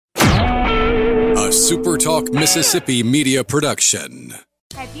SuperTalk Mississippi Media production.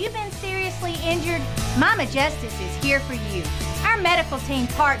 Have you been seriously injured? Mama Justice is here for you. Our medical team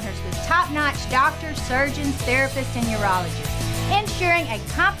partners with top-notch doctors, surgeons, therapists, and urologists, ensuring a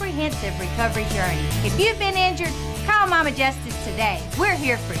comprehensive recovery journey. If you've been injured, call Mama Justice today. We're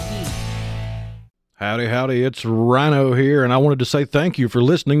here for you. Howdy, howdy, it's Rhino here, and I wanted to say thank you for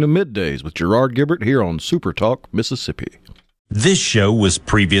listening to MidDays with Gerard Gibert here on SuperTalk Mississippi. This show was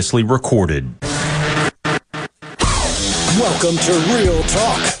previously recorded. Welcome to Real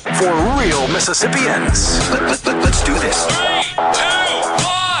Talk for real Mississippians. Let's do this. 3, 2,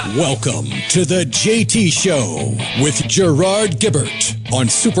 1. Welcome to the JT Show with Gerard Gibert on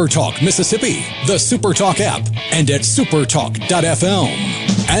SuperTalk Mississippi, the SuperTalk app, and at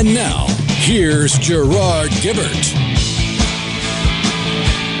supertalk.fm. And now, here's Gerard Gibert.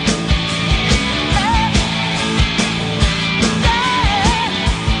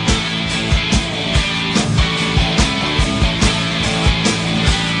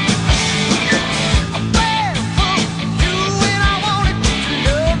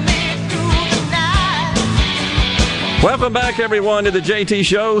 Welcome back, everyone, to the JT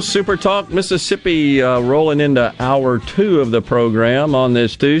Show, Super Talk Mississippi, rolling into hour 2 of the program on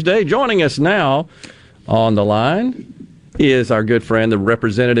this Tuesday. Joining us now on the line is our good friend, the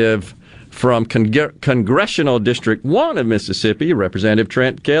representative from Congressional District 1 of Mississippi, Representative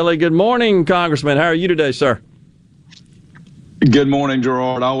Trent Kelly. Good morning, Congressman. How are you today, sir? Good morning,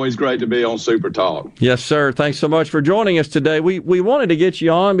 Gerard. Always great to be on Super Talk. Yes, sir. Thanks so much for joining us today. We wanted to get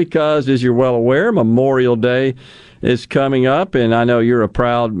you on because, as you're well aware, Memorial Day is coming up, and I know you're a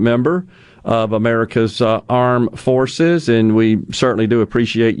proud member of America's armed forces, and we certainly do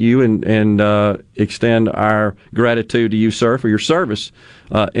appreciate you and extend our gratitude to you, sir, for your service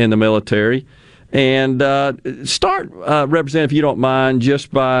in the military. And start, Representative, if you don't mind,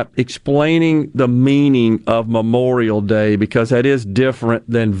 just by explaining the meaning of Memorial Day, because that is different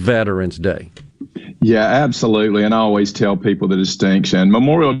than Veterans Day. Yeah, absolutely. And I always tell people the distinction.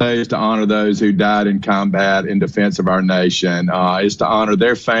 Memorial Day is to honor those who died in combat in defense of our nation. It's to honor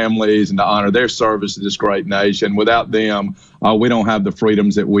their families and to honor their service to this great nation. Without them, we don't have the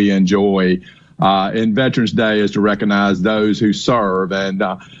freedoms that we enjoy. And Veterans Day is to recognize those who serve. And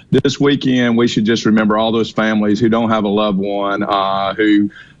this weekend, we should just remember all those families who don't have a loved one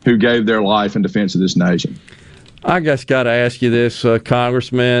who gave their life in defense of this nation. I just got to ask you this,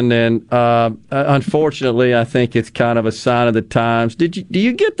 Congressman, and unfortunately, I think it's kind of a sign of the times. Do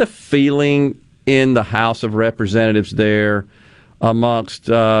you get the feeling in the House of Representatives there amongst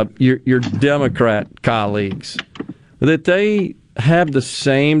your Democrat colleagues that they have the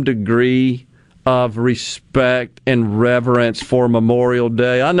same degree of respect and reverence for Memorial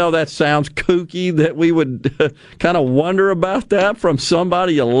Day? I know that sounds kooky, that we would kind of wonder about that from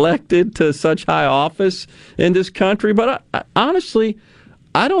somebody elected to such high office in this country, but honestly,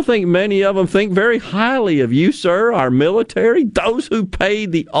 I don't think many of them think very highly of you, sir, our military, those who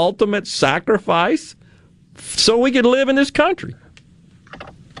paid the ultimate sacrifice so we could live in this country.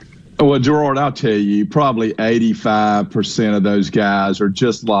 Well, Gerard, I'll tell you, probably 85% of those guys are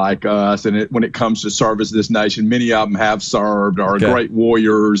just like us. And when it comes to service to this nation, many of them have served, are great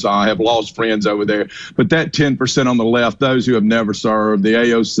warriors, have lost friends over there. But that 10% on the left, those who have never served, the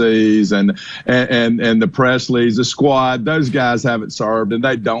AOCs and the Presleys, the squad, those guys haven't served and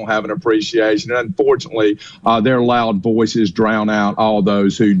they don't have an appreciation. And unfortunately, their loud voices drown out all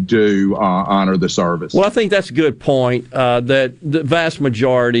those who do honor the service. Well, I think that's a good point, that the vast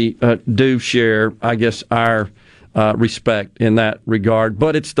majority do share, I guess, our respect in that regard.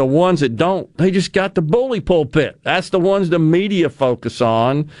 But it's the ones that don't. They just got the bully pulpit. That's the ones the media focus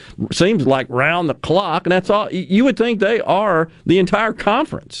on. Seems like round the clock, and that's all. You would think they are the entire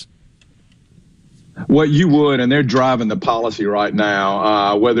conference. Well, you would, and they're driving the policy right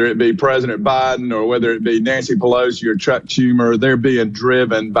now, whether it be President Biden or whether it be Nancy Pelosi or Chuck Schumer, they're being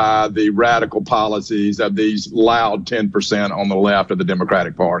driven by the radical policies of these loud 10% on the left of the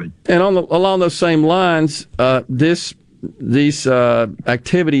Democratic Party. And along those same lines, these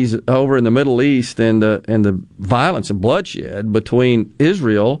activities over in the Middle East and the violence and bloodshed between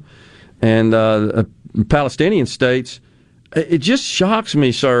Israel and Palestinian states, it just shocks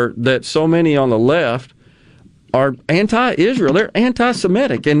me, sir, that so many on the left are anti-Israel. They're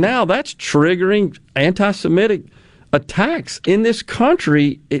anti-Semitic, and now that's triggering anti-Semitic attacks in this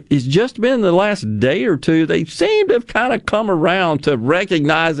country. It's just been the last day or two. They seem to have kind of come around to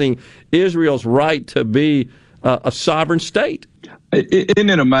recognizing Israel's right to be a sovereign state. Isn't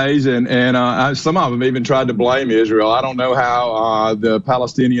it amazing? And some of them even tried to blame Israel. I don't know how the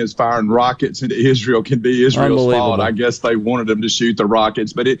Palestinians firing rockets into Israel can be Israel's fault. I guess they wanted them to shoot the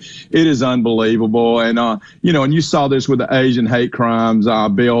rockets, but it is unbelievable. And and you saw this with the Asian hate crimes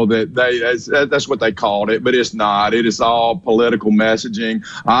bill that's what they called it, but it's not. It is all political messaging.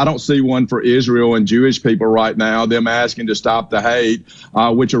 I don't see one for Israel and Jewish people right now. Them asking to stop the hate,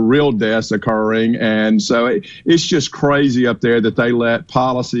 which are real deaths occurring, and so it's just crazy up there that they let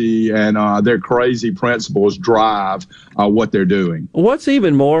policy and their crazy principles drive what they're doing. What's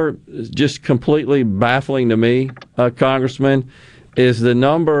even more just completely baffling to me, Congressman, is the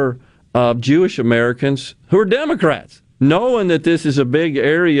number of Jewish Americans who are Democrats. Knowing that this is a big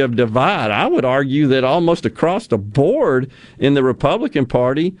area of divide, I would argue that almost across the board in the Republican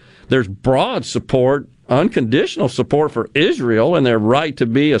Party, there's broad support, unconditional support for Israel and their right to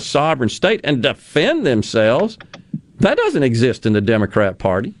be a sovereign state and defend themselves. That doesn't exist in the Democrat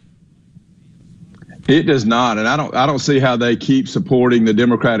Party. It does not, and I don't see how they keep supporting the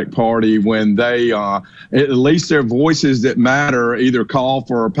Democratic Party when they, at least their voices that matter, either call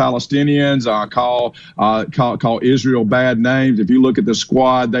for Palestinians, call Israel bad names. If you look at the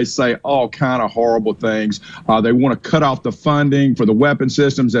squad, they say all kind of horrible things. They want to cut off the funding for the weapon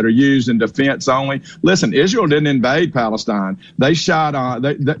systems that are used in defense only. Listen, Israel didn't invade Palestine. They shot,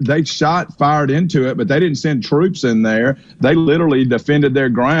 fired into it, but they didn't send troops in there. They literally defended their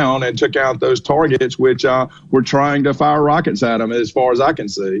ground and took out those targets which were trying to fire rockets at them, as far as I can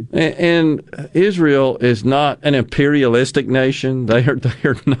see. And Israel is not an imperialistic nation. They're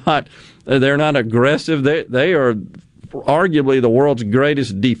not aggressive. They are arguably the world's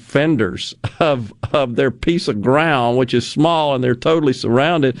greatest defenders of their piece of ground, which is small, and they're totally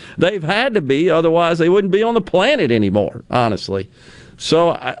surrounded. They've had to be, otherwise they wouldn't be on the planet anymore, honestly.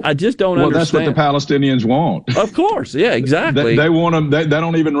 So I just don't understand. Well, that's what the Palestinians want. Of course, yeah, exactly. They want them. They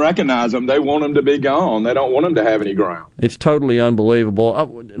don't even recognize them. They want them to be gone. They don't want them to have any ground. It's totally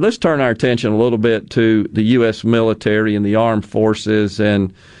unbelievable. Let's turn our attention a little bit to the U.S. military and the armed forces.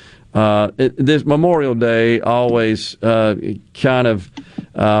 And this Memorial Day always it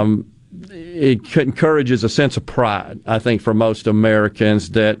encourages a sense of pride, I think, for most Americans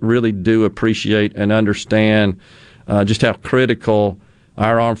that really do appreciate and understand just how critical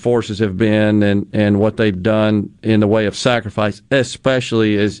our armed forces have been and what they've done in the way of sacrifice,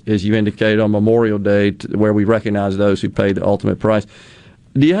 especially as you indicated on Memorial Day, where we recognize those who paid the ultimate price.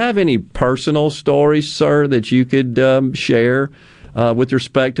 Do you have any personal stories, sir, that you could share with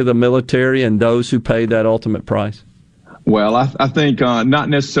respect to the military and those who paid that ultimate price? Well, I think not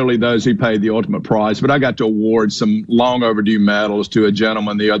necessarily those who paid the ultimate price, but I got to award some long overdue medals to a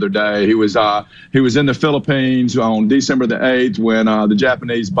gentleman the other day. He was in the Philippines on December the 8th when the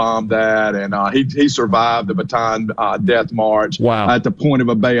Japanese bombed that, and he survived the Bataan death march. Wow. At the point of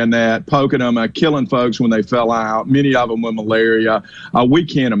a bayonet, poking them, killing folks when they fell out, many of them with malaria. We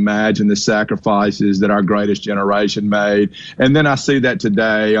can't imagine the sacrifices that our greatest generation made. And then I see that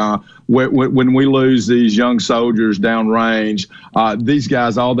today. When we lose these young soldiers downrange, these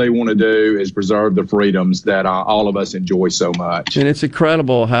guys, all they want to do is preserve the freedoms that all of us enjoy so much. And it's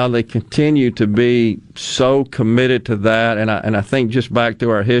incredible how they continue to be so committed to that. And I think just back to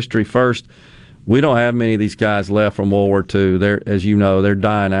our history first, we don't have many of these guys left from World War II. They're, as you know, they're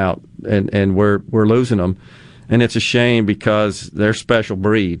dying out, and we're losing them. And it's a shame because they're special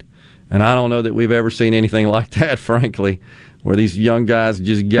breed. And I don't know that we've ever seen anything like that, frankly, where these young guys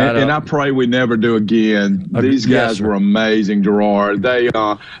just got up. And I pray we never do again. These guys were amazing, Gerard. They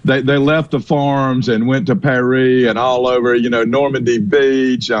left the farms and went to Paris and all over, Normandy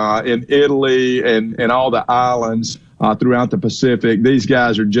Beach, in Italy and all the islands throughout the Pacific. These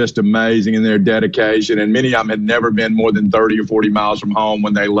guys are just amazing in their dedication, and many of them had never been more than 30 or 40 miles from home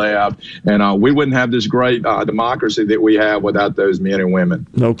when they left. And we wouldn't have this great democracy that we have without those men and women.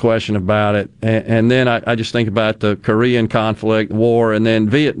 No question about it. And then I just think about the Korean conflict, war, and then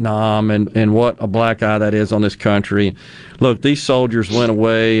Vietnam, and what a black eye that is on this country. Look, these soldiers went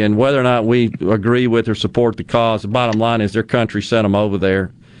away, and whether or not we agree with or support the cause, the bottom line is their country sent them over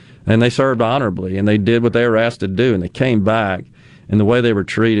there. And they served honorably, and they did what they were asked to do, and they came back, and the way they were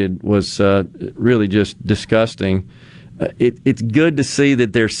treated was really just disgusting. It's good to see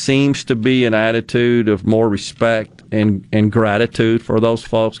that there seems to be an attitude of more respect and gratitude for those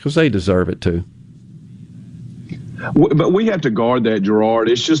folks, because they deserve it too. But we have to guard that, Gerard.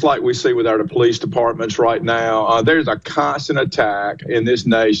 It's just like we see with our police departments right now. There's a constant attack in this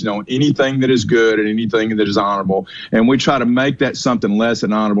nation on anything that is good and anything that is honorable. And we try to make that something less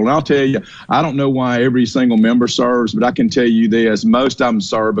than honorable. And I'll tell you, I don't know why every single member serves, but I can tell you this. Most of them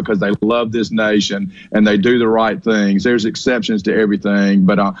serve because they love this nation and they do the right things. There's exceptions to everything.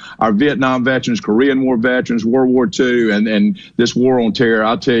 But our Vietnam veterans, Korean War veterans, World War II, and this war on terror,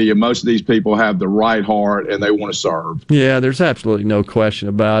 I'll tell you, most of these people have the right heart and they want to serve. Yeah, there's absolutely no question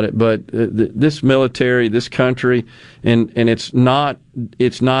about it. But this military, this country, and it's not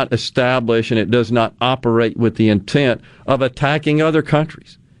established, and it does not operate with the intent of attacking other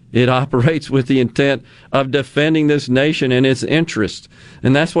countries. It operates with the intent of defending this nation and its interests,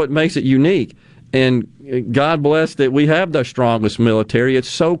 and that's what makes it unique. And God bless that we have the strongest military. It's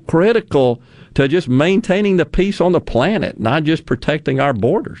so critical to just maintaining the peace on the planet, not just protecting our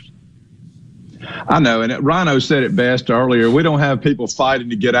borders. I know, and Rhino said it best earlier. We don't have people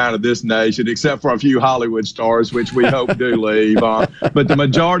fighting to get out of this nation, except for a few Hollywood stars, which we hope do leave. But the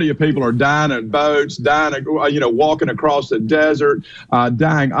majority of people are dying in boats, dying, walking across the desert,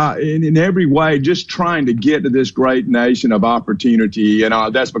 dying in every way, just trying to get to this great nation of opportunity. And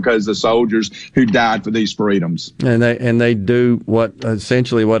that's because the soldiers who died for these freedoms. And they do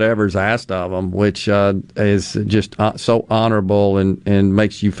essentially whatever's asked of them, which is just so honorable and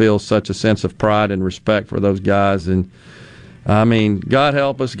makes you feel such a sense of pride and respect for those guys. And I mean, God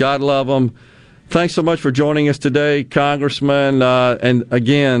help us, God love them. Thanks so much for joining us today, Congressman. And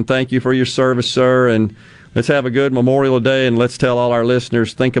again, thank you for your service, sir. And let's have a good Memorial Day, and let's tell all our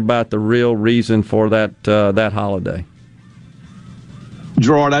listeners, think about the real reason for that holiday.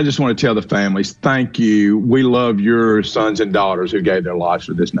 Gerard, I just want to tell the families, thank you. We love your sons and daughters who gave their lives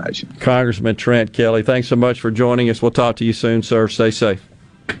for this nation. Congressman Trent Kelly, thanks so much for joining us. We'll talk to you soon, sir. Stay safe.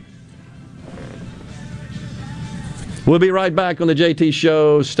 We'll be right back on the JT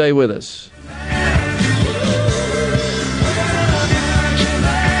Show. Stay with us.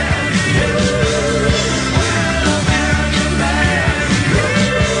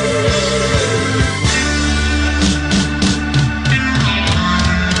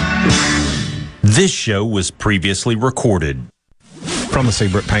 This show was previously recorded. From the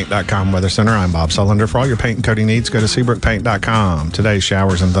SeabrookPaint.com Weather Center, I'm Bob Sullender. For all your paint and coating needs, go to SeabrookPaint.com. Today,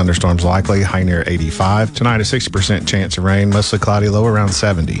 showers and thunderstorms likely, high near 85. Tonight, a 60% chance of rain, mostly cloudy, low around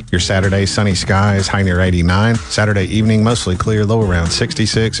 70. Your Saturday, sunny skies, high near 89. Saturday evening, mostly clear, low around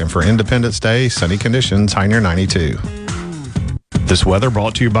 66. And for Independence Day, sunny conditions, high near 92. This weather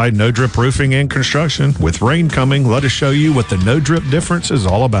brought to you by No Drip Roofing and Construction. With rain coming, let us show you what the No Drip difference is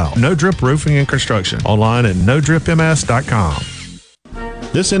all about. No Drip Roofing and Construction. Online at NoDripMS.com.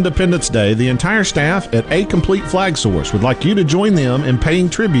 This Independence Day, the entire staff at A Complete Flag Source would like you to join them in paying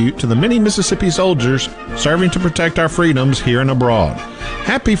tribute to the many Mississippi soldiers serving to protect our freedoms here and abroad.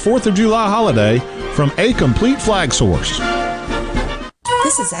 Happy 4th of July holiday from A Complete Flag Source.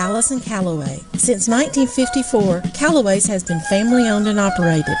 This is Allison Calloway. Since 1954, Calloway's has been family-owned and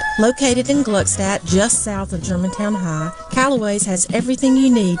operated. Located in Gluckstadt, just south of Germantown High, Calloway's has everything you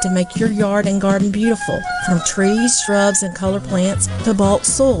need to make your yard and garden beautiful, from trees, shrubs, and color plants to bulk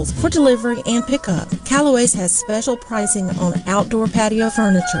soils for delivery and pickup. Calloway's has special pricing on outdoor patio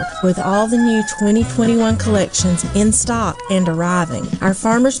furniture with all the new 2021 collections in stock and arriving. Our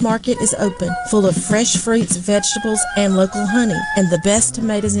farmers market is open, full of fresh fruits, vegetables, and local honey, and the best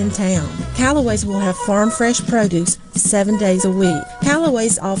tomatoes in town. Callaway's will have farm fresh produce 7 days a week.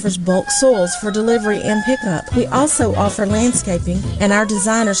 Callaway's offers bulk soils for delivery and pickup. We also offer landscaping, and our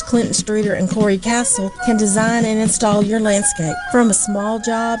designers Clinton Streeter and Corey Castle can design and install your landscape. From a small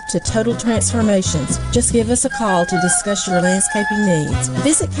job to total transformations, just give us a call to discuss your landscaping needs.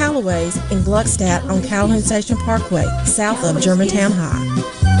 Visit Callaway's in Gluckstadt on Calhoun Station Parkway, south of Germantown High.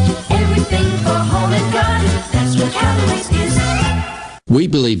 Everything for home and garden, that's what Callaway's is. We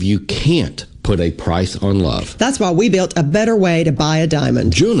believe you can't put a price on love. That's why we built a better way to buy a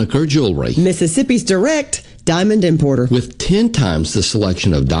diamond. Juniker Jewelry. Mississippi's direct diamond importer. With 10 times the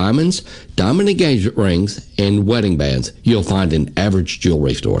selection of diamonds, diamond engagement rings, and wedding bands you'll find in average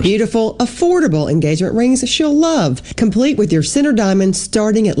jewelry stores. Beautiful, affordable engagement rings she'll love, complete with your center diamond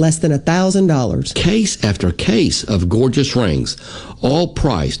starting at less than $1,000. Case after case of gorgeous rings, all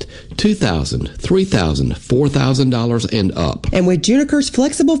priced $2,000, $3,000, $4,000 and up. And with Juniker's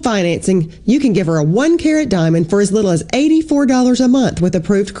flexible financing, you can give her a 1-carat diamond for as little as $84 a month with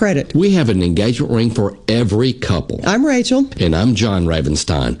approved credit. We have an engagement ring for every couple. I'm Rachel. And I'm John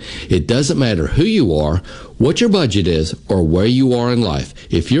Ravenstein. It doesn't matter who you are, what your budget is or where you are in life.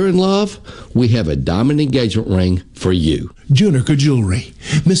 If you're in love, we have a diamond engagement ring for you. Juniker Jewelry,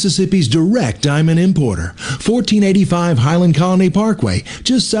 Mississippi's direct diamond importer. 1485 Highland Colony Parkway,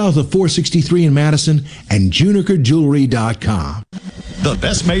 just south of 463 in Madison, and JunikerJewelry.com. The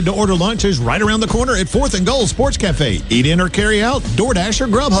best made-to-order lunch is right around the corner at 4th and Gold Sports Cafe. Eat in or carry out, DoorDash or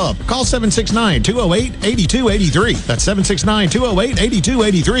Grubhub. Call 769-208-8283. That's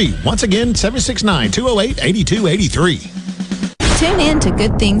 769-208-8283. Once again, 769-208-8283. Tune in to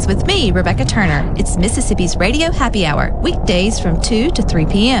Good Things with me, Rebecca Turner. It's Mississippi's Radio Happy Hour, weekdays from 2 to 3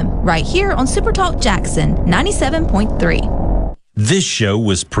 p.m., right here on SuperTalk Jackson 97.3. This show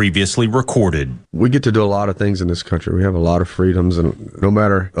was previously recorded. We get to do a lot of things in this country. We have a lot of freedoms, and no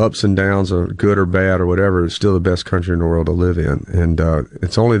matter ups and downs or good or bad or whatever, it's still the best country in the world to live in. And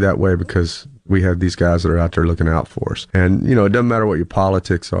it's only that way because we have these guys that are out there looking out for us. And, you know, it doesn't matter what your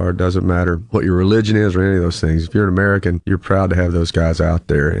politics are. It doesn't matter what your religion is or any of those things. If you're an American, you're proud to have those guys out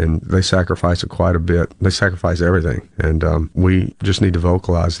there, and they sacrifice it quite a bit. They sacrifice everything. And we just need to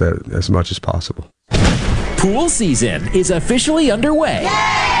vocalize that as much as possible. Pool season is officially underway.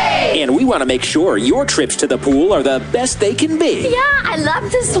 Yay! And we want to make sure your trips to the pool are the best they can be. Yeah, I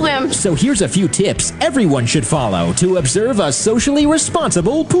love to swim. So here's a few tips everyone should follow to observe a socially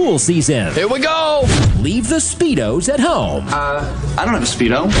responsible pool season. Here we go! Leave the Speedos at home. I don't have a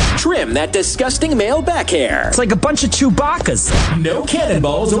Speedo. Trim that disgusting male back hair. It's like a bunch of Chewbacca's. No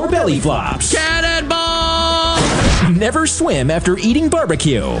cannonballs or belly flops. Cannonball! Never swim after eating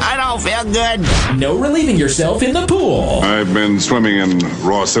barbecue. I don't feel good. No relieving yourself in the pool. I've been swimming in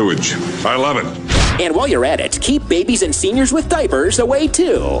raw sewage. I love it. And while you're at it, keep babies and seniors with diapers away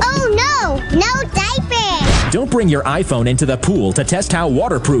too. Oh no diapers. Don't bring your iPhone into the pool to test how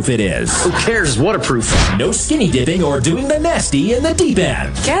waterproof it is. Who cares? Waterproof. No skinny dipping or doing the nasty in the deep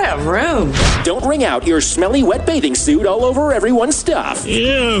end. Get a room. Don't wring out your smelly wet bathing suit all over everyone's stuff.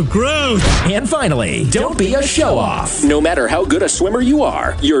 Ew, gross. And finally, don't be a show-off. No matter how good a swimmer you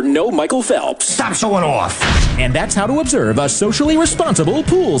are, you're no Michael Phelps. Stop showing off. And that's how to observe a socially responsible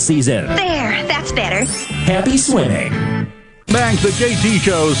pool season. There, that's better. Happy swimming. Back to the JT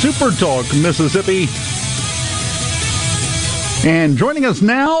Show, Super Talk Mississippi. And joining us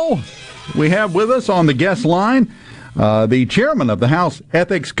now, we have with us on the guest line the chairman of the House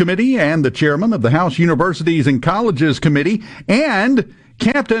Ethics Committee and the chairman of the House Universities and Colleges Committee, and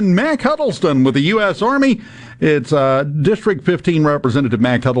Captain Mac Huddleston with the U.S. Army. It's District 15 Representative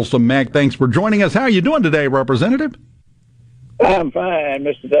Mac Huddleston. Mac, thanks for joining us. How are you doing today, Representative? I'm fine,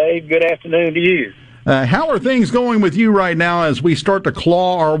 Mr. Dave. Good afternoon to you. How are things going with you right now as we start to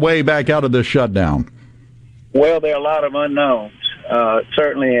claw our way back out of this shutdown? Well, there are a lot of unknowns,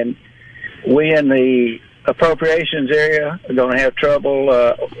 certainly, and we in the appropriations area are going to have trouble.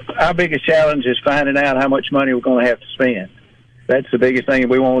 Our biggest challenge is finding out how much money we're going to have to spend. That's the biggest thing,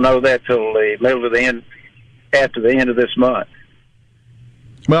 and we won't know that till the middle of the end, after the end of this month.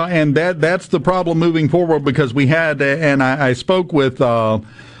 Well, and that's the problem moving forward, because we had, and I spoke with,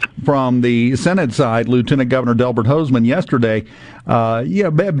 from the Senate side, Lieutenant Governor Delbert Hosemann yesterday.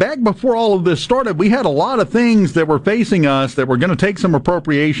 Back before all of this started, we had a lot of things that were facing us that were going to take some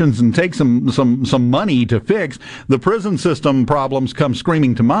appropriations and take some money to fix. The prison system problems come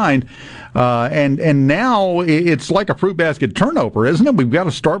screaming to mind, and now it's like a fruit basket turnover, isn't it? We've got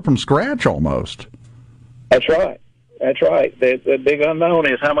to start from scratch almost. That's right. That's right. The big unknown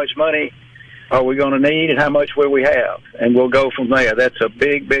is how much money are we going to need and how much will we have, and we'll go from there. That's a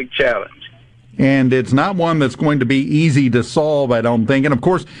big, big challenge. And it's not one that's going to be easy to solve, I don't think. And, of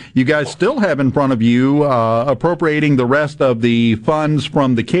course, you guys still have in front of you appropriating the rest of the funds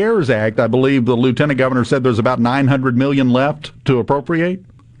from the CARES Act. I believe the lieutenant governor said there's about $900 million left to appropriate.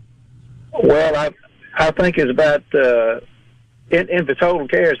 Well, I think it's about, in the total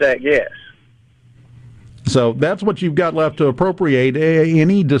CARES Act, yes. So that's what you've got left to appropriate.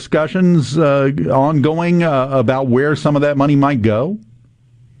 Any discussions ongoing about where some of that money might go?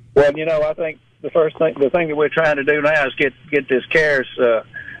 Well, I think the thing that we're trying to do now is get this CARES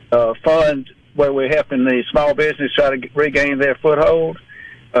fund where we're helping the small business try to regain their foothold.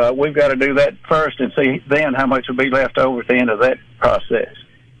 We've got to do that first and see then how much will be left over at the end of that process.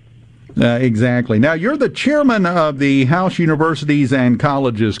 Exactly. Now, you're the chairman of the House Universities and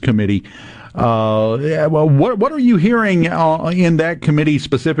Colleges Committee. What are you hearing in that committee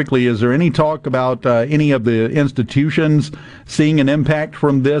specifically? Is there any talk about any of the institutions seeing an impact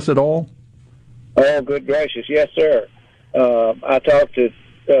from this at all? Oh, good gracious, yes, sir. I talked to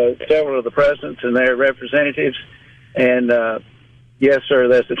several of the presidents and their representatives, and yes, sir,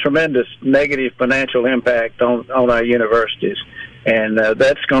 there's a tremendous negative financial impact on our universities. And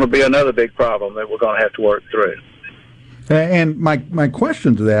that's going to be another big problem that we're going to have to work through. And my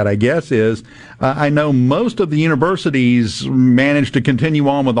question to that, I guess, is I know most of the universities managed to continue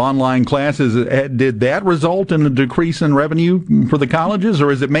on with online classes. Did that result in a decrease in revenue for the colleges, or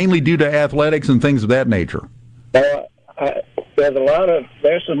is it mainly due to athletics and things of that nature? There's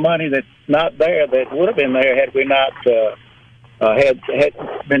some money that's not there that would have been there had we not had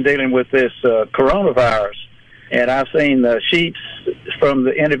been dealing with this coronavirus. And I've seen the sheets from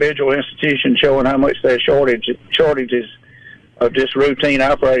the individual institutions showing how much their shortages of just routine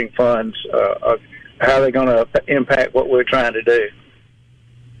operating funds, how they're going to impact what we're trying to do.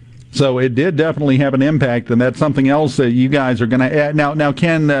 So it did definitely have an impact, and that's something else that you guys are going to add. Now,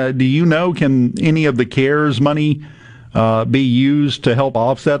 can any of the CARES money be used to help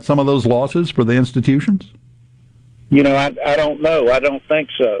offset some of those losses for the institutions? I don't know. I don't think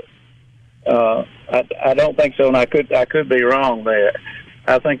so. I don't think so, and I could be wrong there.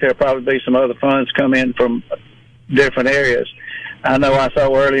 I think there'll probably be some other funds come in from different areas. I know I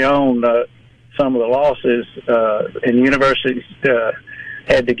saw early on some of the losses, and universities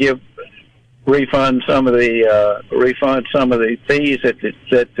had to refund some of the fees that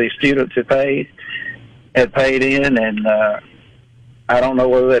the students had paid in, and I don't know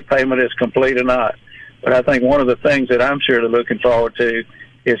whether that payment is complete or not. But I think one of the things that I'm sure they're looking forward to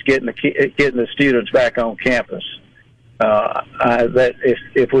is getting the students back on campus. That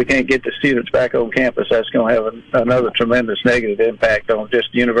if we can't get the students back on campus, that's going to have another tremendous negative impact on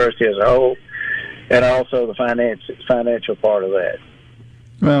just the university as a whole, and also the financial part of that.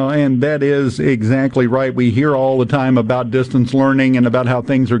 Well, and that is exactly right. We hear all the time about distance learning and about how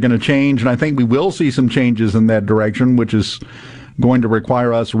things are going to change, and I think we will see some changes in that direction, which is going to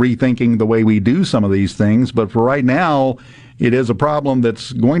require us rethinking the way we do some of these things. But for right now, it is a problem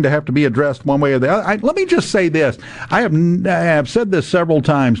that's going to have to be addressed one way or the other. Let me just say this. I have said this several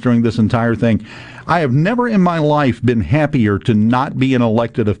times during this entire thing. I have never in my life been happier to not be an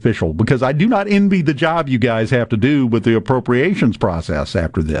elected official, because I do not envy the job you guys have to do with the appropriations process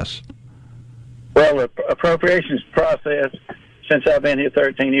after this. Well, the appropriations process, since I've been here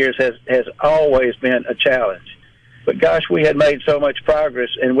 13 years, has always been a challenge. But gosh, we had made so much progress,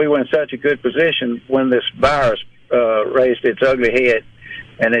 and we were in such a good position when this virus raised its ugly head,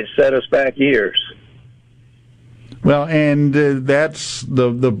 and it set us back years. Well, and that's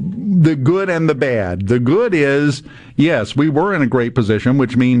the good and the bad. The good is, yes, we were in a great position,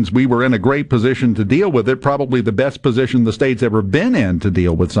 which means we were in a great position to deal with it, probably the best position the state's ever been in to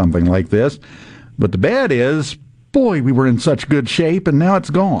deal with something like this. But the bad is, boy, we were in such good shape, and now it's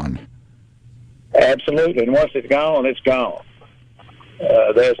gone. Absolutely, and once it's gone, it's gone.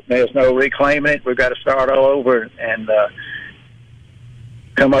 There's no reclaiming it. We've got to start all over and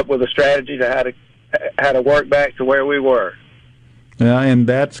come up with a strategy to how to work back to where we were. Yeah, and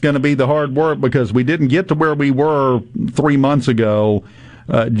that's going to be the hard work, because we didn't get to where we were 3 months ago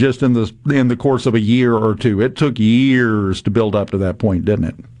just in the course of a year or two. It took years to build up to that point, didn't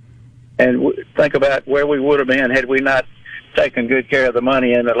it? And think about where we would have been had we not taken good care of the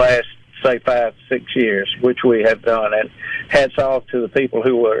money in the last, say, 5-6 years, which we have done. And hats off to the people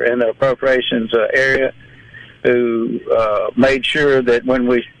who were in the appropriations area who made sure that when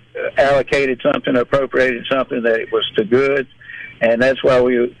we allocated something, appropriated something, that it was to good. And that's why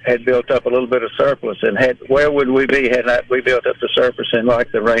we had built up a little bit of surplus. And where would we be had not we built up the surplus in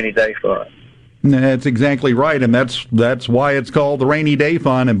like the rainy day fund? That's exactly right, and that's why it's called the Rainy Day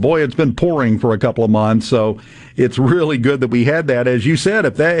Fund. And boy, it's been pouring for a couple of months, so it's really good that we had that. As you said,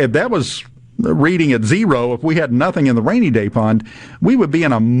 if that was reading at zero, if we had nothing in the Rainy Day Fund, we would be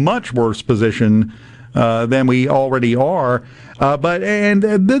in a much worse position than we already are.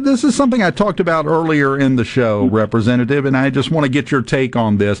 This is something I talked about earlier in the show, Representative, and I just want to get your take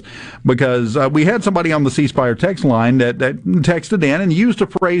on this, because we had somebody on the C Spire text line that texted in and used a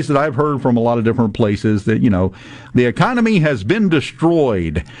phrase that I've heard from a lot of different places, that, the economy has been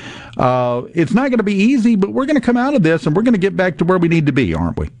destroyed. It's not going to be easy, but we're going to come out of this and we're going to get back to where we need to be,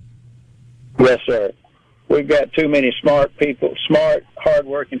 aren't we? Yes, sir. We've got too many smart people,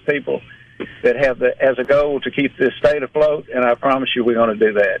 hard-working people that have as a goal to keep this state afloat, and I promise you we're going to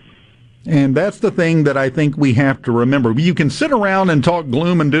do that. And that's the thing that I think we have to remember. You can sit around and talk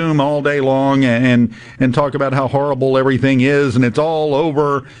gloom and doom all day long and talk about how horrible everything is and it's all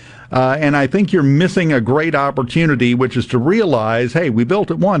over, and I think you're missing a great opportunity, which is to realize, hey, we built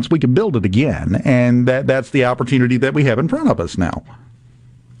it once, we can build it again, and that's the opportunity that we have in front of us now.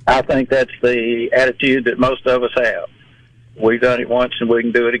 I think that's the attitude that most of us have. We've done it once and we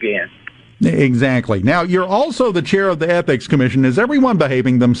can do it again. Exactly. Now, you're also the chair of the Ethics Commission. Is everyone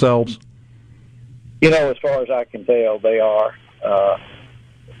behaving themselves? As far as I can tell, they are.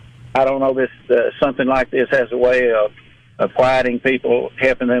 I don't know, this something like this has a way of quieting people,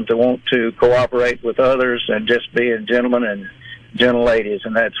 helping them to want to cooperate with others and just being gentlemen and gentle ladies,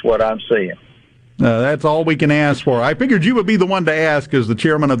 and that's what I'm seeing. That's all we can ask for. I figured you would be the one to ask as the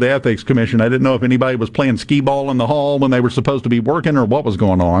chairman of the Ethics Commission. I didn't know if anybody was playing skee ball in the hall when they were supposed to be working or what was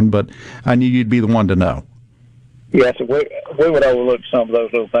going on, but I knew you'd be the one to know. Yes, we would overlook some of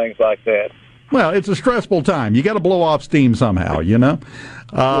those little things like that. Well, it's a stressful time. You got to blow off steam somehow, you know?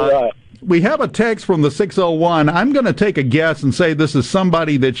 Right. We have a text from the 601. I'm going to take a guess and say this is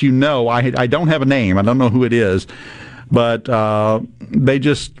somebody that you know. I don't have a name. I don't know who it is. But they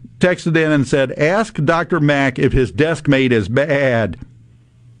just texted in and said, ask Dr. Mack if his desk mate is bad.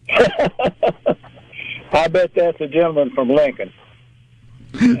 I bet that's a gentleman from Lincoln.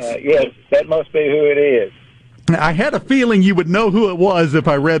 Yes, that must be who it is. I had a feeling you would know who it was if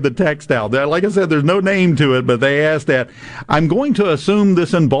I read the text out. Like I said, there's no name to it, but they asked that. I'm going to assume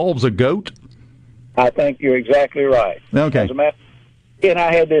this involves a goat. I think you're exactly right. Okay. As a matter, he and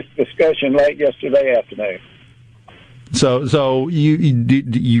I had this discussion late yesterday afternoon. So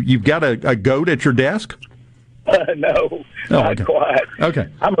you've got a goat at your desk? No, not quite. Okay.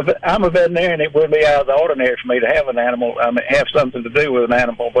 I'm a veterinarian. It would be out of the ordinary for me to have an animal. Have something to do with an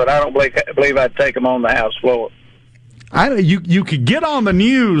animal, but I don't believe I'd take them on the house floor. You could get on the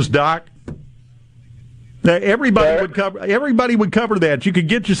news, Doc. Everybody would cover that. You could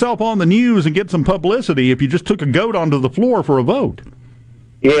get yourself on the news and get some publicity if you just took a goat onto the floor for a vote.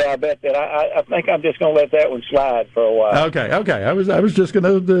 Yeah, I bet that. I think I'm just going to let that one slide for a while. Okay. I was just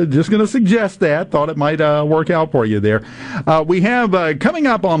going to suggest that. Thought it might work out for you there. We have coming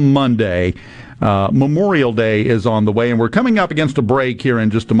up on Monday. Memorial Day is on the way, and we're coming up against a break here in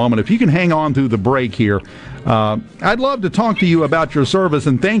just a moment. If you can hang on through the break here, I'd love to talk to you about your service,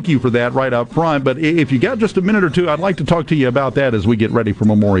 and thank you for that right up front. But if you got just a minute or two, I'd like to talk to you about that as we get ready for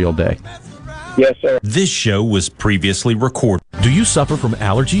Memorial Day. Yes, sir. This show was previously recorded. Do you suffer from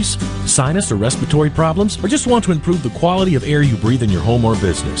allergies, sinus, or respiratory problems, or just want to improve the quality of air you breathe in your home or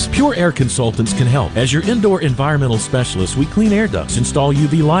business? Pure Air Consultants can help. As your indoor environmental specialist, we clean air ducts, install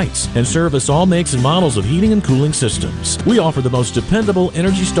UV lights, and service all makes and models of heating and cooling systems. We offer the most dependable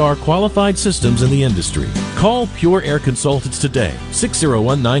Energy Star qualified systems in the industry. Call Pure Air Consultants today,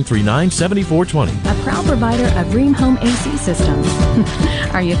 601-939-7420. A proud provider of Ream Home AC systems.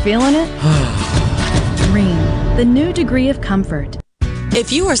 Are you feeling it? Ream, the new degree of comfort. If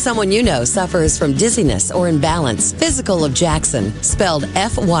you or someone you know suffers from dizziness or imbalance, Physical of Jackson, spelled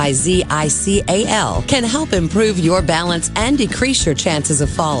F-Y-Z-I-C-A-L, can help improve your balance and decrease your chances of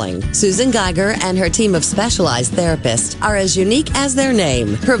falling. Susan Geiger and her team of specialized therapists are as unique as their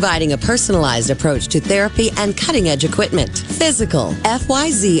name, providing a personalized approach to therapy and cutting-edge equipment. Physical,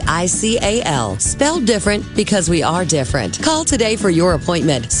 F-Y-Z-I-C-A-L, spelled different because we are different. Call today for your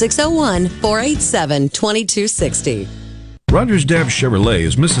appointment, 601-487-2260. Rogers Dabbs Chevrolet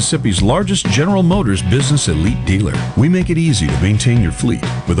is Mississippi's largest General Motors business elite dealer. We make it easy to maintain your fleet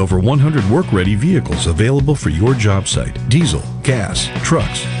with over 100 work-ready vehicles available for your job site. Diesel, gas,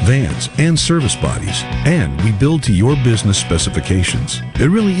 trucks, vans, and service bodies. And we build to your business specifications. It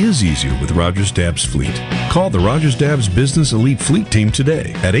really is easier with Rogers Dabbs Fleet. Call the Rogers Dabbs Business Elite Fleet Team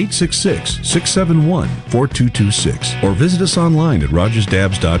today at 866-671-4226 or visit us online at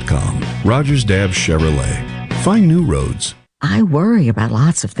rogersdabbs.com. Rogers Dabbs Chevrolet. Find new roads. I worry about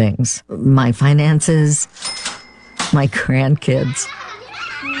lots of things. My finances, my grandkids.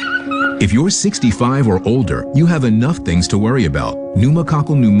 If you're 65 or older, you have enough things to worry about.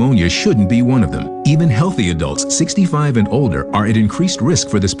 Pneumococcal pneumonia shouldn't be one of them. Even healthy adults 65 and older are at increased risk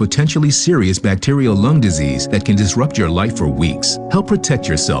for this potentially serious bacterial lung disease that can disrupt your life for weeks. Help protect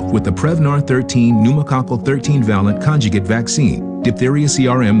yourself with the Prevnar 13 pneumococcal 13-valent conjugate vaccine, diphtheria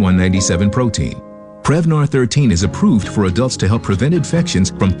CRM 197 protein. Prevnar 13 is approved for adults to help prevent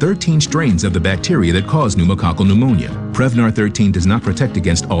infections from 13 strains of the bacteria that cause pneumococcal pneumonia. Prevnar 13 does not protect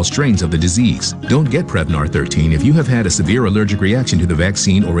against all strains of the disease. Don't get Prevnar 13 if you have had a severe allergic reaction to the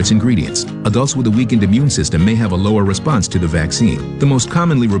vaccine or its ingredients. Adults with a weakened immune system may have a lower response to the vaccine. The most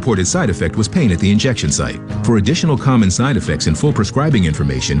commonly reported side effect was pain at the injection site. For additional common side effects and full prescribing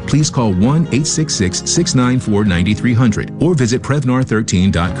information, please call 1-866-694-9300 or visit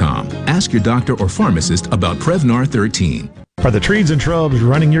Prevnar13.com. Ask your doctor or pharmacist about Prevnar 13. Are the trees and shrubs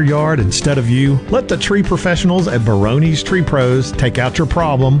running your yard instead of you? Let the tree professionals at Baroni's Tree Pros take out your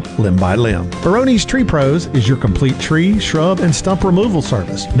problem limb by limb. Baroni's Tree Pros is your complete tree, shrub, and stump removal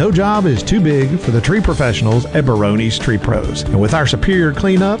service. No job is too big for the tree professionals at Baroni's Tree Pros. And with our superior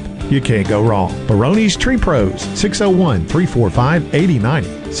cleanup, you can't go wrong. Baroni's Tree Pros,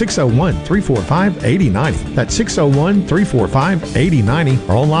 601-345-8090. 601-345-8090. That's 601-345-8090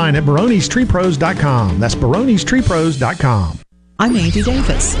 or online at baronestreepros.com. That's baronestreepros.com. I'm Andy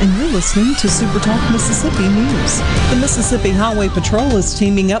Davis, and you're listening to SuperTalk Mississippi News. The Mississippi Highway Patrol is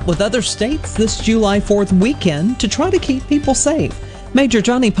teaming up with other states this July 4th weekend to try to keep people safe. Major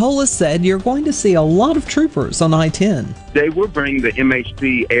Johnny Polis said you're going to see a lot of troopers on I-10. They will bring the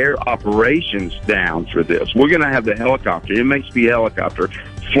MHP air operations down for this. We're going to have the helicopter, MHP helicopter,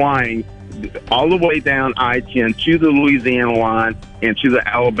 flying all the way down I-10 to the Louisiana line and to the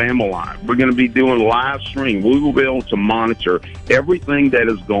Alabama line. We're going to be doing live stream. We will be able to monitor everything that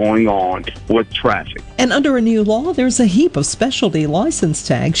is going on with traffic. And under a new law, there's a heap of specialty license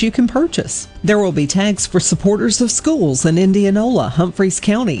tags you can purchase. There will be tags for supporters of schools in Indianola, Humphreys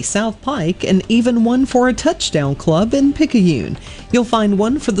County, South Pike, and even one for a touchdown club in Picayune. You'll find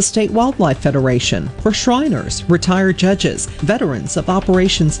one for the State Wildlife Federation, for Shriners, retired judges, veterans of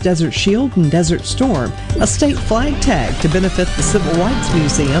Operations Desert Shield and Desert Storm, a state flag tag to benefit the Civil Rights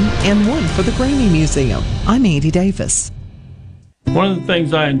Museum, and one for the Grammy Museum. I'm Andy Davis. One of the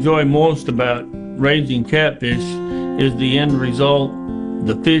things I enjoy most about raising catfish is the end result,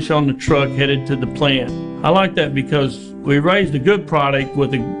 the fish on the truck headed to the plant. I like that because we raised a good product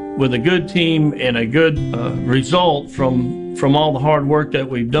with a good team and a good result from all the hard work that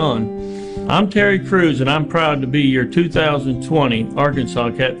we've done. I'm Terry Cruz, and I'm proud to be your 2020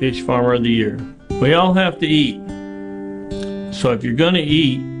 Arkansas Catfish Farmer of the Year. We all have to eat. So if you're going to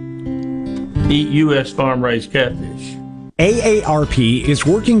eat U.S. farm-raised catfish. AARP is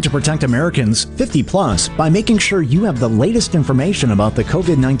working to protect Americans 50 plus by making sure you have the latest information about the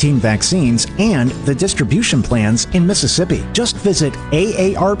COVID-19 vaccines and the distribution plans in Mississippi. Just visit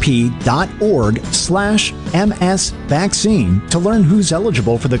aarp.org/MSvaccine to learn who's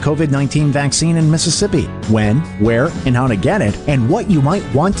eligible for the COVID-19 vaccine in Mississippi, when, where, and how to get it, and what you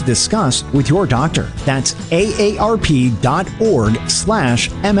might want to discuss with your doctor. That's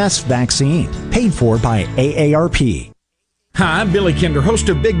aarp.org/MSvaccine. Paid for by AARP. Hi, I'm Billy Kinder, host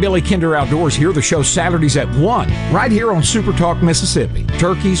of Big Billy Kinder Outdoors here, the show Saturdays at 1, right here on SuperTalk Mississippi.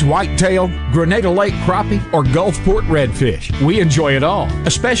 Turkeys, whitetail, Grenada Lake crappie, or Gulfport redfish. We enjoy it all,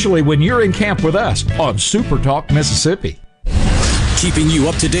 especially when you're in camp with us on SuperTalk Mississippi. Keeping you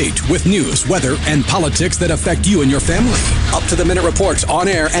up to date with news, weather, and politics that affect you and your family. Up-to-the-minute reports on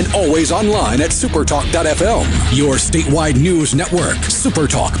air and always online at supertalk.fm. Your statewide news network,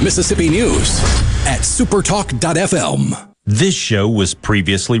 SuperTalk Mississippi News at supertalk.fm. This show was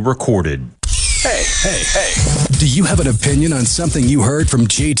previously recorded. Hey. Do you have an opinion on something you heard from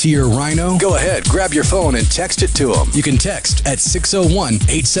JT or Rhino? Go ahead, grab your phone and text it to them. You can text at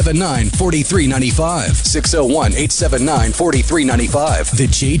 601-879-4395. 601-879-4395. The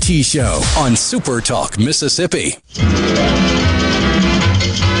JT Show on Super Talk, Mississippi.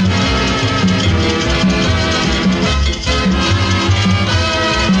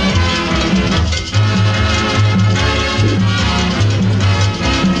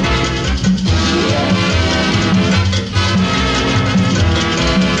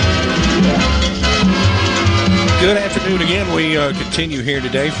 Good afternoon again. We continue here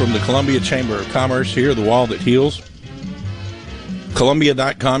today from the Columbia Chamber of Commerce here, the wall that heals.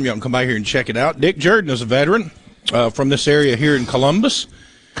 Columbia.com. You can come by here and check it out. Dick Jordan is a veteran from this area here in Columbus.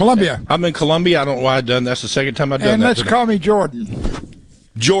 Columbia. I'm in Columbia. I don't know why I've done that. That's the second time I've done and that. And let's call me Jordan.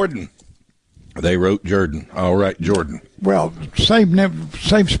 Jordan. They wrote Jordan. All right, Jordan. Well, same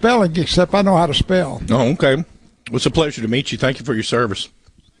spelling, except I know how to spell. Oh, okay. Well, it's a pleasure to meet you. Thank you for your service.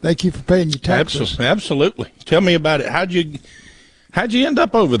 Thank you for paying your taxes. Absolutely. Tell me about it. How'd you end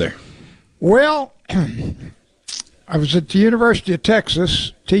up over there? Well, I was at the University of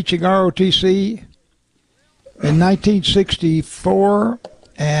Texas teaching ROTC in 1964,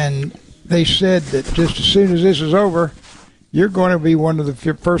 and they said that just as soon as this is over, you're going to be one of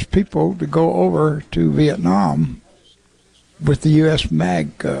the first people to go over to Vietnam with the U.S.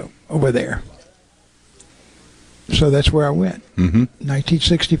 MAG over there. So that's where I went,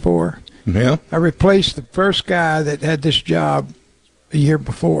 1964. Yeah. I replaced the first guy that had this job a year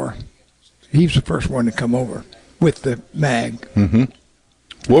before. He was the first one to come over with the MAG. Mm-hmm.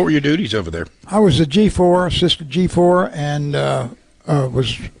 What were your duties over there? I was a G4, assistant G4, and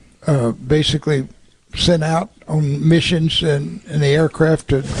was basically sent out on missions in the aircraft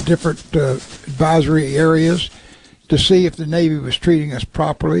to different advisory areas to see if the Navy was treating us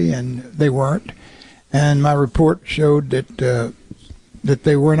properly, and they weren't. And my report showed that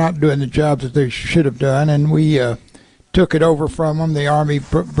they were not doing the job that they should have done, and we took it over from them. The Army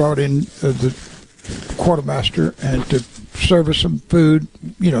brought in the quartermaster and to serve us some food,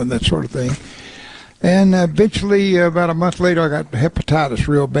 that sort of thing. And eventually, about a month later, I got hepatitis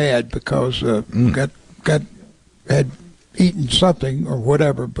real bad because had eaten something or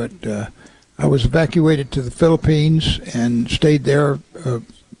whatever. But I was evacuated to the Philippines and stayed there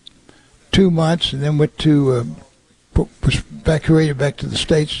 2 months, and then went to was evacuated back to the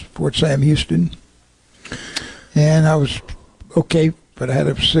States, Fort Sam Houston, and I was okay, but I had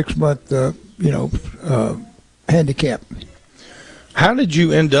a 6-month handicap. How did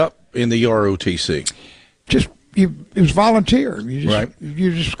you end up in the ROTC? It was volunteer.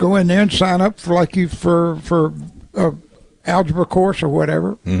 You just go in there and sign up for a algebra course or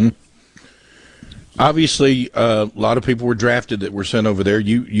whatever. Mm-hmm. Obviously, a lot of people were drafted that were sent over there.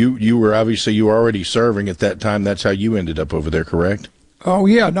 You were already serving at that time. That's how you ended up over there, correct? Oh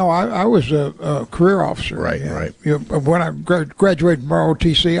yeah, no, I was a career officer. Right, yeah. right. When I graduated from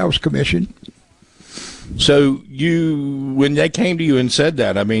ROTC, I was commissioned. So when they came to you and said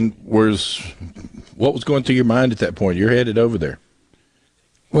that, I mean, what was going through your mind at that point? You're headed over there.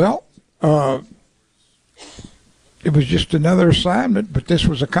 Well, it was just another assignment, but this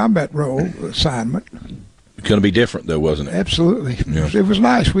was a combat role assignment. It's going to be different, though, wasn't it? Absolutely. Yeah. It was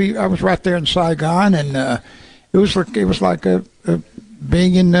nice. I was right there in Saigon, and it was like a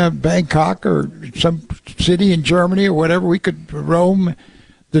being in Bangkok or some city in Germany or whatever. We could roam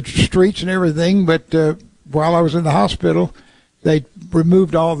the streets and everything, but while I was in the hospital, they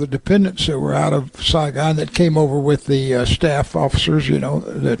removed all the dependents that were out of Saigon that came over with the staff officers,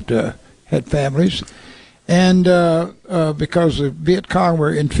 that had families. And because the Viet Cong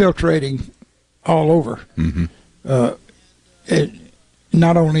were infiltrating all over,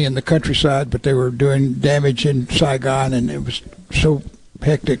 not only in the countryside, but they were doing damage in Saigon, and it was so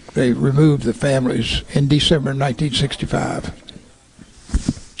hectic, they removed the families in December 1965.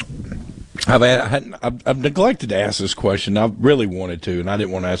 I've neglected to ask this question. I really wanted to, and I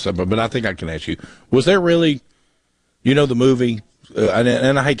didn't want to ask something, but I think I can ask you. Was there really, the movie,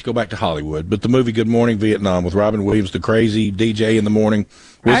 and I hate to go back to Hollywood, but the movie Good Morning Vietnam with Robin Williams, the crazy DJ in the morning,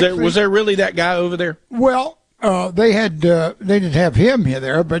 was there really that guy over there? Well, they didn't have him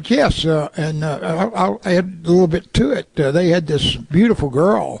there, but yes, and I'll add a little bit to it. They had this beautiful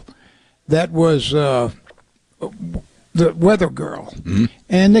girl that was the weather girl,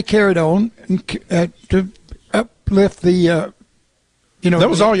 and they carried on to uplift the, that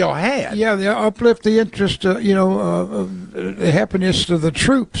was all y'all had. Yeah, they uplift the interest, the happiness of the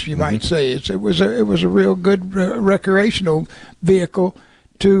troops, you might say. It was a real good recreational vehicle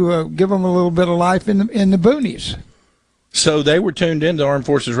to give them a little bit of life in the boonies. So they were tuned into Armed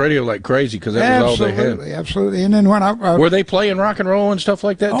Forces Radio like crazy because that was all they had. Absolutely. And then when were they playing rock and roll and stuff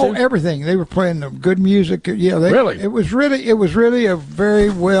like that too? Oh, everything. They were playing the good music. Yeah, really. It was really a very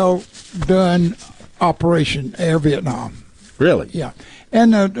well done Operation Air Vietnam. Really? Yeah.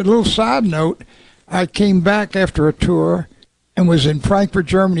 And a little side note, I came back after a tour and was in Frankfurt,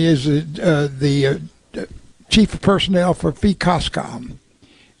 Germany as the chief of personnel for VCOSCOM.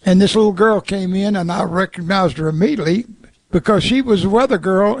 And this little girl came in, and I recognized her immediately because she was a weather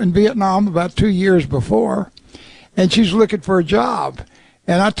girl in Vietnam about 2 years before, and she's looking for a job.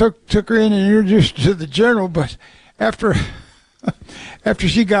 And I took her in and introduced her to the general, but after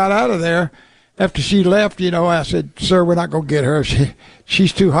she got out of there, after she left, I said, "Sir, we're not going to get her.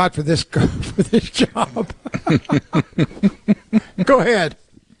 She's too hot for this job." Go ahead.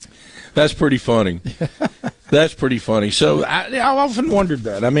 That's pretty funny. That's pretty funny. So I often wondered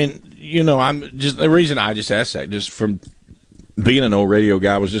that. I mean, I'm just the reason I just asked that, just from being an old radio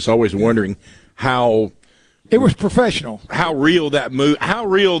guy, was just always wondering how it was professional. How real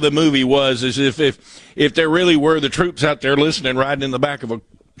the movie was, as if there really were the troops out there listening, riding in the back of a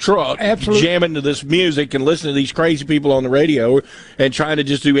truck, absolutely, jamming to this music and listening to these crazy people on the radio and trying to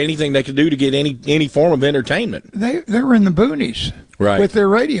just do anything they could do to get any form of entertainment. They were in the boonies, right, with their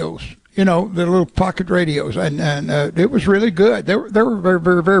radios. The little pocket radios, and it was really good. They were very,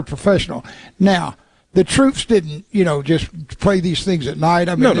 very, very professional. Now, the troops didn't, just play these things at night.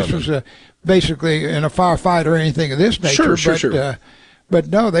 I mean, this was basically in a firefight or anything of this nature. Sure. But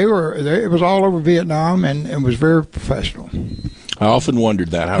no, it was all over Vietnam, and it was very professional. I often wondered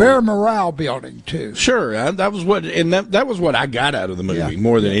that. Very morale building too. Sure, that was what I got out of the movie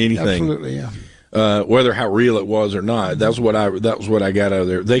more than anything. Absolutely, yeah. Whether how real it was or not, that was what I got out of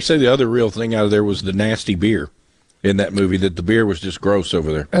there. They say the other real thing out of there was the nasty beer in that movie. That the beer was just gross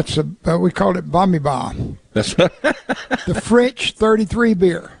over there. That's we called it Bomby Bomb. That's the French 33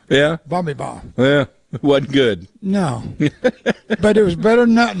 beer. Yeah, Bomby Bomb. Yeah, it wasn't good. No, but it was better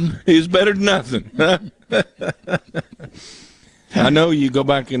than nothing. It was better than nothing. I know you go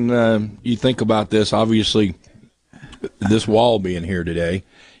back and you think about this. Obviously, this wall being here today.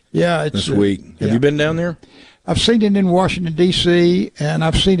 Yeah, it's this week. Have you been down there? I've seen it in Washington, D.C., and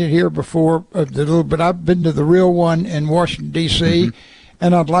I've seen it here before, but I've been to the real one in Washington, D.C.,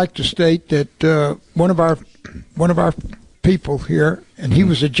 and I'd like to state that one of our people here, and he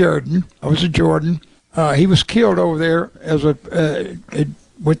was a Jordan. I was a Jordan. He was killed over there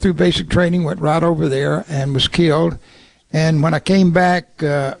went through basic training, went right over there, and was killed. And when I came back,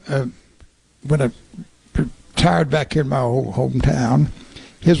 when I retired back here in my old hometown,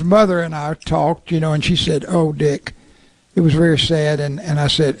 his mother and I talked, and she said, "Oh, Dick, it was very sad." And I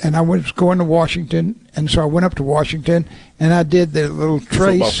said, and I was going to Washington, and so I went up to Washington, and I did the little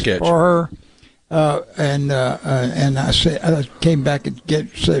trace for her. And I said, I came back and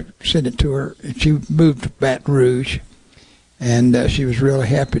sent it to her. And she moved to Baton Rouge, and she was really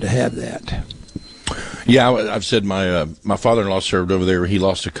happy to have that. Yeah, I've said my father-in-law served over there. He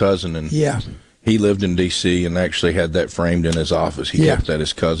lost a cousin, and he lived in D.C. and actually had that framed in his office. He kept that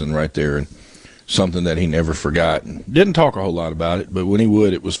his cousin right there, and something that he never forgot. And didn't talk a whole lot about it, but when he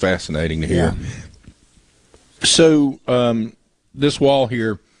would, it was fascinating to hear. So this wall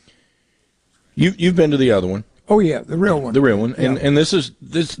here, you've been to the other one. Oh yeah, the real one. The real one, and this is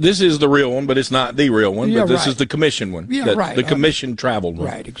the real one, but it's not the real one. But this is the commission one. Yeah, right. The commission traveled one.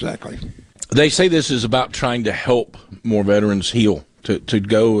 Right, exactly. They say this is about trying to help more veterans heal, to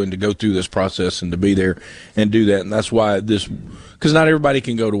go through this process and to be there and do that. And that's why because not everybody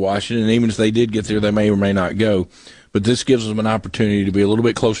can go to Washington, and even if they did get there, they may or may not go. But this gives them an opportunity to be a little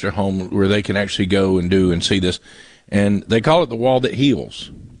bit closer to home where they can actually go and do and see this. And they call it the wall that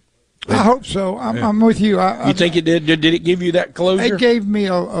heals. I hope so. I'm with you. You think it did? Did it give you that closure? It gave me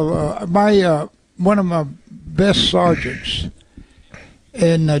one of my best sergeants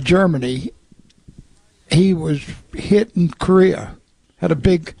in Germany. He was hit in Korea, had a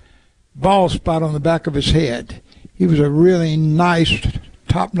big bald spot on the back of his head. He was a really nice,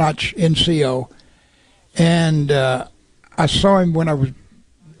 top-notch NCO. And I saw him when I was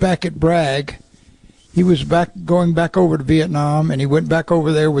back at Bragg. He was going back over to Vietnam, and he went back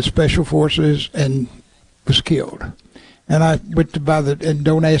over there with Special Forces and was killed. And I went to and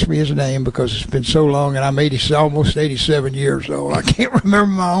don't ask me his name because it's been so long, and I'm almost 87 years old. I can't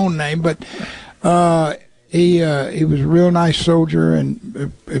remember my own name, but he was a real nice soldier,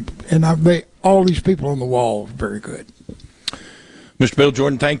 and I've made all these people on the wall very good. Mr. Bill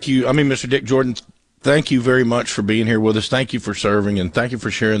Jordan, thank you. Mr. Dick Jordan, thank you very much for being here with us. Thank you for serving, and thank you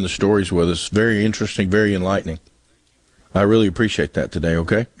for sharing the stories with us. Very interesting, very enlightening. I really appreciate that today,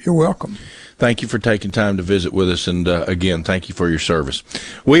 okay? You're welcome. Thank you for taking time to visit with us, and again, thank you for your service.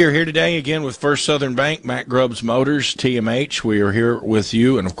 We are here today again with First Southern Bank, Mack Grubbs Motors, TMH. We are here with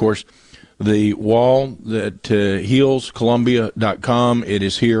you, and of course, the wall that heals, Columbia.com. It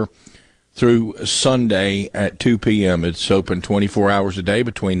is here through Sunday at 2 p.m. It's open 24 hours a day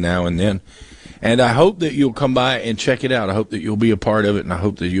between now and then. And I hope that you'll come by and check it out. I hope that you'll be a part of it, and I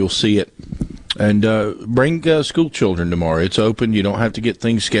hope that you'll see it. And bring school children tomorrow. It's open. You don't have to get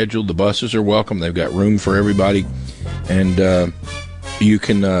things scheduled. The buses are welcome. They've got room for everybody. And you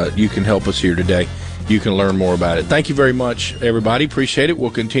can help us here today. You can learn more about it. Thank you very much, everybody. Appreciate it.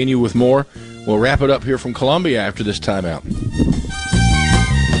 We'll continue with more. We'll wrap it up here from Columbia after this timeout.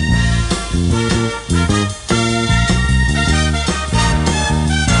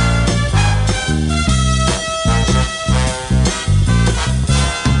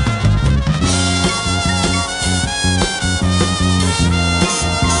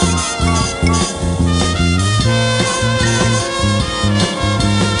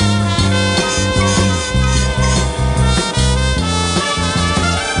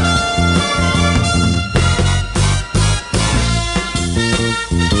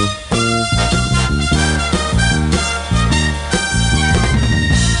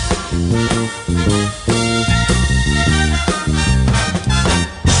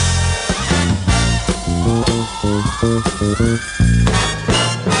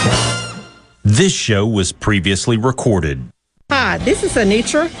 This show was previously recorded. Hi, this is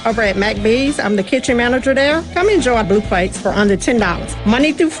Anitra over at McDays. I'm the kitchen manager there. Come enjoy blue plates for under $10.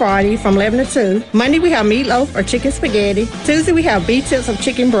 Monday through Friday from 11 to 2. Monday we have meatloaf or chicken spaghetti. Tuesday we have beef tips or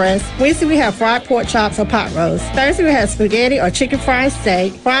chicken breast. Wednesday we have fried pork chops or pot roast. Thursday we have spaghetti or chicken fried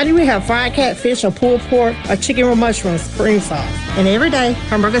steak. Friday we have fried catfish or pulled pork or chicken with mushrooms, cream sauce. And every day,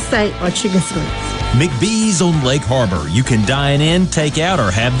 hamburger steak or chicken strips. McBee's on Lake Harbor. You can dine in, take out,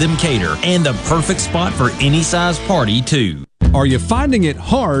 or have them cater. And the perfect spot for any size party, too. Are you finding it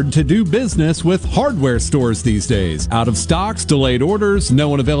hard to do business with hardware stores these days? Out of stocks, delayed orders, no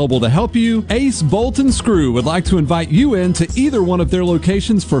one available to help you? Ace Bolt and Screw would like to invite you into either one of their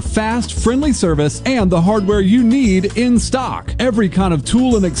locations for fast, friendly service and the hardware you need in stock. Every kind of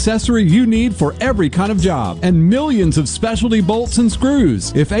tool and accessory you need for every kind of job. And millions of specialty bolts and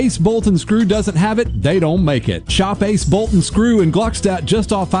screws. If Ace Bolt and Screw doesn't have it, they don't make it. Shop Ace Bolt and Screw in Gluckstadt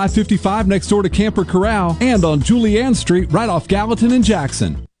just off 555 next door to Camper Corral and on Julianne Street right off Gallatin and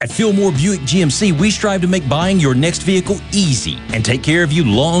Jackson. At Fillmore Buick GMC, we strive to make buying your next vehicle easy and take care of you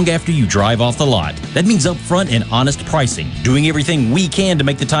long after you drive off the lot. That means upfront and honest pricing, doing everything we can to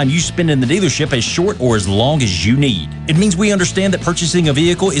make the time you spend in the dealership as short or as long as you need. It means we understand that purchasing a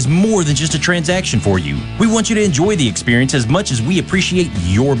vehicle is more than just a transaction for you. We want you to enjoy the experience as much as we appreciate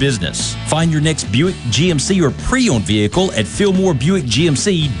your business. Find your next Buick, GMC, or pre-owned vehicle at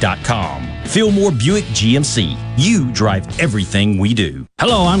FillmoreBuickGMC.com. Fillmore Buick GMC. You drive everything we do.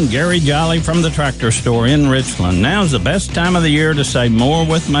 Hello, I'm Gary Jolly from the Tractor Store in Richland. Now's the best time of the year to save more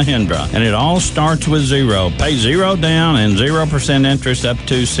with Mahindra, and it all starts with zero. Pay zero down and 0% interest up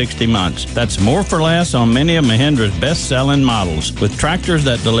to 60 months. That's more for less on many of Mahindra's best-selling models, with tractors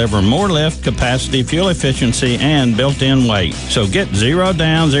that deliver more lift, capacity, fuel efficiency, and built-in weight. So get zero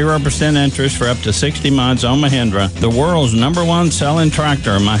down, 0% interest for up to 60 months on Mahindra, the world's #1 selling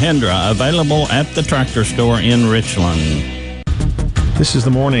tractor, Mahindra, available at the Tractor Store in Richland. This is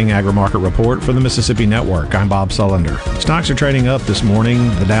the morning agri-market report for the Mississippi Network. I'm Bob Sullender. Stocks are trading up this morning.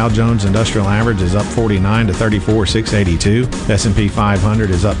 The Dow Jones Industrial Average is up 49 to 34,682. S&P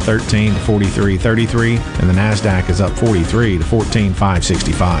 500 is up 13 to 4333, and the Nasdaq is up 43 to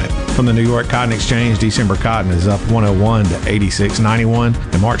 14,565. From the New York Cotton Exchange, December cotton is up 101 to 86.91,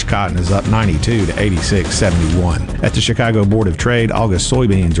 and March cotton is up 92 to 86.71. At the Chicago Board of Trade, August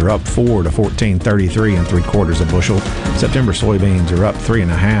soybeans are up 4 to 14.33 3/4 a bushel. September soybeans are up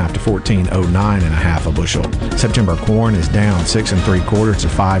 3.5 to 14.09 a bushel. September corn is down 6 3/4 to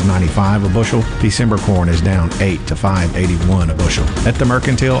 5.95 a bushel. December corn is down 8 to 5.81 a bushel. At the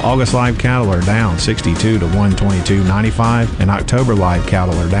Mercantile, August live cattle are down 62 to 122.95, and October live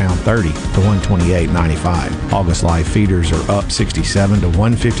cattle are down 30 to 128.95. August live feeders are up 67 to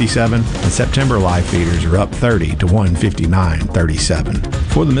 157, and September live feeders are up 30 to 159.37.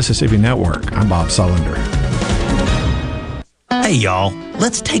 For the Mississippi Network, I'm Bob Sullender. Hey y'all,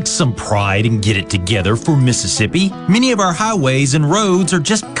 let's take some pride and get it together for Mississippi. Many of our highways and roads are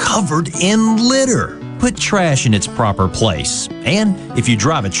just covered in litter. Put trash in its proper place. And if you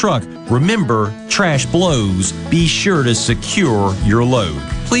drive a truck, remember, trash blows. Be sure to secure your load.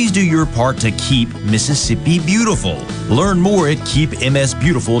 Please do your part to keep Mississippi beautiful. Learn more at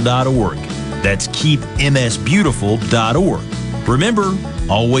keepmsbeautiful.org. That's keepmsbeautiful.org. Remember,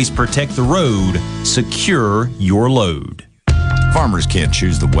 always protect the road, secure your load. Farmers can't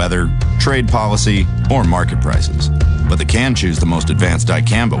choose the weather, trade policy, or market prices, but they can choose the most advanced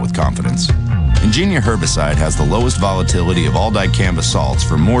dicamba with confidence. Ingenia herbicide has the lowest volatility of all dicamba salts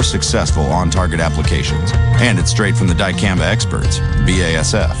for more successful on-target applications, and it's straight from the dicamba experts,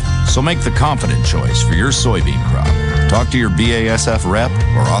 BASF. So make the confident choice for your soybean crop. Talk to your BASF rep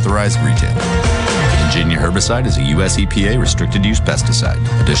or authorized retailer. Ingenia herbicide is a U.S. EPA restricted use pesticide.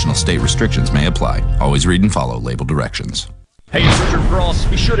 Additional state restrictions may apply. Always read and follow label directions. Hey, it's Richard Cross.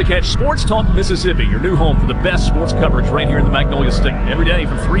 Be sure to catch Sports Talk Mississippi, your new home for the best sports coverage right here in the Magnolia State. Every day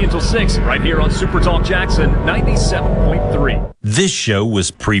from 3 until 6, right here on SuperTalk Jackson 97.3. This show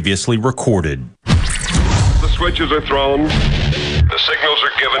was previously recorded. The switches are thrown. The signals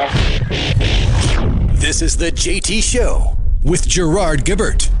are given. This is the JT Show with Gerard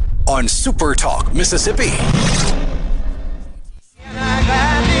Gibert on SuperTalk Mississippi.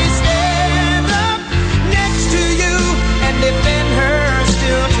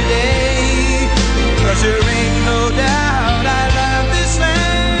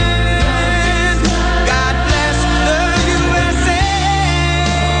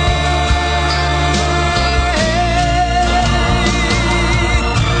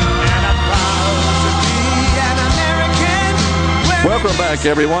 Welcome back,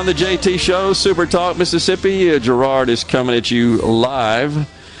 everyone. The JT Show, Super Talk Mississippi. Gerard is coming at you live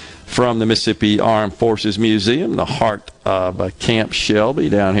from the Mississippi Armed Forces Museum, the heart of Camp Shelby,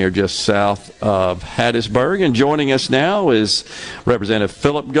 down here just south of Hattiesburg. And joining us now is Representative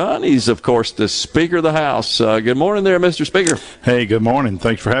Philip Gunn. He's, of course, the Speaker of the House. Good morning there, Mr. Speaker. Hey, good morning.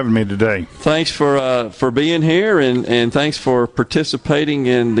 Thanks for having me today. Thanks for being here, and thanks for participating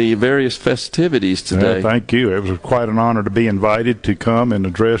in the various festivities today. Thank you. It was quite an honor to be invited to come and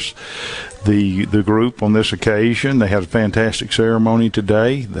address the group on this occasion. They had a fantastic ceremony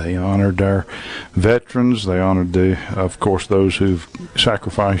today. They honored our veterans. They honored the of course, those who've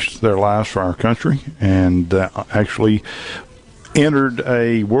sacrificed their lives for our country and actually entered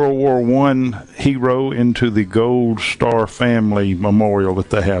a World War I hero into the Gold Star family memorial that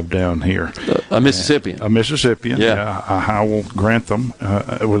they have down here. A Mississippian. A Mississippian, Howell Grantham,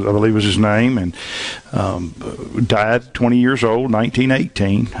 I believe was his name, and died 20 years old,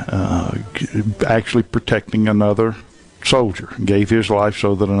 1918, actually protecting another soldier, gave his life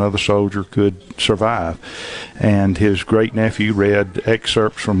so that another soldier could survive. And his great-nephew read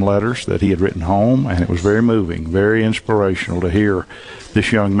excerpts from letters that he had written home, and it was very moving, very inspirational to hear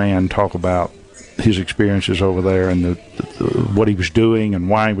this young man talk about his experiences over there and what he was doing and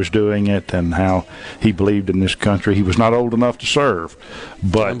why he was doing it and how he believed in this country. He was not old enough to serve,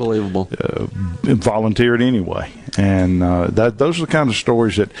 but unbelievable. Volunteered anyway. And those are the kind of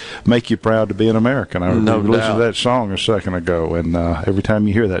stories that make you proud to be an American. I listened to that song a second ago, and every time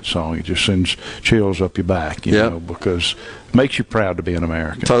you hear that song, it just sends chills up your back, you know, because it makes you proud to be an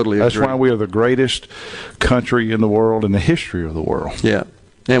American. Totally That's agree. why we are the greatest country in the world in the history of the world. Yeah.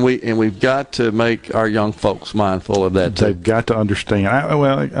 And we've got to make our young folks mindful of that too. They've got to understand.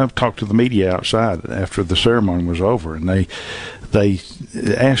 I've talked to the media outside after the ceremony was over, and they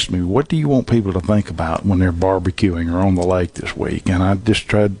asked me, what do you want people to think about when they're barbecuing or on the lake this week? And I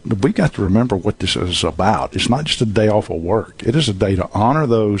just we got to remember what this is about. It's not just a day off of work. It is a day to honor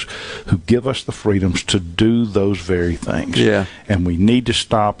those who give us the freedoms to do those very things. Yeah. And we need to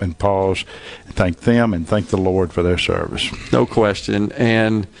stop and pause and thank them and thank the Lord for their service. No question.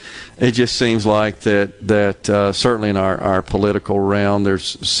 And it just seems like that certainly in our political realm,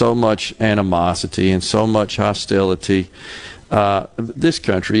 there's so much animosity and so much hostility. This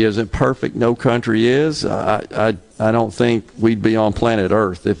country isn't perfect. No country is. I don't think we'd be on planet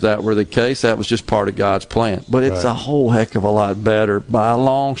Earth if that were the case. That was just part of God's plan. But it's a whole heck of a lot better by a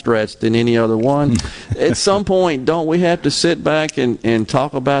long stretch than any other one. At some point, don't we have to sit back and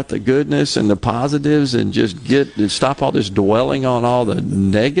talk about the goodness and the positives and just stop all this dwelling on all the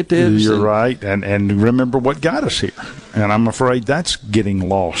negatives? You're right. And remember what got us here. And I'm afraid that's getting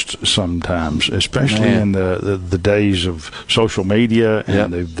lost sometimes, especially in the days of social media.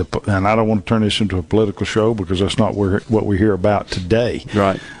 And and I don't want to turn this into a political show because that's not what we hear about today.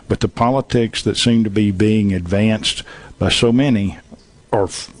 Right. But the politics that seem to be being advanced by so many are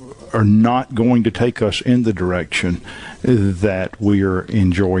not going to take us in the direction that we are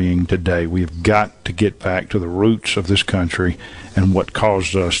enjoying today. We've got to get back to the roots of this country and what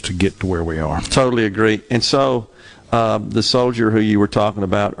caused us to get to where we are. Totally agree. And so the soldier who you were talking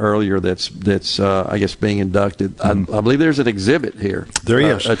about earlier that's I guess being inducted, I believe there's an exhibit here. There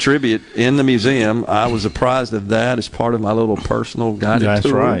is. A tribute in the museum. I was apprised of that as part of my little personal guided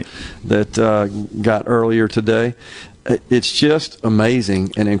tour that got earlier today. It's just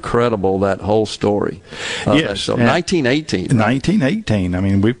amazing and incredible, that whole story. Yes. So 1918. Right? 1918. I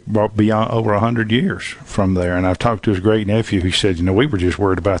mean, we brought beyond over 100 years from there. And I've talked to his great nephew. He said, we were just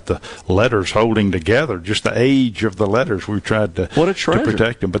worried about the letters holding together, just the age of the letters. We tried to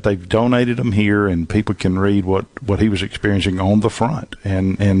protect them, but they've donated them here, and people can read what he was experiencing on the front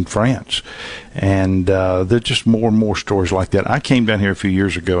and in France. And there's just more and more stories like that. I came down here a few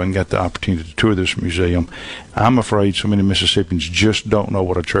years ago and got the opportunity to tour this museum. I'm afraid so many Mississippians just don't know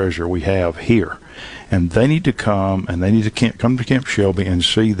what a treasure we have here. And they need to come, and they need to come to Camp Shelby and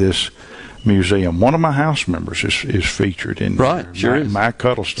see this museum. One of my house members is featured in there. Sure is. Mike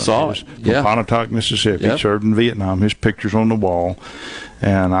Cuddleston. Saw it. From Pontotoc, Mississippi. He served in Vietnam. His picture's on the wall.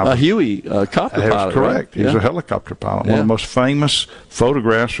 And Huey, copter pilot. Correct. Right? He's a helicopter pilot. One of the most famous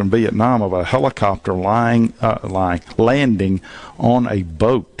photographs from Vietnam of a helicopter landing on a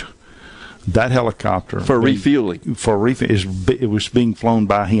boat. That helicopter refueling. It was being flown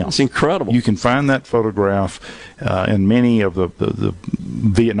by him. It's incredible. You can find that photograph in many of the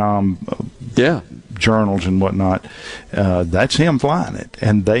Vietnam journals and whatnot. That's him flying it,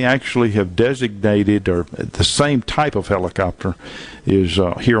 and they actually have designated, or the same type of helicopter is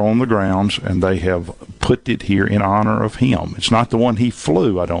here on the grounds, and they have put it here in honor of him. It's not the one he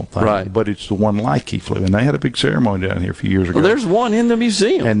flew, I don't think, but it's the one like he flew. And they had a big ceremony down here a few years ago. Well, there's one in the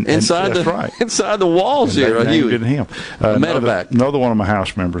museum, inside the walls here. Named him. Another one of my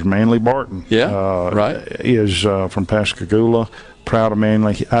house members, Manly Barton, is from Pascagoula. Proud of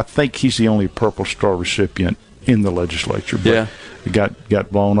Manly. I think he's the only Purple Star recipient in the legislature. But he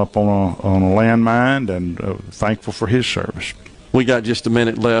got blown up on a landmine, and thankful for his service. We got just a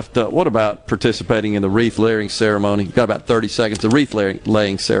minute left. What about participating in the wreath laying ceremony? Got about 30 seconds. The wreath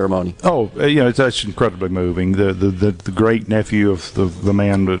laying ceremony. Oh, that's incredibly moving. The great nephew of the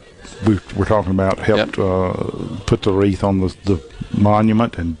man that we were talking about helped put the wreath on the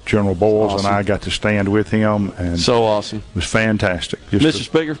monument, and General Boyles and I got to stand with him, and so awesome. It was fantastic. Mr.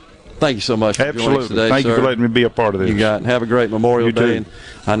 Speaker, thank you so much for joining us today, Thank you sir. for letting me be a part of this. You got it. Have a great Memorial Day, and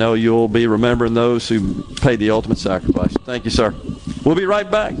I know you'll be remembering those who paid the ultimate sacrifice. Thank you, sir. We'll be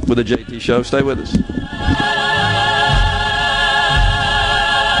right back with the JT Show. Stay with us.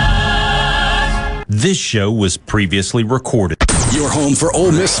 This show was previously recorded. Your home for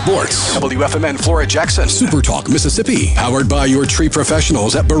Ole Miss sports. WFMN Flora Jackson. SuperTalk Mississippi. Powered by your tree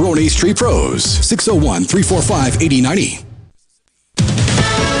professionals at Barone's Tree Pros. 601-345-8090.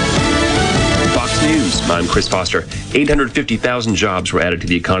 News. I'm Chris Foster. 850,000 jobs were added to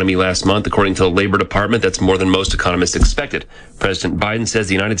the economy last month, according to the Labor Department. That's more than most economists expected. President Biden says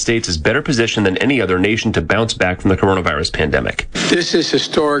the United States is better positioned than any other nation to bounce back from the coronavirus pandemic. This is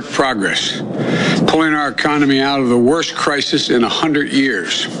historic progress, pulling our economy out of the worst crisis in 100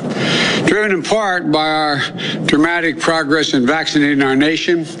 years. Driven in part by our dramatic progress in vaccinating our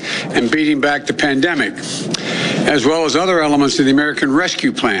nation and beating back the pandemic, as well as other elements of the American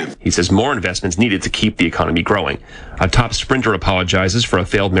Rescue Plan. He says more investments needed to keep the economy growing. A top sprinter apologizes for a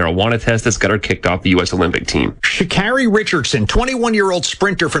failed marijuana test that's got her kicked off the U.S. Olympic team. Sha'Carri Richardson, 21-year-old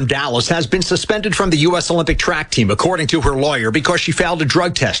sprinter from Dallas, has been suspended from the U.S. Olympic track team, according to her lawyer, because she failed a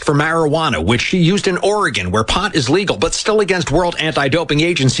drug test for marijuana, which she used in Oregon, where pot is legal, but still against World Anti-Doping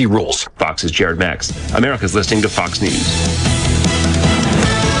Agency rules. Fox's Jared Max. America's listening to Fox News.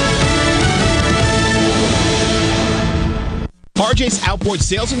 RJ's Outboard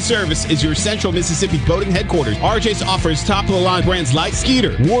Sales and Service is your central Mississippi boating headquarters. RJ's offers top-of-the-line brands like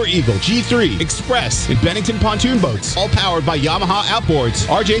Skeeter, War Eagle, G3, Express, and Bennington pontoon boats, all powered by Yamaha Outboards.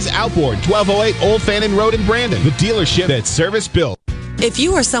 RJ's Outboard, 1208 Old Fannin Road in Brandon, the dealership that's service-built. If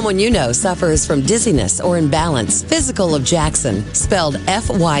you or someone you know suffers from dizziness or imbalance, Physical of Jackson, spelled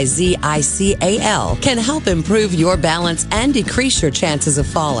F-Y-Z-I-C-A-L, can help improve your balance and decrease your chances of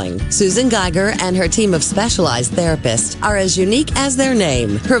falling. Susan Geiger and her team of specialized therapists are as unique as their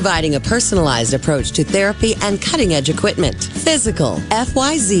name, providing a personalized approach to therapy and cutting-edge equipment. Physical,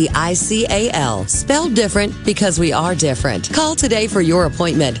 F-Y-Z-I-C-A-L, spelled different because we are different. Call today for your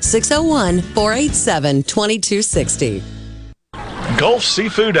appointment, 601-487-2260. Gulf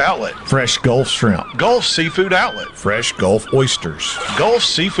Seafood Outlet. Fresh Gulf Shrimp. Gulf Seafood Outlet. Fresh Gulf Oysters. Gulf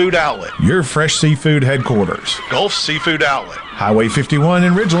Seafood Outlet. Your fresh seafood headquarters. Gulf Seafood Outlet. Highway 51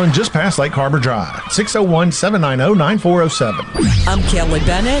 in Ridgeland, just past Lake Harbor Drive. 601-790-9407. I'm Kelly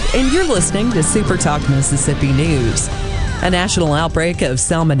Bennett, and you're listening to SuperTalk Mississippi News. A national outbreak of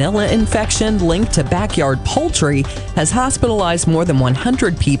salmonella infection linked to backyard poultry has hospitalized more than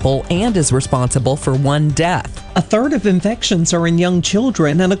 100 people and is responsible for one death. A third of infections are in young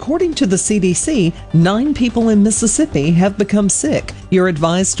children, and according to the CDC, 9 people in Mississippi have become sick. You're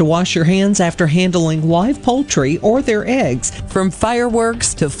advised to wash your hands after handling live poultry or their eggs. From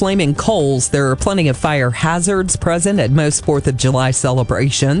fireworks to flaming coals, there are plenty of fire hazards present at most 4th of July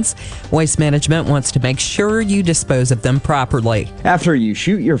celebrations. Waste Management wants to make sure you dispose of them properly. After you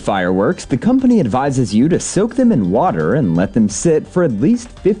shoot your fireworks, the company advises you to soak them in water and let them sit for at least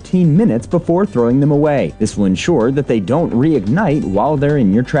 15 minutes before throwing them away. This will ensure that they don't reignite while they're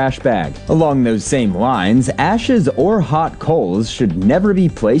in your trash bag. Along those same lines, ashes or hot coals should never be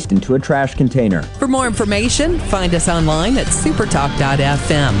placed into a trash container. For more information, find us online at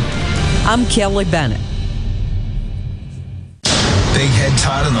supertalk.fm. I'm Kelly Bennett. Big Head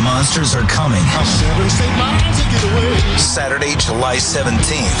Todd and the Monsters are coming. Saturday, July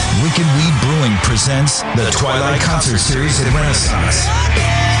 17th. Wicked Weed Brewing presents the Twilight Concert Series at Renaissance.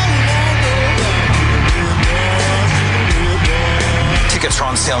 Tickets are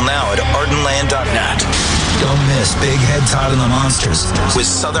on sale now at ardenland.net. Don't miss Big Head Todd and the Monsters with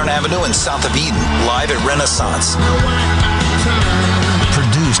Southern Avenue and South of Eden live at Renaissance.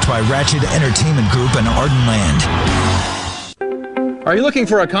 Produced by Ratchet Entertainment Group and Ardenland. Are you looking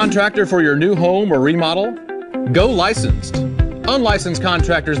for a contractor for your new home or remodel? Go licensed. Unlicensed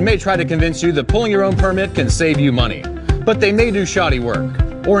contractors may try to convince you that pulling your own permit can save you money, but they may do shoddy work,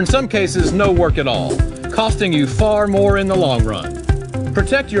 or in some cases, no work at all, costing you far more in the long run.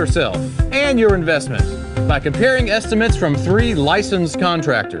 Protect yourself and your investment by comparing estimates from 3 licensed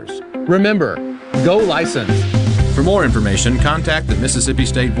contractors. Remember, go licensed. For more information, contact the Mississippi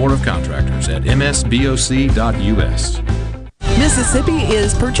State Board of Contractors at msboc.us. Mississippi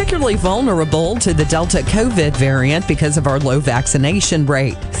is particularly vulnerable to the Delta COVID variant because of our low vaccination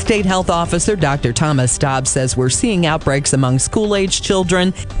rate. State Health Officer Dr. Thomas Dobbs says we're seeing outbreaks among school-age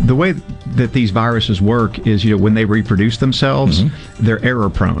children. The way that these viruses work is, when they reproduce themselves, they're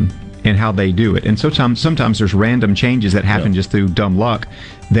error-prone in how they do it. And sometimes there's random changes that happen just through dumb luck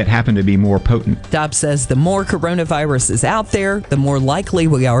that happen to be more potent. Dobbs says the more coronavirus is out there, the more likely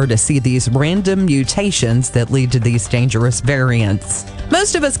we are to see these random mutations that lead to these dangerous variants.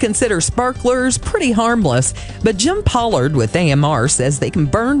 Most of us consider sparklers pretty harmless, but Jim Pollard with AMR says they can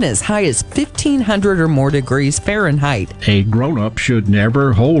burn as high as 1,500 or more degrees Fahrenheit. A grown-up should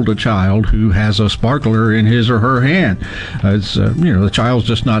never hold a child who has a sparkler in his or her hand. The child's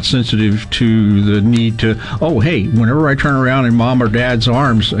just not sensitive to the need to, whenever I turn around in mom or dad's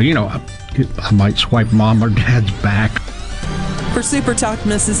arms, I might swipe mom or dad's back. For SuperTalk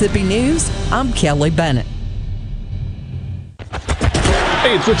Mississippi News, I'm Kelly Bennett.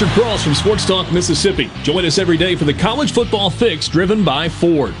 Hey, it's Richard Cross from Sports Talk Mississippi. Join us every day for the College Football Fix driven by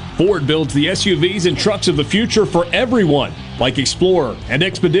Ford. Ford builds the SUVs and trucks of the future for everyone, like Explorer and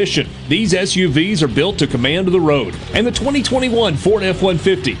Expedition. These SUVs are built to command the road. And the 2021 Ford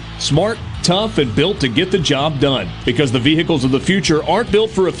F-150, smart, tough, and built to get the job done. Because the vehicles of the future aren't built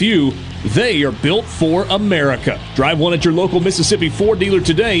for a few, they are built for America. Drive one at your local Mississippi Ford dealer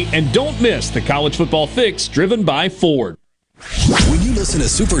today, and don't miss the College Football Fix driven by Ford. When you listen to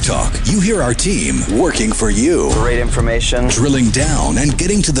Super Talk, you hear our team working for you. Great information. Drilling down and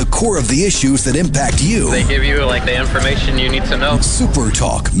getting to the core of the issues that impact you. They give you the information you need to know. Super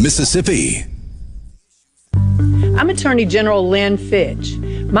Talk Mississippi. I'm Attorney General Lynn Fitch.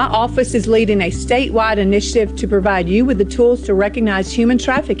 My office is leading a statewide initiative to provide you with the tools to recognize human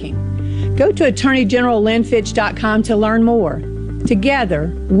trafficking. Go to attorneygenerallynnfitch.com to learn more.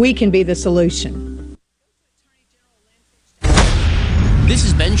 Together, we can be the solution. This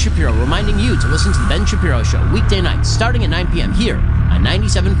is Ben Shapiro reminding you to listen to The Ben Shapiro Show weekday nights starting at 9 p.m. here on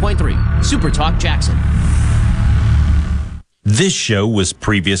 97.3 Super Talk Jackson. This show was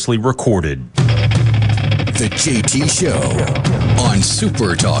previously recorded. The JT Show on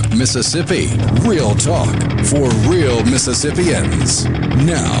Super Talk Mississippi. Real talk for real Mississippians.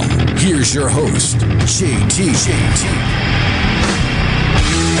 Now, here's your host, JT.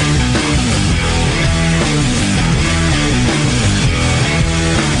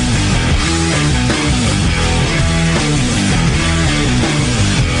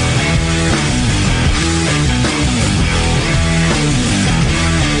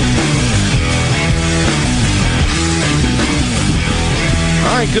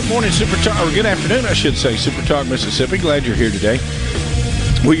 Good morning, Super Talk, or good afternoon, I should say, Super Talk Mississippi. Glad you're here today.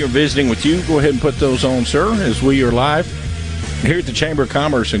 We are visiting with you. Go ahead and put those on, sir, as we are live here at the Chamber of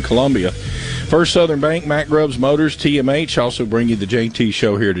Commerce in Columbia. First Southern Bank, Mack Grubbs Motors, TMH, also bring you the JT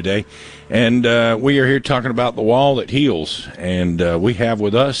Show here today. And we are here talking about the wall that heals. And we have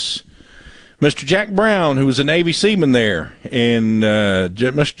with us Mr. Jack Brown, who was a Navy seaman there. And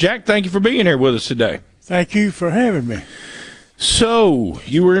Mr. Jack, thank you for being here with us today. Thank you for having me. So,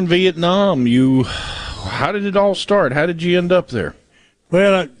 you were in Vietnam. How did it all start? How did you end up there?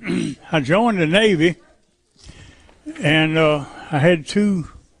 Well, I joined the Navy, and I had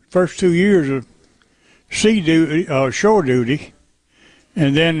first 2 years of sea duty, shore duty,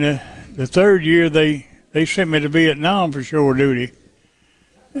 and then the third year they sent me to Vietnam for shore duty,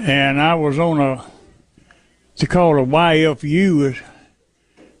 and I was on they call a YFU,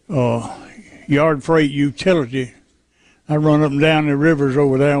 yard freight utility. I run up and down the rivers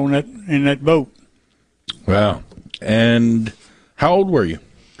over there in that boat. Wow. And how old were you?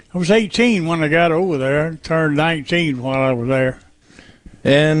 I was 18 when I got over there. I turned 19 while I was there.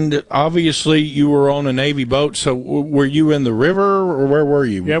 And obviously you were on a Navy boat, so were you in the river or where were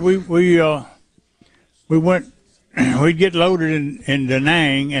you? Yeah, we went, we'd get loaded in Da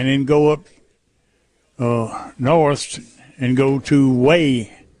Nang and then go up north and go to Hue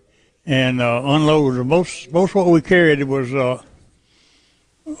and unload. Most what we carried was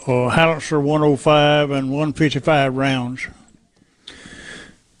Howitzer 105 and 155 rounds.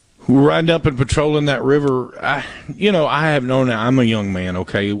 Riding up and patrolling that river, I have known that. I'm a young man.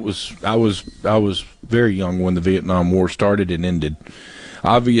 Okay, I was very young when the Vietnam War started and ended.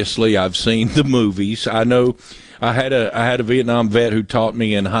 Obviously, I've seen the movies. I know I had a Vietnam vet who taught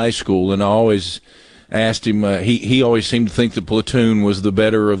me in high school, and I always asked him. He always seemed to think the Platoon was the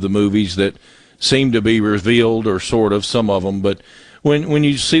better of the movies that seemed to be revealed, or sort of some of them. But when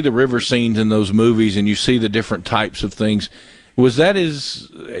you see the river scenes in those movies and you see the different types of things, was that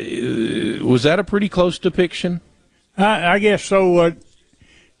a pretty close depiction? I guess so.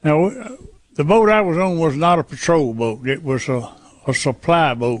 Now the boat I was on was not a patrol boat. It was a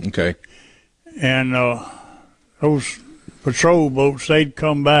supply boat. Okay. And those patrol boats, they'd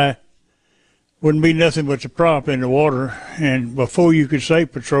come by, wouldn't be nothing but the prop in the water, and before you could say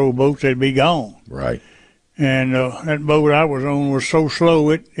patrol boats, they'd be gone. Right. And that boat I was on was so slow,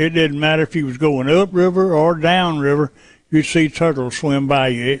 it didn't matter if you was going upriver or downriver, you'd see turtles swim by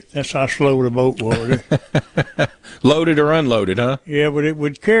you. That's how slow the boat was. Loaded or unloaded, huh? Yeah, but it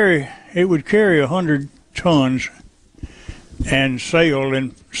would carry 100 tons and sail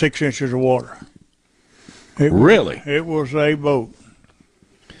in 6 inches of water. Really? It was a boat.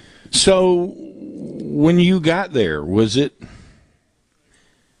 So when you got there, was it?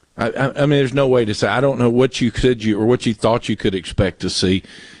 I mean, there's no way to say. I don't know what you thought you could expect to see.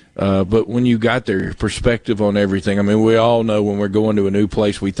 But when you got there, your perspective on everything. I mean, we all know when we're going to a new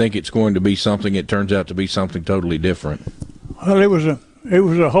place, we think it's going to be something. It turns out to be something totally different. Well, it was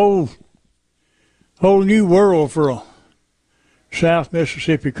a whole new world for a South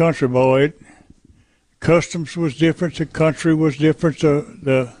Mississippi country boy. Customs was different. The country was different.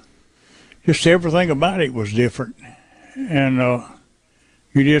 The just everything about it was different, and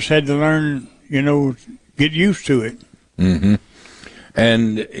you just had to learn, get used to it. Mm-hmm.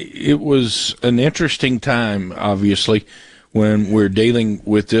 And it was an interesting time, obviously, when we're dealing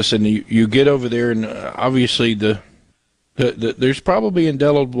with this. And you get over there, and obviously there's probably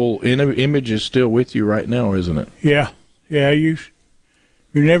indelible images still with you right now, isn't it? Yeah. You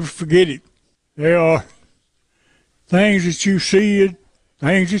never forget it. There are things that you see,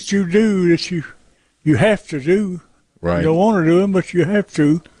 things that you do that you have to do. Right. You don't want to do them, but you have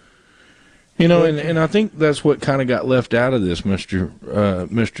to. And I think that's what kind of got left out of this,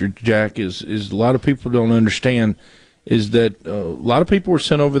 Mr. Jack, is a lot of people don't understand is that a lot of people were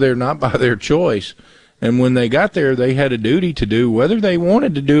sent over there not by their choice, and when they got there, they had a duty to do, whether they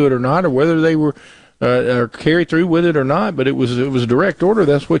wanted to do it or not, or whether they were or carry through with it or not. But it was a direct order.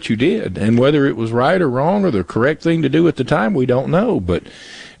 That's what you did, and whether it was right or wrong or the correct thing to do at the time, we don't know. But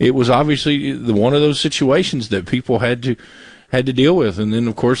it was obviously one of those situations that people had to deal with. And then,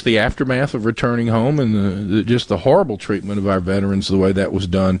 of course, the aftermath of returning home and just the horrible treatment of our veterans, the way that was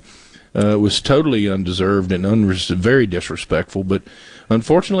done, was totally undeserved and very disrespectful. But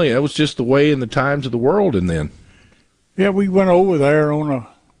unfortunately, that was just the way in the times of the world. And then, yeah, we went over there on a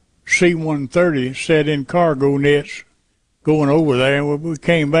C-130, set in cargo nets, going over there. And we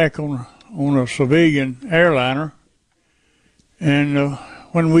came back on a civilian airliner. And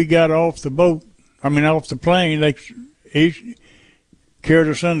when we got off the plane, they carried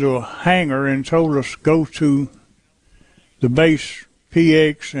us into a hangar and told us go to the base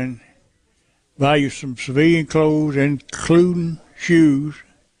PX and buy you some civilian clothes, including shoes,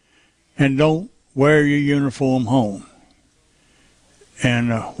 and don't wear your uniform home.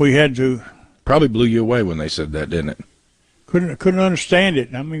 And we had to. Probably blew you away when they said that, didn't it? Couldn't understand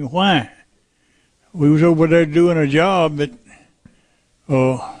it. I mean, why? We was over there doing a job that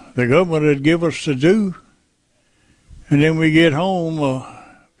the government had give us to do. And then we get home,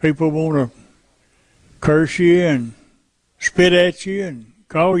 people want to curse you and spit at you and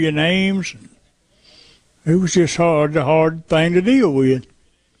call you names. It was just a hard thing to deal with.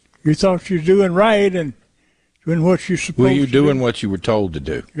 You thought you were doing right and doing what you're supposed to do. Were you doing what you were told to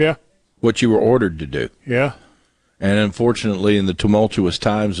do? Yeah. What you were ordered to do? Yeah. And unfortunately, in the tumultuous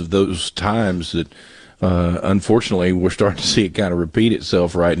times of those times that unfortunately we're starting to see it kind of repeat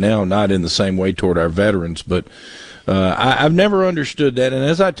itself right now, not in the same way toward our veterans, but I've never understood that. And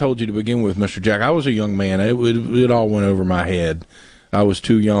as I told you to begin with, Mr. Jack, I was a young man. It all went over my head. I was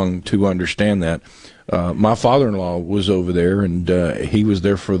too young to understand that. My father-in-law was over there, and he was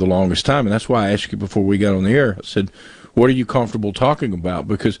there for the longest time. And that's why I asked you before we got on the air. I said, what are you comfortable talking about?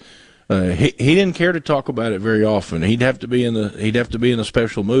 Because he didn't care to talk about it very often. He'd have to be in a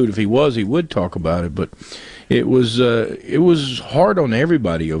special mood. If he would talk about it. But it was hard on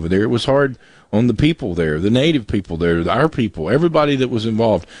everybody over there. It was hard on the people there, the native people there, our people, everybody that was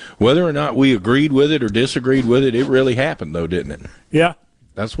involved. Whether or not we agreed with it or disagreed with it, it really happened, though, didn't it? Yeah.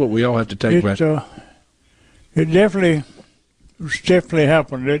 That's what we all have to take back. It definitely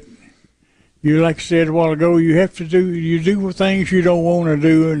happened. Like I said a while ago, you do things you don't want to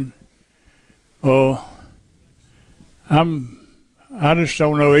do, and I just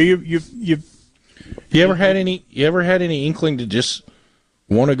don't know. You ever had any inkling to just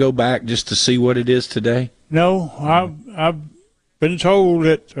want to go back just to see what it is today? No, I've been told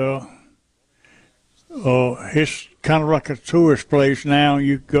that it's kind of like a tourist place now.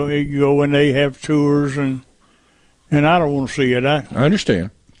 You go and they have tours, and I don't want to see it. I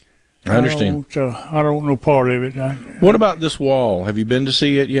understand. I understand. I don't know part of it. What about this wall? Have you been to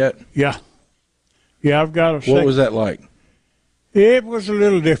see it yet? Yeah. Yeah, I've got a second. What was that like? It was a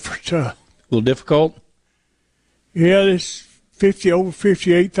little different. A little difficult? Yeah, there's over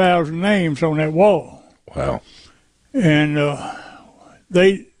 58,000 names on that wall. Wow. And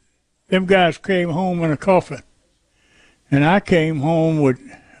them guys came home in a coffin. And I came home with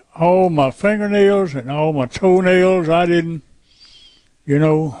all my fingernails and all my toenails. I didn't,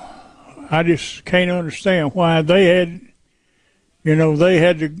 I just can't understand why they had, they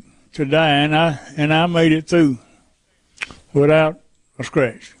had to die, and I made it through without a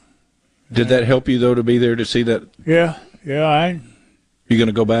scratch. Did that help you, though, to be there to see that? Yeah. You going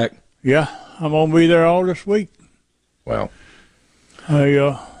to go back? Yeah, I'm going to be there all this week. Wow.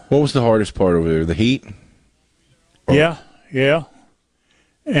 What was the hardest part over there? The heat? Yeah.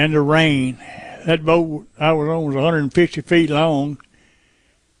 And the rain. That boat I was on was 150 feet long,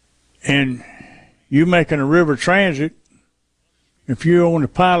 and you making a river transit, if you're on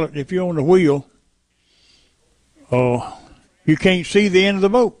the wheel, you can't see the end of the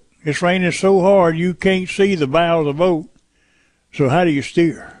boat. It's raining so hard you can't see the bow of the boat. So how do you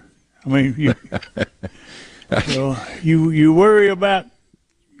steer? I mean, you worry about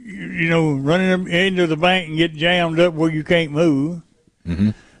running into the bank and get jammed up where you can't move.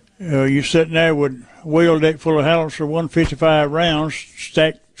 Mm-hmm. You're sitting there with a wheel deck full of howitzer 155 rounds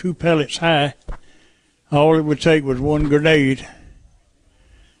stacked 2 pallets high. All it would take was one grenade,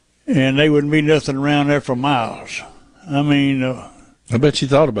 and they wouldn't be nothing around there for miles. I mean, I bet you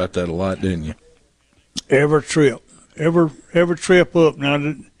thought about that a lot, didn't you? Every trip up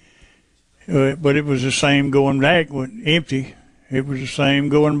now. But it was the same going back with empty. It was the same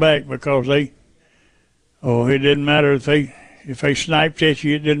going back because it didn't matter if they sniped at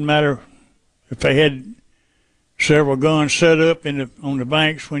you. It didn't matter if they had several guns set up on the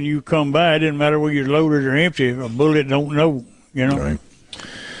banks when you come by. It didn't matter whether you're loaded or empty. A bullet don't know, Right.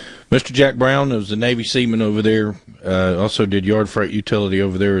 Mr. Jack Brown was the Navy seaman over there. Also did yard freight utility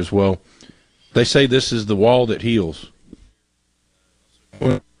over there as well. They say this is the wall that heals.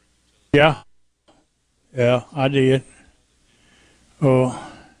 Yeah, I did.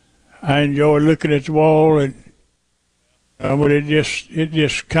 I enjoyed looking at the wall, but it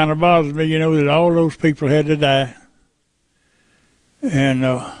just kind of bothers me, that all those people had to die, and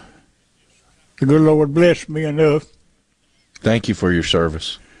the good Lord blessed me enough. Thank you for your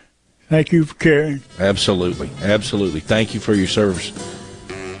service. Thank you for caring. Absolutely. Thank you for your service.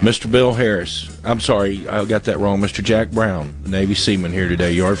 Mr. Bill Harris, I'm sorry, I got that wrong. Mr. Jack Brown, Navy seaman here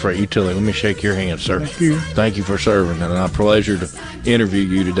today, Yard Freight Utility. Let me shake your hand, sir. Thank you. Thank you for serving, and it's a pleasure to interview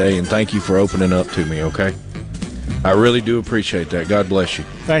you today, and thank you for opening up to me, okay? I really do appreciate that. God bless you.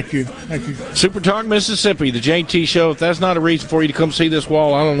 Thank you. Super Talk Mississippi, the JT Show. If that's not a reason for you to come see this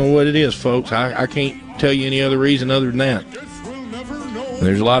wall, I don't know what it is, folks. I can't tell you any other reason other than that.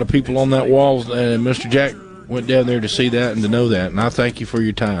 There's a lot of people on that wall, and Mr. Jack went down there to see that and to know that, and I thank you for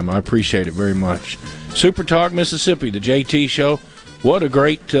your time. I appreciate it very much. Super Talk Mississippi, the JT Show. What a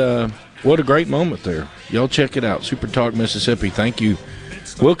great moment there. Y'all check it out. Super Talk Mississippi. Thank you.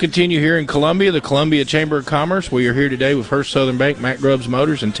 We'll continue here in Columbia, the Columbia Chamber of Commerce. We are here today with Hearst Southern Bank, Mack Grubbs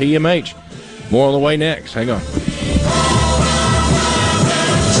Motors, and TMH. More on the way next. Hang on.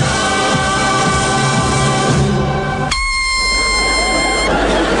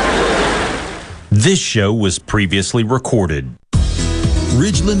 This show was previously recorded.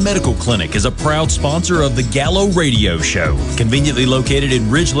 Ridgeland Medical Clinic is a proud sponsor of the Gallo Radio Show, conveniently located in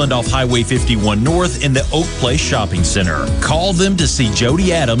Ridgeland off Highway 51 North in the Oak Place Shopping Center. Call them to see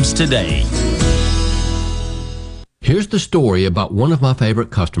Jody Adams today. Here's the story about one of my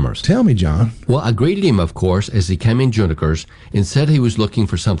favorite customers. Tell me, John. Well, I greeted him, of course, as he came in Juniker's and said he was looking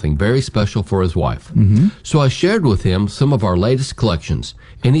for something very special for his wife. Mm-hmm. So I shared with him some of our latest collections,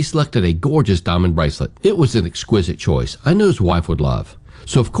 and he selected a gorgeous diamond bracelet. It was an exquisite choice I knew his wife would love.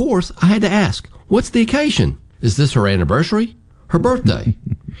 So, of course, I had to ask, what's the occasion? Is this her anniversary? Her birthday?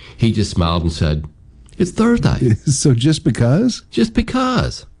 He just smiled and said, it's Thursday. So just because? Just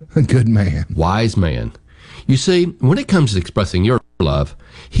because. A good man. Wise man. You see, when it comes to expressing your love,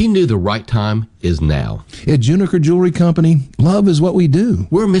 he knew the right time is now. At Juniker Jewelry Company, love is what we do.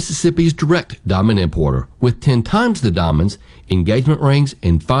 We're Mississippi's direct diamond importer. With 10 times the diamonds, engagement rings,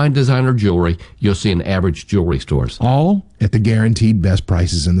 and fine designer jewelry you'll see in average jewelry stores. All at the guaranteed best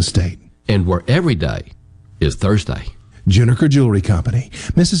prices in the state. And where every day is Thursday. Juniker Jewelry Company,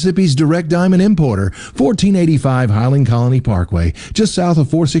 Mississippi's direct diamond importer, 1485 Highland Colony Parkway, just south of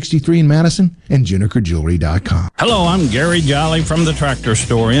 463 in Madison, and JunikerJewelry.com. Hello, I'm Gary Jolly from the Tractor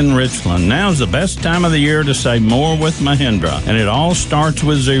Store in Richland. Now's the best time of the year to save more with Mahindra, and it all starts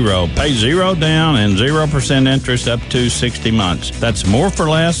with zero. Pay zero down and 0% interest up to 60 months. That's more for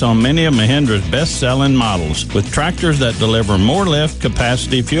less on many of Mahindra's best-selling models, with tractors that deliver more lift,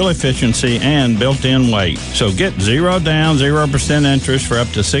 capacity, fuel efficiency, and built-in weight. So get zero down, 0% interest for up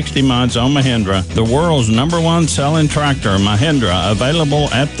to 60 months on Mahindra, the world's #1 selling tractor, Mahindra, available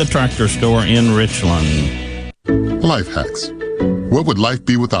at the Tractor Store in Richland. Life hacks. What would life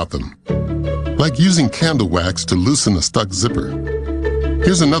be without them? Like using candle wax to loosen a stuck zipper.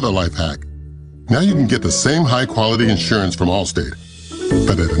 Here's another life hack. Now you can get the same high-quality insurance from Allstate,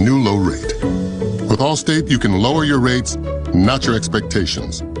 but at a new low rate. With Allstate, you can lower your rates, not your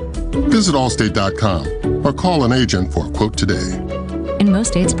expectations. Visit Allstate.com or call an agent for a quote today. In most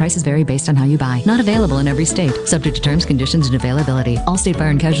states, prices vary based on how you buy. Not available in every state. Subject to terms, conditions, and availability. Allstate Fire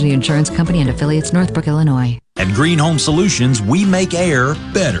and Casualty Insurance Company and affiliates, Northbrook, Illinois. At Green Home Solutions, we make air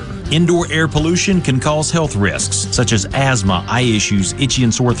better. Indoor air pollution can cause health risks, such as asthma, eye issues, itchy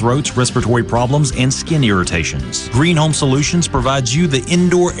and sore throats, respiratory problems, and skin irritations. Green Home Solutions provides you the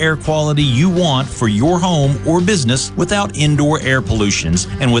indoor air quality you want for your home or business without indoor air pollutions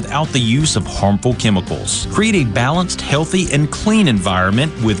and without the use of harmful chemicals. Create a balanced, healthy, and clean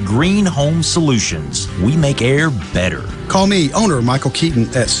environment with Green Home Solutions. We make air better. Call me, owner Michael Keaton,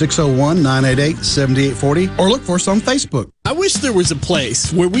 at 601-988-7840 or look for us on Facebook. I wish there was a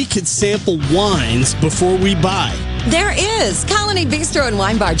place where we could sample wines before we buy. There is. Colony Bistro and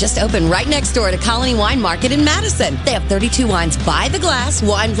Wine Bar just opened right next door to Colony Wine Market in Madison. They have 32 wines by the glass,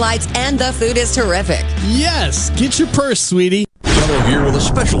 wine flights, and the food is terrific. Yes. Get your purse, sweetie. Fellow here with a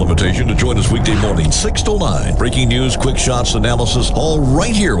special invitation to join us weekday morning, 6 till 9. Breaking news, quick shots, analysis, all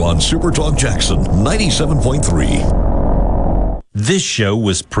right here on Super Talk Jackson 97.3. This show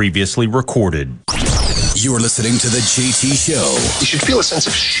was previously recorded. You're listening to The JT Show. You should feel a sense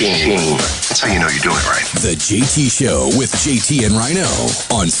of shame. That's how you know you're doing it right. The JT Show with JT and Rhino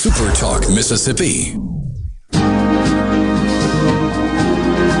on Super Talk Mississippi.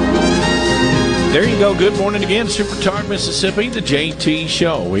 There you go. Good morning again, Super Talk Mississippi, the JT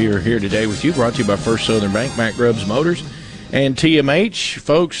Show. We are here today with you, brought to you by First Southern Bank, Mack Grubbs Motors, and TMH.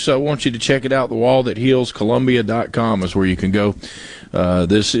 Folks, I want you to check it out. The Wall That Heals, Columbia.com is where you can go.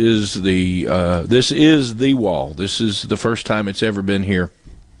 This is the wall. This is the first time it's ever been here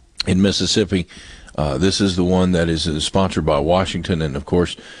in Mississippi. This is the one that is sponsored by Washington, and of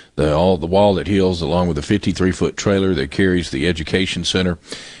course, the Wall That Heals, along with a 53-foot trailer that carries the education center.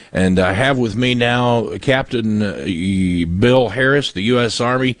 And I have with me now Captain Bill Harris, the U.S.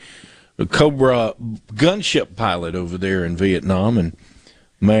 Army Cobra gunship pilot over there in Vietnam. And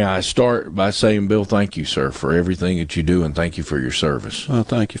may I start by saying, Bill, thank you, sir, for everything that you do, and thank you for your service. Well,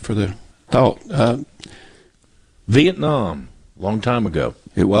 thank you for the thought. Vietnam, long time ago.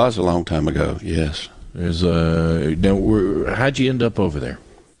 It was a long time ago, yes. How'd you end up over there?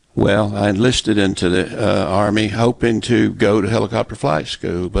 Well, I enlisted into the Army hoping to go to helicopter flight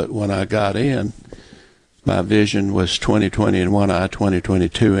school, but when I got in, my vision was 20/20 in one eye,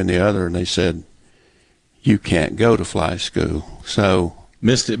 20/22 in the other, and they said, you can't go to flight school. So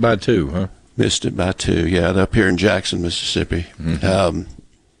missed it by 2, huh? Missed it by 2, yeah, up here in Jackson, Mississippi. Mm-hmm.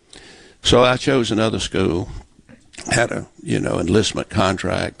 So I chose another school, had a enlistment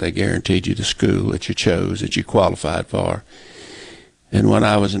contract. They guaranteed you the school that you chose, that you qualified for. And when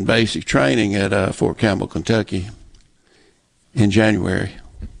I was in basic training at Fort Campbell, Kentucky, in January,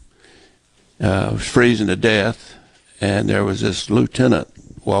 I was freezing to death, and there was this lieutenant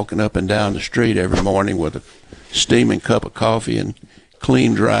walking up and down the street every morning with a steaming cup of coffee and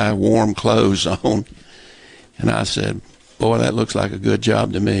clean, dry, warm clothes on. And I said, boy, that looks like a good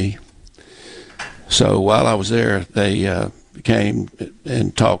job to me. So while I was there, they came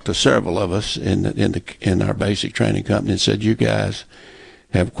and talked to several of us in our basic training company and said, you guys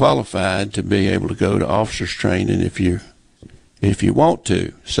have qualified to be able to go to officers training if you want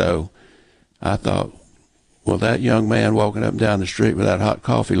to. So I thought, well, that young man walking up and down the street with that hot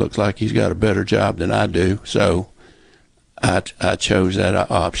coffee looks like he's got a better job than I do. So I chose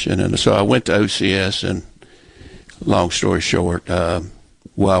that option. And so I went to OCS, and long story short,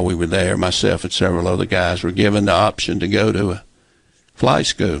 while we were there, myself and several other guys were given the option to go to a flight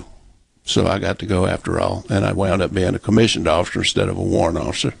school. So I got to go after all, and I wound up being a commissioned officer instead of a warrant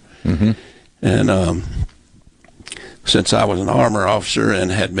officer. Mm-hmm. And since I was an armor officer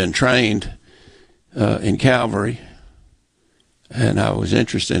and had been trained in cavalry, and I was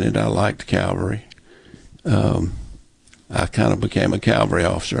interested in it, I liked cavalry. I kind of became a cavalry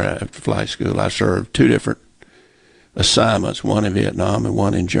officer after flight school. I served 2 different assignments, one in Vietnam and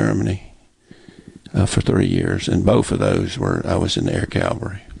one in Germany, for 3 years, and both of those I was in the Air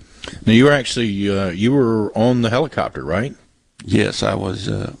Cavalry. Now, you were actually you were on the helicopter, right? Yes, I was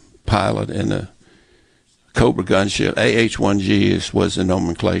a pilot in the Cobra gunship. AH-1G was the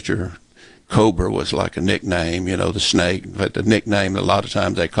nomenclature. Cobra was like a nickname, the snake. But the nickname, a lot of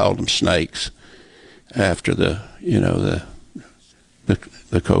times they called them snakes after the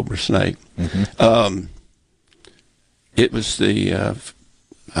Cobra snake. Mm-hmm. It was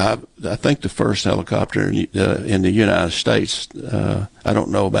I think the first helicopter in the United States. I don't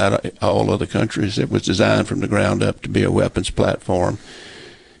know about all other countries. It was designed from the ground up to be a weapons platform.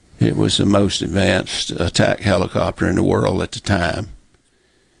 It was the most advanced attack helicopter in the world at the time.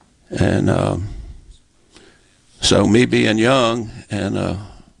 And so me being young and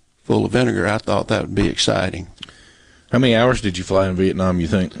full of vinegar, I thought that would be exciting. How many hours did you fly in Vietnam, you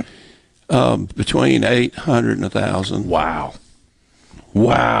think? Between 800 and 1,000. Wow.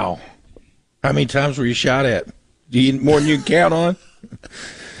 How many times were you shot at? More than you can count on?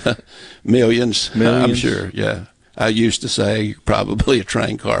 Millions, I'm sure, yeah. I used to say probably a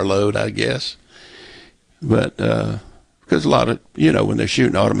train car load, I guess. But because a lot of, when they're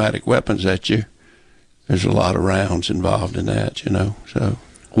shooting automatic weapons at you, there's a lot of rounds involved in that, so.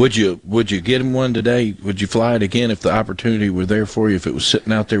 Would you get him one today? Would you fly it again if the opportunity were there for you? If it was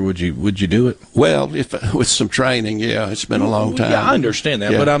sitting out there, would you do it? Well, if with some training, yeah. It's been a long time. Yeah, I understand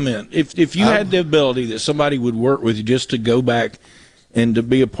that, but I meant if you had the ability that somebody would work with you just to go back and to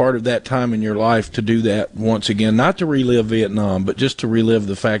be a part of that time in your life, to do that once again, not to relive Vietnam, but just to relive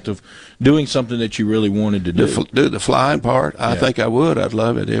the fact of doing something that you really wanted to do. Do the flying part? I think I would. I'd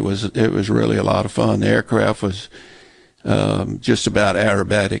love it. It was really a lot of fun. The aircraft was just about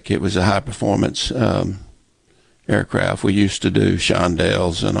aerobatic. It was a high-performance aircraft. We used to do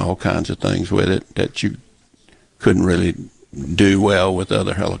chandelles and all kinds of things with it that you couldn't really do well with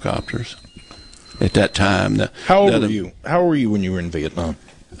other helicopters at that time. How old were you? How were you when you were in Vietnam?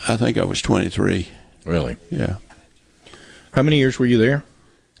 I think I was 23. Really? Yeah. How many years were you there?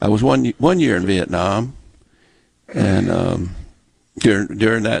 I was one year in Vietnam, and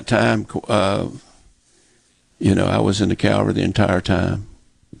during that time, I was in the cavalry the entire time.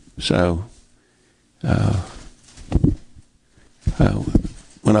 So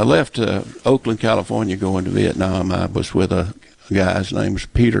when I left Oakland, California, going to Vietnam, I was with a guy. His name was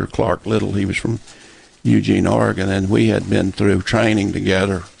Peter Clark Little. He was from Eugene, Oregon, and we had been through training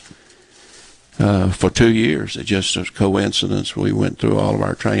together for 2 years. It just was a coincidence. We went through all of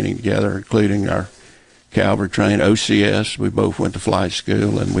our training together, including our cavalry training, OCS. We both went to flight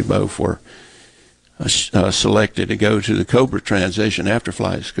school, and we both were selected to go to the Cobra transition after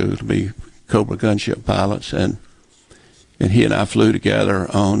flight school to be Cobra gunship pilots, and he and I flew together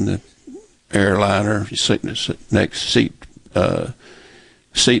on the airliner, next seat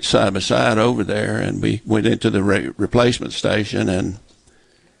side by side over there, and we went into the replacement station, and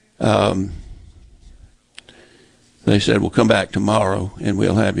they said, "We'll come back tomorrow and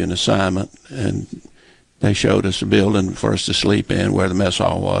we'll have you an assignment." And they showed us a building for us to sleep in where the mess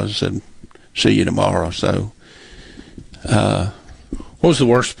hall was, and see you tomorrow. So what was the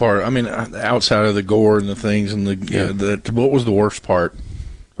worst part? I mean, outside of the gore and the things and what was the worst part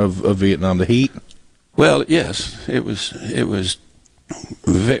of Vietnam? The heat? Well, yes, it was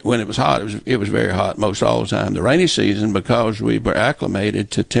when it was hot, it was very hot most all the time. The rainy season, because we were acclimated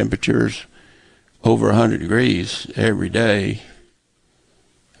to temperatures over 100 degrees every day,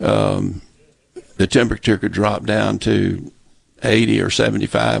 the temperature could drop down to 80 or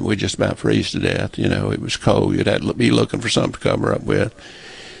 75, and we just about freeze to death. It was cold. You'd have to be looking for something to cover up with.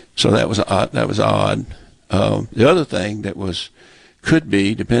 So that was odd. The other thing that could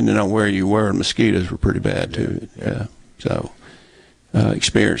be, depending on where you were, mosquitoes were pretty bad too. Yeah. So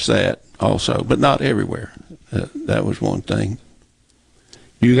experienced that also, but not everywhere. That was one thing.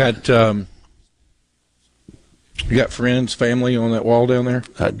 You got friends, family on that wall down there?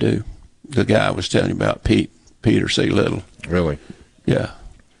 I do. The guy I was telling you about, Peter C. Little. Really? Yeah.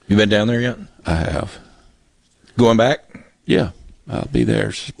 You been down there yet? I have. Going back? Yeah. I'll be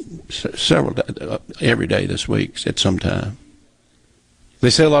there every day this week at some time. They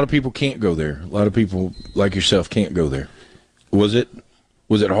say a lot of people can't go there. A lot of people like yourself can't go there. Was it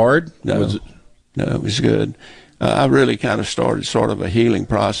hard? No, it was good. I really kind of started sort of a healing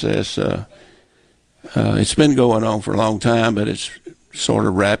process. It's been going on for a long time, but it's sort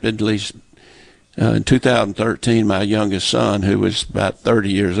of rapidly. In 2013, my youngest son, who was about 30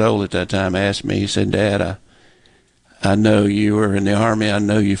 years old at that time, asked me, he said, "Dad, I know you were in the Army. I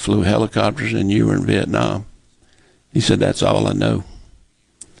know you flew helicopters, and you were in Vietnam." He said, that's all I know.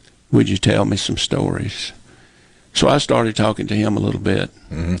 Would you tell me some stories? So I started talking to him a little bit.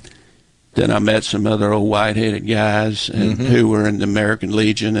 Mm-hmm. Then I met some other old white-headed guys who were in the American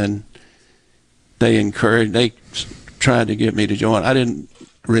Legion, and they tried to get me to join. I didn't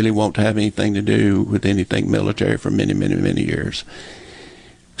really want to have anything to do with anything military for many, many, many years.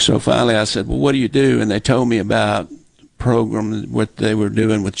 So finally I said, well, what do you do? And they told me about a program, what they were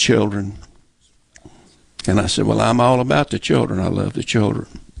doing with children. And I said, well, I'm all about the children. I love the children.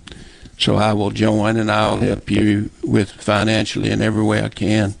 So I will join, and I'll help you with financially in every way I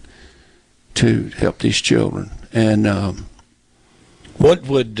can to help these children. And what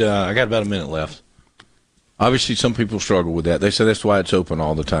would I got about a minute left. Obviously, some people struggle with that. They say that's why it's open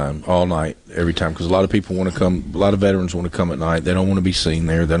all the time, all night, every time, because a lot of people want to come. A lot of veterans want to come at night. They don't want to be seen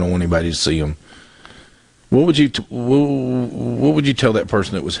there. They don't want anybody to see them. What would you tell that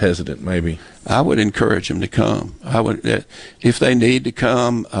person that was hesitant? Maybe I would encourage them to come. I would, if they need to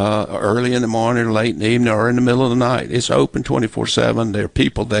come early in the morning, or late in the evening, or in the middle of the night. It's open 24/7. There are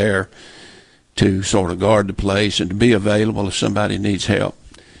people there to sort of guard the place and to be available if somebody needs help.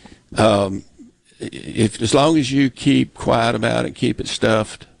 As long as you keep quiet about it, keep it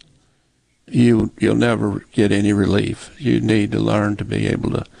stuffed, you'll never get any relief. You need to learn to be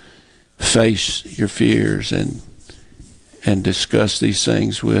able to face your fears and discuss these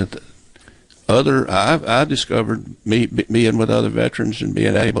things with other. I discovered being with other veterans and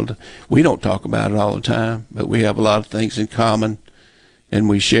being able to. We don't talk about it all the time, but we have a lot of things in common, and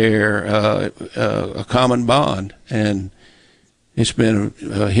we share a common bond, and it's been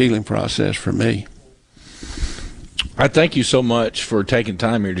a healing process for me. I thank you so much for taking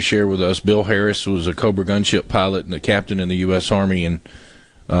time here to share with us. Bill Harris was a Cobra gunship pilot and a captain in the U.S. Army, and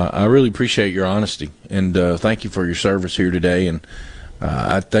I really appreciate your honesty, and thank you for your service here today. And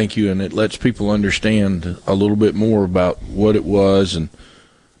I thank you, and it lets people understand a little bit more about what it was. And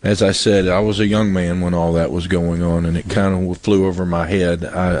as I said, I was a young man when all that was going on, and it kind of flew over my head.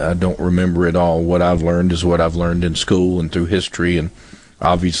 I don't remember it all. What I've learned is what I've learned in school and through history, and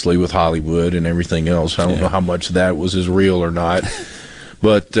obviously with Hollywood and everything else. I don't know how much of that was as real or not,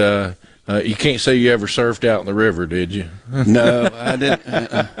 but you can't say you ever surfed out in the river, did you? No, I didn't.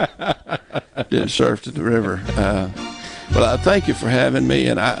 Didn't surf to the river. Well, I thank you for having me,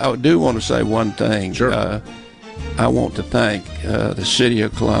 and I do want to say one thing. Sure. I want to thank the City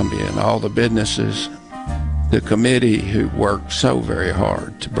of Columbia and all the businesses, the committee who worked so very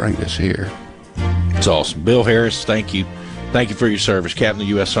hard to bring us here. It's awesome. Bill Harris, thank you. Thank you for your service. Captain of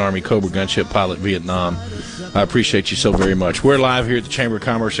the U.S. Army, Cobra gunship pilot, Vietnam. I appreciate you so very much. We're live here at the Chamber of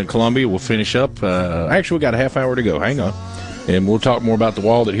Commerce in Columbia. We'll finish up. Actually, we got a half hour to go. Hang on. And we'll talk more about the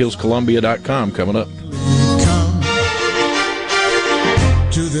wall that healscolumbia.com coming up.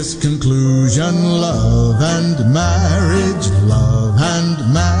 To this conclusion, love and marriage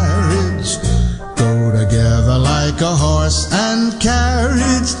go together like a horse and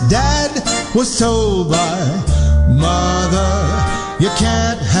carriage. Dad was told by mother, you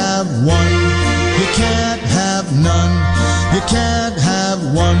can't have one, you can't have none, you can't have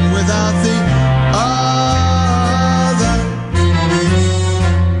one without the other.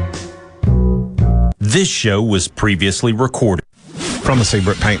 This show was previously recorded. From the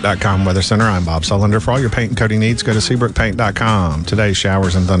SeabrookPaint.com Weather Center, I'm Bob Sullender. For all your paint and coating needs, go to SeabrookPaint.com. Today,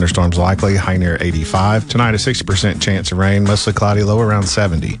 showers and thunderstorms likely, high near 85. Tonight, a 60% chance of rain, mostly cloudy, low around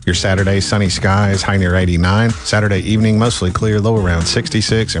 70. Your Saturday, sunny skies, high near 89. Saturday evening, mostly clear, low around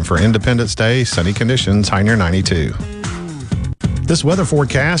 66. And for Independence Day, sunny conditions, high near 92. This weather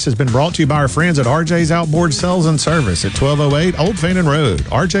forecast has been brought to you by our friends at RJ's Outboard Sales and Service at 1208 Old Fannin Road.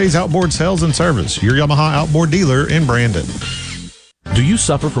 RJ's Outboard Sales and Service, your Yamaha outboard dealer in Brandon. Do you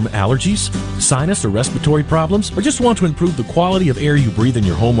suffer from allergies, sinus, or respiratory problems, or just want to improve the quality of air you breathe in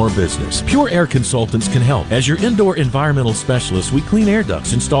your home or business? Pure Air Consultants can help. As your indoor environmental specialists, we clean air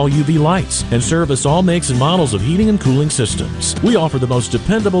ducts, install UV lights, and service all makes and models of heating and cooling systems. We offer the most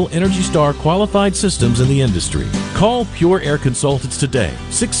dependable Energy Star qualified systems in the industry. Call Pure Air Consultants today,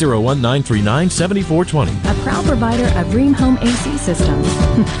 601-939-7420. A proud provider of Rheem Home AC systems.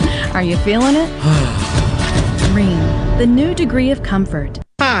 Are you feeling it? Rheem, the new degree of comfort.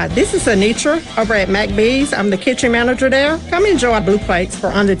 Hi, this is Anitra over at McDays. I'm the kitchen manager there. Come enjoy our blue plates for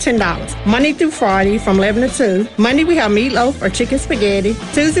under $10. Monday through Friday from 11 to 2. Monday we have meatloaf or chicken spaghetti.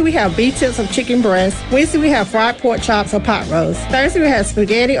 Tuesday we have beef tips or chicken breast. Wednesday we have fried pork chops or pot roast. Thursday we have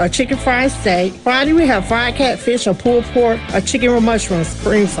spaghetti or chicken fried steak. Friday we have fried catfish or pulled pork or chicken with mushrooms,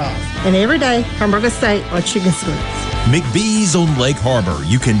 cream sauce. And every day, hamburger steak or chicken strips. McBee's on Lake Harbor.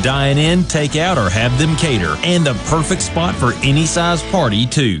 You can dine in, take out, or have them cater. And the perfect spot for any size party,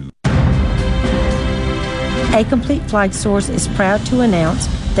 too. A Complete Flag Source is proud to announce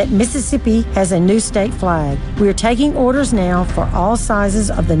that Mississippi has a new state flag. We are taking orders now for all sizes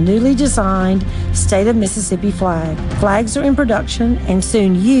of the newly designed State of Mississippi flag. Flags are in production, and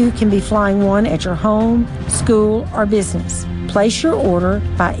soon you can be flying one at your home, school, or business. Place your order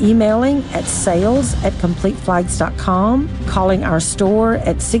by emailing at sales@completeflags.com, calling our store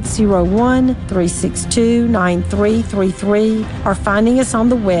at 601-362-9333, or finding us on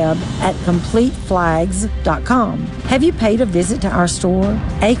the web at completeflags.com. Have you paid a visit to our store?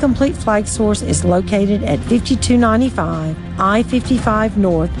 A Complete Flag Source is located at 5295 I-55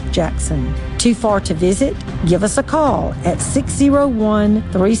 North, Jackson. Too far to visit? Give us a call at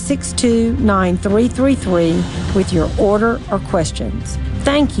 601-362-9333 with your order or questions.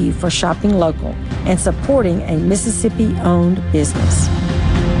 Thank you for shopping local and supporting a Mississippi-owned business.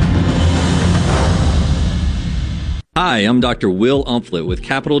 Hi, I'm Dr. Will Umflett with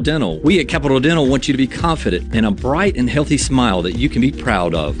Capital Dental. We at Capital Dental want you to be confident in a bright and healthy smile that you can be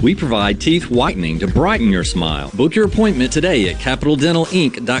proud of. We provide teeth whitening to brighten your smile. Book your appointment today at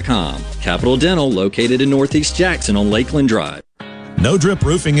CapitalDentalInc.com. Capital Dental, located in Northeast Jackson on Lakeland Drive. No Drip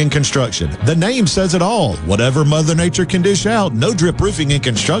Roofing and Construction. The name says it all. Whatever Mother Nature can dish out, No Drip Roofing and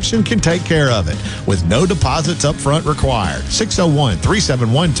Construction can take care of it with no deposits up front required.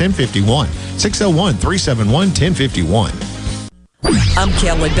 601-371-1051. 601-371-1051. I'm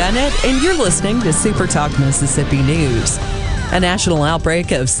Kelly Bennett, and you're listening to SuperTalk Mississippi News. A national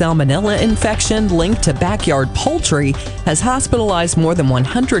outbreak of salmonella infection linked to backyard poultry has hospitalized more than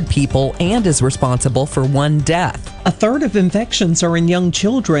 100 people and is responsible for one death. A third of infections are in young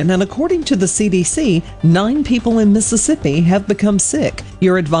children, and according to the CDC, 9 people in Mississippi have become sick.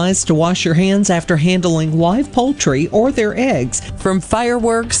 You're advised to wash your hands after handling live poultry or their eggs. From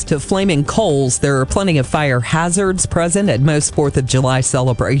fireworks to flaming coals, there are plenty of fire hazards present at most 4th of July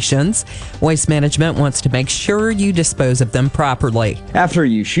celebrations. Waste Management wants to make sure you dispose of them properly. After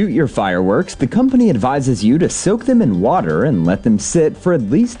you shoot your fireworks, the company advises you to soak them in water and let them sit for at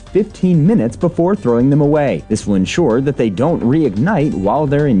least 15 minutes before throwing them away. This will ensure that they don't reignite while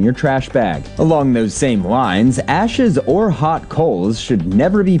they're in your trash bag. Along those same lines, ashes or hot coals should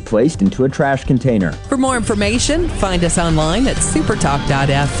never be placed into a trash container. For more information, find us online at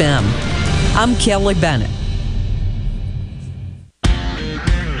supertalk.fm. I'm Kelly Bennett.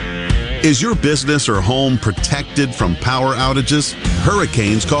 Is your business or home protected from power outages?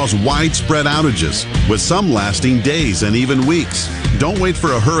 Hurricanes cause widespread outages, with some lasting days and even weeks. Don't wait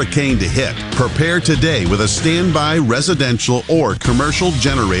for a hurricane to hit. Prepare today with a standby residential or commercial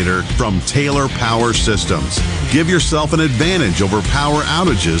generator from Taylor Power Systems. Give yourself an advantage over power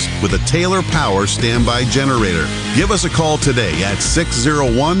outages with a Taylor Power standby generator. Give us a call today at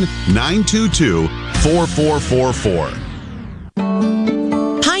 601-922-4444.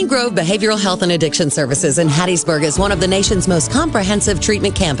 Pine Grove Behavioral Health and Addiction Services in Hattiesburg is one of the nation's most comprehensive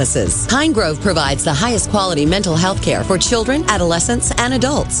treatment campuses. Pine Grove provides the highest quality mental health care for children, adolescents, and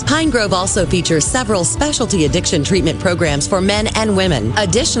adults. Pine Grove also features several specialty addiction treatment programs for men and women.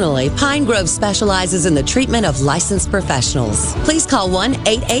 Additionally, Pine Grove specializes in the treatment of licensed professionals. Please call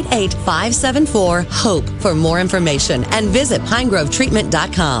 1-888-574-HOPE for more information and visit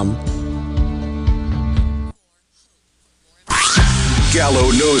pinegrovetreatment.com.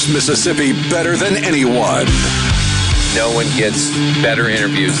 Gallo knows Mississippi better than anyone. No one gets better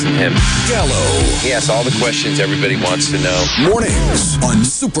interviews than him. Gallo. He asks all the questions everybody wants to know. Mornings on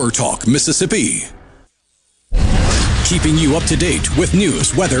SuperTalk Mississippi. Keeping you up to date with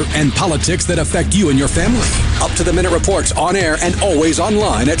news, weather, and politics that affect you and your family. Up-to-the-minute reports on air and always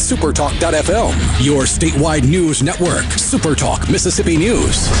online at supertalk.fm. Your statewide news network, SuperTalk Mississippi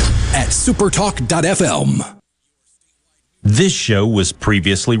News at supertalk.fm. This show was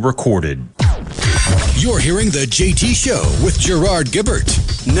previously recorded. You're hearing The JT Show with Gerard Gibert.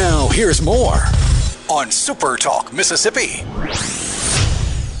 Now, here's more on SuperTalk Mississippi.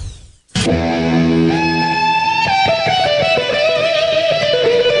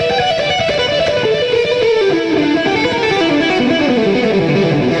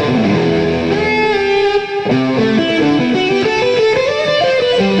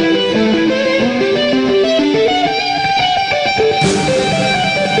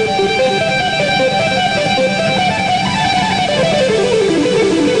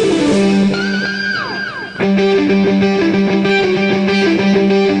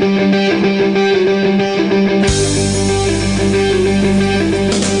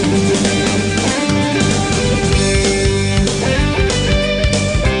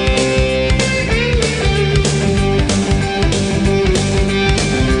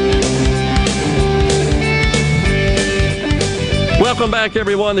 Welcome back,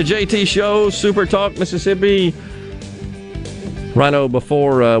 everyone. The JT Show, Super Talk Mississippi. Rhino,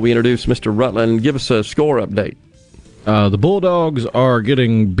 before we introduce Mr. Rutland, give us a score update. The Bulldogs are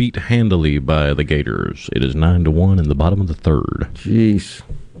getting beat handily by the Gators. It is 9-1 in the bottom of the third. Jeez.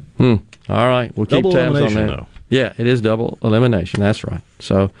 All right, we'll keep Double tabs on elimination, that. though. Yeah, it is double elimination. That's right.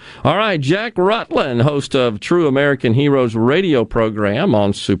 So, all right, Jack Rutland, host of True American Heroes radio program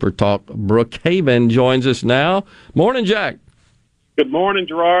on Super Talk Brookhaven, joins us now. Morning, Jack. Good morning,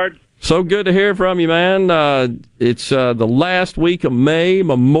 Gerard. So good to hear from you, man. It's the last week of May.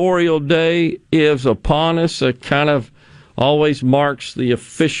 Memorial Day is upon us. It kind of always marks the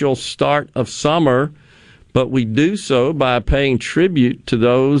official start of summer, but we do so by paying tribute to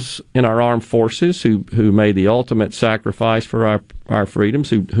those in our armed forces who made the ultimate sacrifice for our freedoms,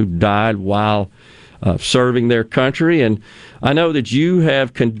 who died while serving their country. And I know that you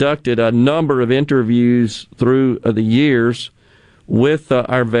have conducted a number of interviews through the years with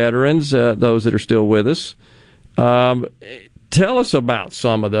our veterans, those that are still with us. Tell us about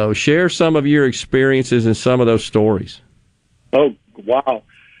some of those. Share some of your experiences and some of those stories. Oh, wow.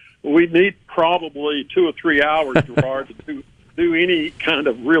 We need probably 2 or 3 hours, Gerard, to do any kind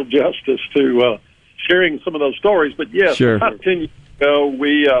of real justice to sharing some of those stories. But yes, sure. About 10 years ago,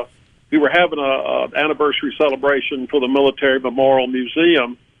 we were having an anniversary celebration for the Military Memorial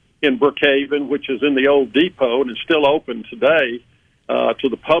Museum in Brookhaven, which is in the old depot and is still open today to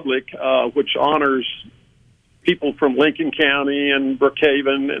the public, which honors people from Lincoln County and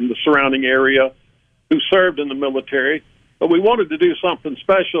Brookhaven and the surrounding area who served in the military. But we wanted to do something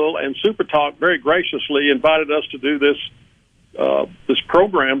special, and SuperTalk very graciously invited us to do this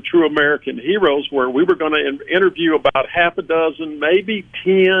program, True American Heroes, where we were going to interview about half a dozen, maybe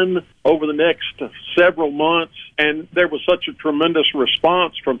 10 over the next several months. And there was such a tremendous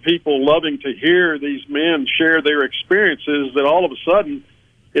response from people loving to hear these men share their experiences that all of a sudden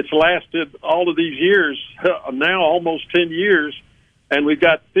it's lasted all of these years, now almost 10 years. And we've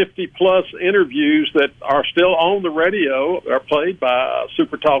got 50-plus interviews that are still on the radio, are played by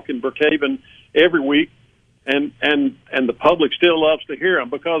SuperTalk in Brookhaven every week, and the public still loves to hear them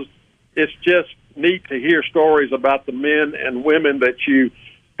because it's just neat to hear stories about the men and women that you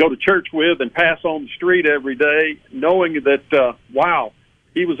go to church with and pass on the street every day, knowing that, wow,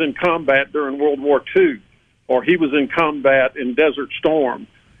 he was in combat during World War II, or he was in combat in Desert Storm,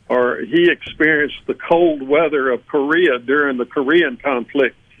 or he experienced the cold weather of Korea during the Korean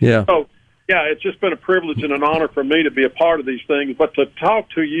conflict. Yeah. So, yeah, it's just been a privilege and an honor for me to be a part of these things. But to talk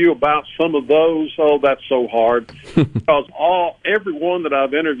to you about some of those, oh, that's so hard. Because everyone that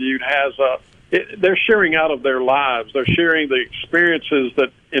I've interviewed has they're sharing out of their lives. They're sharing the experiences that,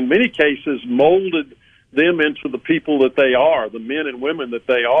 in many cases, molded them into the people that they are, the men and women that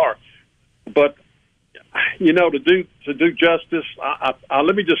they are. But you know, to do justice,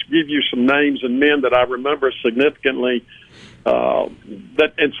 let me just give you some names and men that I remember significantly,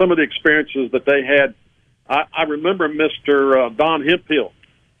 that and some of the experiences that they had. I remember Mr. Don Hemphill.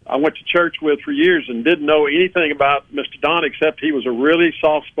 I went to church with for years and didn't know anything about Mr. Don except he was a really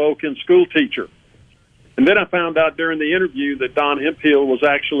soft-spoken school teacher. And then I found out during the interview that Don Hemphill was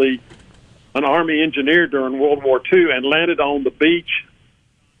actually an Army engineer during World War II and landed on the beach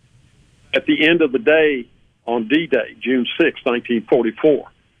at the end of the day on D-Day, June 6, 1944.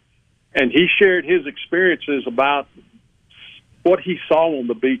 And he shared his experiences about what he saw on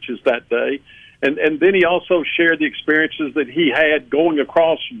the beaches that day. And then he also shared the experiences that he had going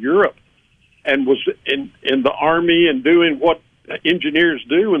across Europe and was in the Army and doing what engineers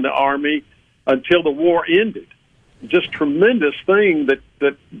do in the Army until the war ended. Just tremendous thing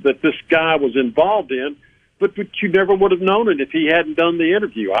that this guy was involved in. But you never would have known it if he hadn't done the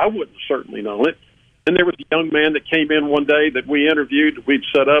interview. I wouldn't have certainly known it. And there was a young man that came in one day that we interviewed, we'd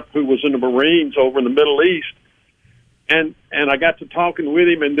set up, who was in the Marines over in the Middle East. And I got to talking with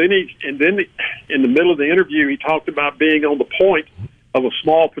him, and then in the middle of the interview, he talked about being on the point of a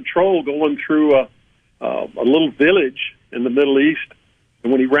small patrol going through a little village in the Middle East.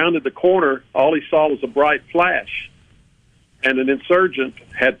 And when he rounded the corner, all he saw was a bright flash. And an insurgent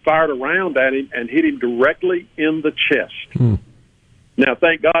had fired a round at him and hit him directly in the chest. Now,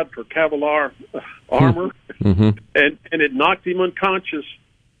 thank God for Kevlar armor, and it knocked him unconscious.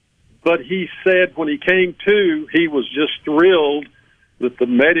 But he said when he came to, he was just thrilled that the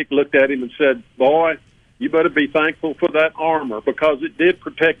medic looked at him and said, "Boy, you better be thankful for that armor because it did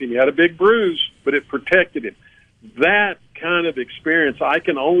protect him. He had a big bruise, but it protected him." That kind of experience, I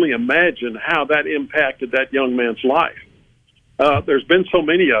can only imagine how that impacted that young man's life. There's been so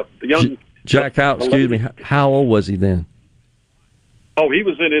many of the young. Jack, how old was he then? Oh, he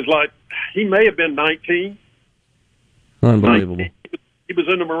was in his he may have been 19. Unbelievable. 19. He was He was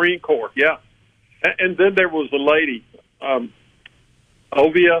in the Marine Corps, yeah. And then there was the lady,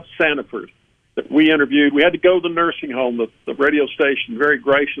 Ovia Sanford, that we interviewed. We had to go to the nursing home. The radio station very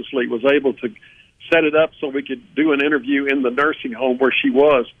graciously was able to set it up so we could do an interview in the nursing home where she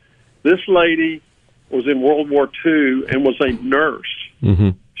was. This lady was in World War II and was a nurse.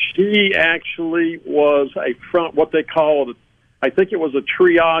 Mm-hmm. She actually was what they called, I think it was a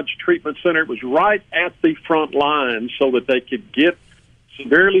triage treatment center. It was right at the front line so that they could get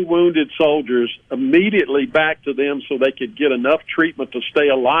severely wounded soldiers immediately back to them so they could get enough treatment to stay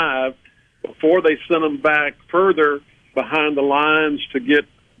alive before they sent them back further behind the lines to get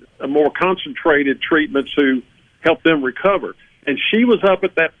a more concentrated treatment to help them recover. And she was up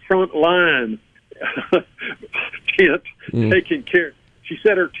at that front line tent taking care. She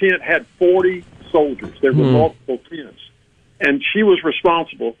said her tent had 40 soldiers. There were multiple tents. And she was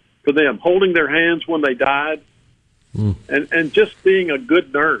responsible for them, holding their hands when they died, and just being a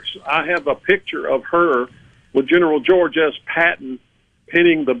good nurse. I have a picture of her with General George S. Patton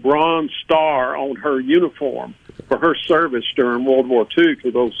pinning the Bronze Star on her uniform for her service during World War II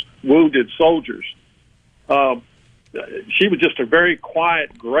to those wounded soldiers. She was just a very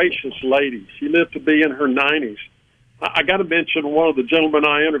quiet, gracious lady. She lived to be in her 90s. I got to mention one of the gentlemen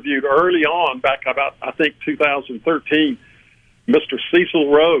I interviewed early on, back about, I think, 2013, Mr.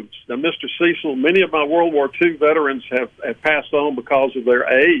 Cecil Rhodes. Now, Mr. Cecil, many of my World War II veterans have passed on because of their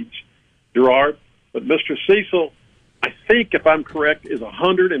age, Gerard. But Mr. Cecil, I think, if I'm correct, is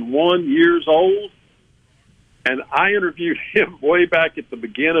 101 years old. And I interviewed him way back at the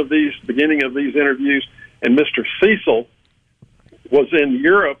beginning of these interviews. And Mr. Cecil was in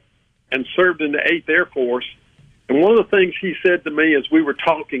Europe and served in the 8th Air Force. And one of the things he said to me as we were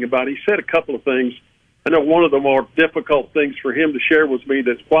talking about, he said a couple of things. I know one of the more difficult things for him to share with me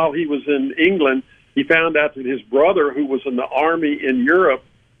that while he was in England, he found out that his brother, who was in the Army in Europe,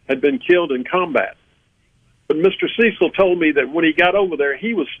 had been killed in combat. But Mr. Cecil told me that when he got over there,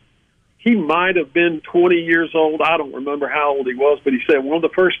 he might have been 20 years old. I don't remember how old he was, but he said one of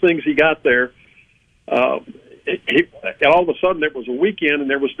the first things he got there, all of a sudden it was a weekend and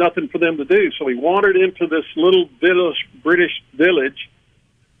there was nothing for them to do. So he wandered into this little British village,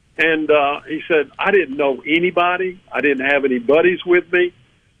 and he said, I didn't know anybody. I didn't have any buddies with me.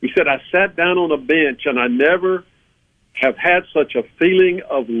 He said, I sat down on a bench and I never have had such a feeling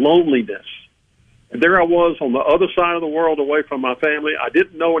of loneliness. And there I was on the other side of the world away from my family. I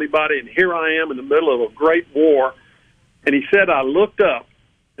didn't know anybody, and here I am in the middle of a great war. And he said, I looked up,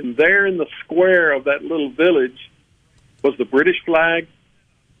 and there in the square of that little village was the British flag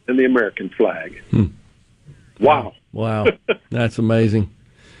and the American flag. Wow. Wow. That's amazing.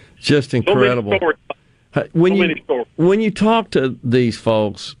 Just incredible. So many stories. When you talk to these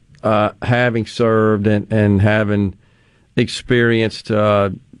folks, having served and having experienced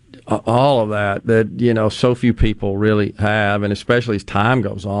all of that, so few people really have, and especially as time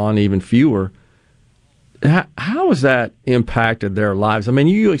goes on, even fewer, how has that impacted their lives? I mean,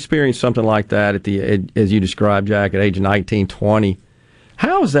 you experienced something like that as you described, Jack, at age 19, 20.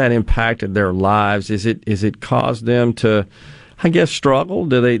 How has that impacted their lives? Is it caused them to, I guess, struggle?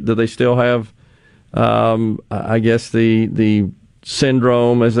 Do they still have, I guess, the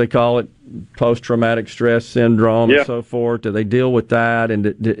syndrome, as they call it, post-traumatic stress syndrome and so forth? Do they deal with that? And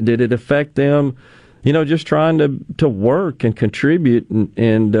did it affect them, just trying to work and contribute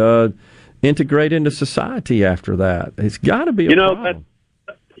and integrate into society after that? It's got to be a problem.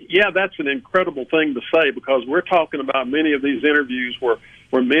 That's an incredible thing to say, because we're talking about many of these interviews were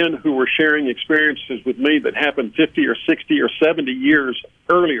men who were sharing experiences with me that happened 50 or 60 or 70 years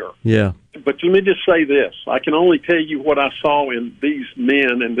earlier. Yeah. But let me just say this. I can only tell you what I saw in these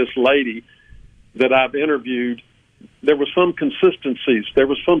men and this lady that I've interviewed. There were some consistencies. There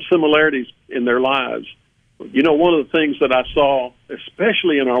were some similarities in their lives. One of the things that I saw,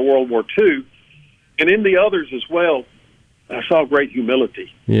 especially in our World War II, and in the others as well, I saw great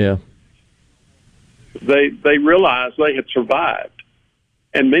humility. Yeah. They realized they had survived,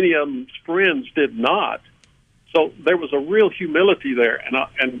 and many of them's friends did not. So there was a real humility there,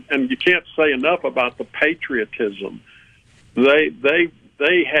 and you can't say enough about the patriotism.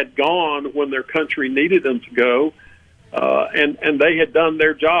 They had gone when their country needed them to go, and they had done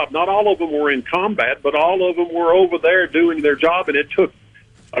their job. Not all of them were in combat, but all of them were over there doing their job, and it took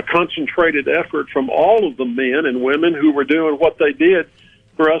a concentrated effort from all of the men and women who were doing what they did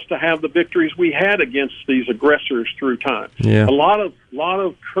for us to have the victories we had against these aggressors through time. Yeah. A lot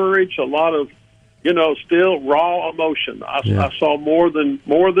of courage, a lot of still raw emotion. I saw more than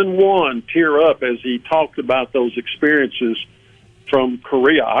one tear up as he talked about those experiences from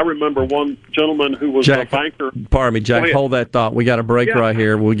Korea. I remember one gentleman who was a banker. Pardon me, Jack, hold that thought. We got a break right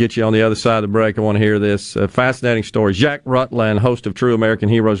here. We'll get you on the other side of the break. I want to hear this fascinating story. Jack Rutland, host of True American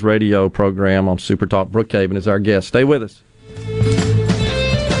Heroes radio program on Super Talk Brookhaven, is our guest. Stay with us.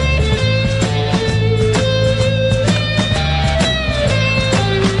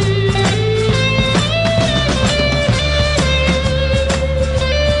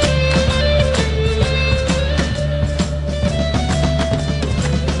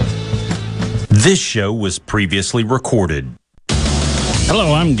 This show was previously recorded.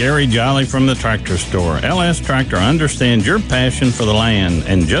 Hello, I'm Gary Jolly from the Tractor Store. LS Tractor understands your passion for the land,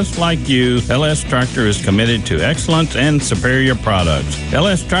 and just like you, LS Tractor is committed to excellence and superior products.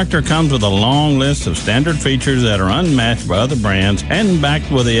 LS Tractor comes with a long list of standard features that are unmatched by other brands and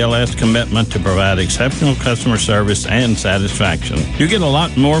backed with the LS commitment to provide exceptional customer service and satisfaction. You get a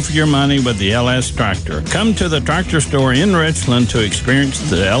lot more for your money with the LS Tractor. Come to the Tractor Store in Richland to experience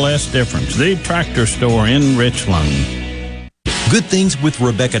the LS difference. The Tractor Store in Richland. Good Things with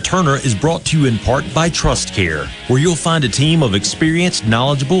Rebecca Turner is brought to you in part by Trust Care, where you'll find a team of experienced,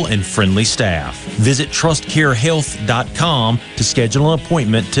 knowledgeable, and friendly staff. Visit TrustCareHealth.com to schedule an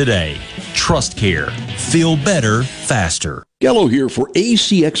appointment today. Trust Care. Feel better, faster. Gallo here for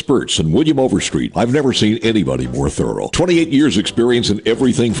AC Experts in William Overstreet. I've never seen anybody more thorough. 28 years experience in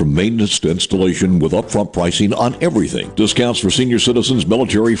everything from maintenance to installation with upfront pricing on everything. Discounts for senior citizens,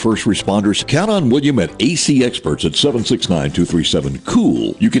 military, first responders. Count on William at AC Experts at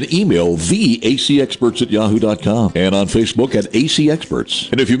 769-237-COOL. You can email theacexperts@yahoo.com and on Facebook at AC Experts.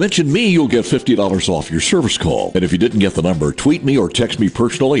 And if you mention me, you'll get $50 off your service call. And if you didn't get the number, tweet me or text me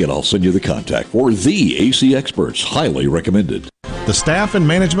personally and I'll send you the contact for the AC Experts. Highly recommended. The staff and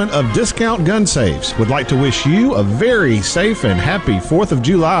management of Discount Gun Safes would like to wish you a very safe and happy 4th of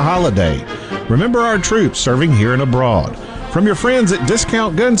July holiday. Remember our troops serving here and abroad. From your friends at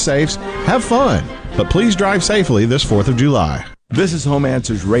Discount Gun Safes, have fun, but please drive safely this 4th of July. This is Home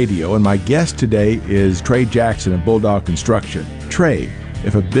Answers Radio, and my guest today is Trey Jackson of Bulldog Construction. Trey,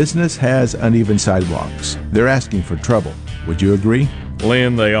 if a business has uneven sidewalks, they're asking for trouble. Would you agree?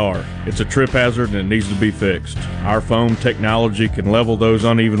 Lynn, they are. It's a trip hazard and it needs to be fixed. Our foam technology can level those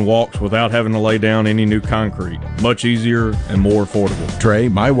uneven walks without having to lay down any new concrete. Much easier and more affordable. Trey,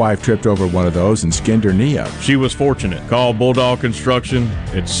 my wife tripped over one of those and skinned her knee up. She was fortunate. Call Bulldog Construction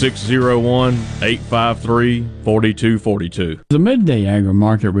at 601-853-4242. The Midday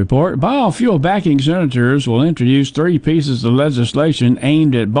Agri-Market Report. Biofuel backing senators will introduce 3 pieces of legislation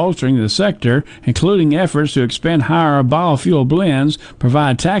aimed at bolstering the sector, including efforts to expand higher biofuel blends,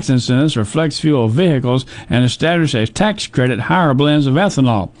 provide tax incentives for flex fuel vehicles, and establish a tax credit higher blends of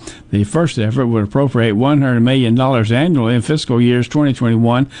ethanol. The first effort would appropriate $100 million annually in fiscal years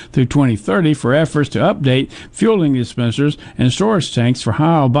 2021 through 2030 for efforts to update fueling dispensers and storage tanks for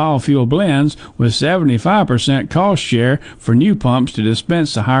higher biofuel blends, with 75% cost share for new pumps to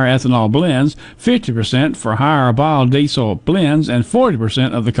dispense the higher ethanol blends, 50% for higher biodiesel blends, and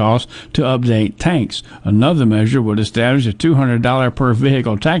 40% of the cost to update tanks. Another measure would establish a $200 per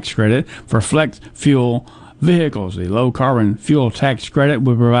vehicle tax credit for flex fuel vehicles. The low-carbon fuel tax credit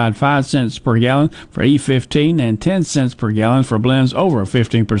would provide 5 cents per gallon for E15 and 10 cents per gallon for blends over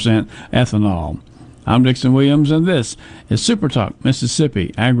 15% ethanol. I'm Dixon Williams, and this is SuperTalk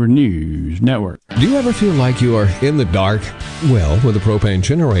Mississippi Agri-News Network. Do you ever feel like you are in the dark? Well, with a propane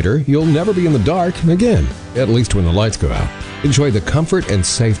generator, you'll never be in the dark again, at least when the lights go out. Enjoy the comfort and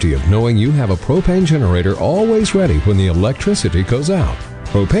safety of knowing you have a propane generator always ready when the electricity goes out.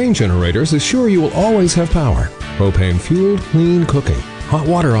 Propane generators assure you will always have power. Propane-fueled, clean cooking. Hot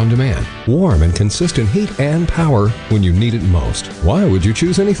water on demand. Warm and consistent heat and power when you need it most. Why would you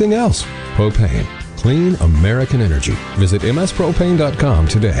choose anything else? Propane. Clean American energy. Visit mspropane.com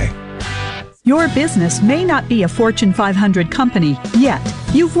today. Your business may not be a Fortune 500 company yet.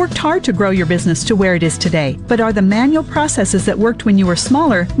 You've worked hard to grow your business to where it is today, but are the manual processes that worked when you were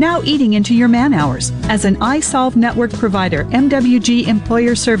smaller now eating into your man hours? As an iSolve network provider, MWG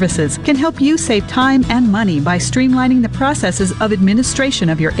Employer Services can help you save time and money by streamlining the processes of administration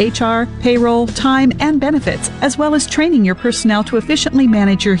of your HR, payroll, time, and benefits, as well as training your personnel to efficiently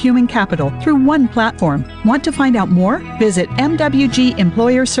manage your human capital through one platform. Want to find out more? Visit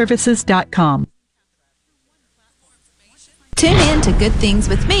MWGEmployerServices.com. Tune in to Good Things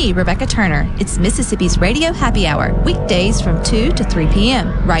with me, Rebecca Turner. It's Mississippi's Radio Happy Hour, weekdays from 2 to 3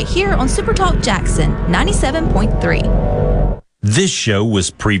 p.m., right here on SuperTalk Jackson 97.3. This show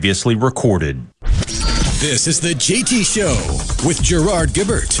was previously recorded. This is the JT Show with Gerard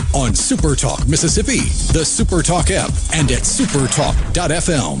Gibert on SuperTalk Mississippi, the SuperTalk app, and at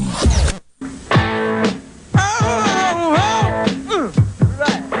supertalk.fm.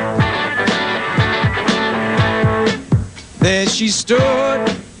 There she stood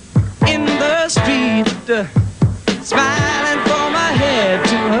in the street, smiling from her head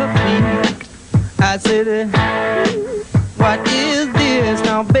to her feet. I said, what is this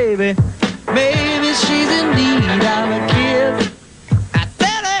now, baby? Maybe she's in need of a kiss. I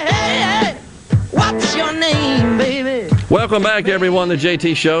said, hey, what's your name, baby? Welcome back, everyone. The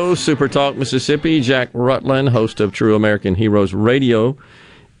JT Show, SuperTalk Mississippi. Jack Rutland, host of True American Heroes Radio,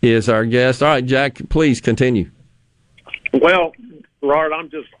 is our guest. All right, Jack, please continue. Well, Gerard,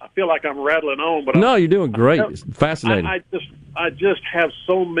 I feel like I'm rattling on, but no, you're doing great. It's fascinating. I just have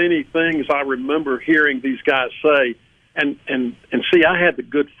so many things I remember hearing these guys say, and see, I had the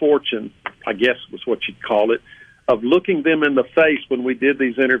good fortune, I guess was what you'd call it, of looking them in the face when we did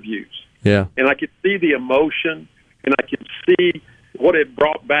these interviews. Yeah, and I could see the emotion, and I could see what it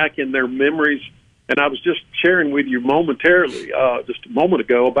brought back in their memories. And I was just sharing with you momentarily, just a moment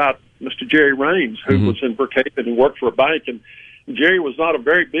ago, about Mr. Jerry Raines, who was in Brookhaven and worked for a bank. And Jerry was not a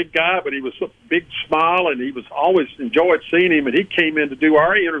very big guy, but he was a big smile, and he was always enjoyed seeing him. And he came in to do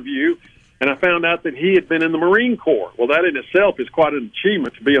our interview, and I found out that he had been in the Marine Corps. Well, that in itself is quite an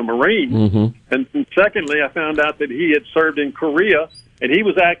achievement to be a Marine. And secondly, I found out that he had served in Korea, and he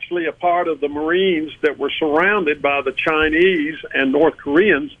was actually a part of the Marines that were surrounded by the Chinese and North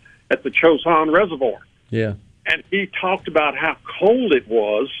Koreans at the Chosan Reservoir. Yeah. And he talked about how cold it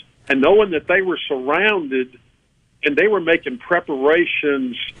was, and knowing that they were surrounded and they were making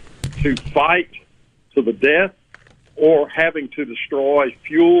preparations to fight to the death or having to destroy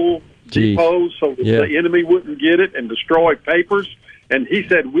fuel depots so that the enemy wouldn't get it and destroy papers. And he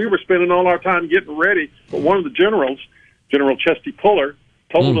said, we were spending all our time getting ready, but one of the generals, General Chesty Puller,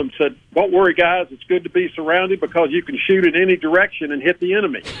 told them, said, don't worry, guys, it's good to be surrounded because you can shoot in any direction and hit the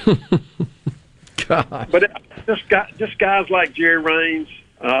enemy. God. But just guys like Jerry Raines,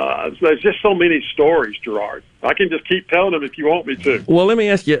 there's just so many stories, Gerard. I can just keep telling them if you want me to. Well, let me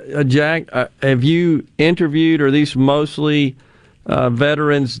ask you, Jack, have you interviewed, are these mostly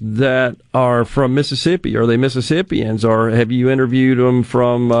veterans that are from Mississippi? Are they Mississippians, or have you interviewed them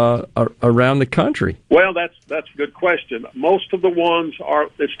from around the country? Well, that's a good question. Most of the ones are.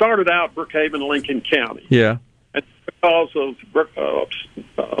 It started out Brookhaven, Lincoln County. Yeah. And because of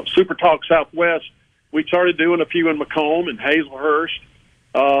SuperTalk Southwest, we started doing a few in Macomb and Hazelhurst.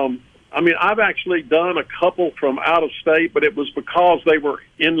 I mean, I've actually done a couple from out of state, but it was because they were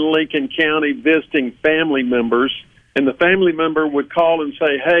in Lincoln County visiting family members. And the family member would call and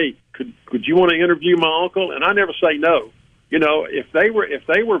say, hey, could you want to interview my uncle? And I never say no. You know, if they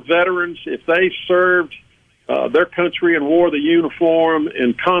were veterans, if they served their country and wore the uniform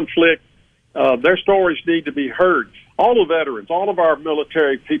in conflict, their stories need to be heard. All the veterans, all of our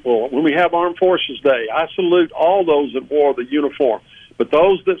military people, when we have Armed Forces Day, I salute all those that wore the uniform. But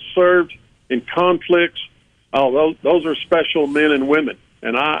those that served in conflicts, those are special men and women.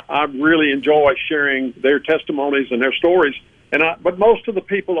 And I really enjoy sharing their testimonies and their stories. But most of the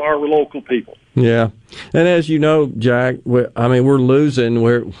people are local people. Yeah. And as you know, Jack, we're losing.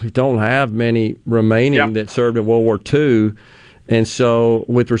 We don't have many remaining that served in World War II. And so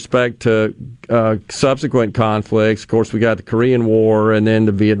with respect to subsequent conflicts, of course, we got the Korean War and then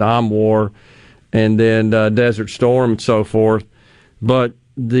the Vietnam War and then Desert Storm and so forth. But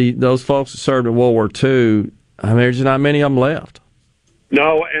those folks that served in World War II, there's not many of them left.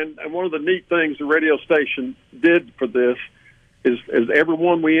 No, and one of the neat things the radio station did for this is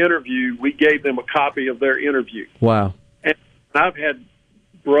everyone we interviewed, we gave them a copy of their interview. Wow. And I've had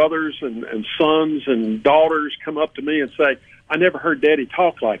brothers and sons and daughters come up to me and say, I never heard Daddy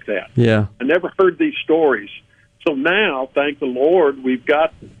talk like that. Yeah. I never heard these stories. So now, thank the Lord, we've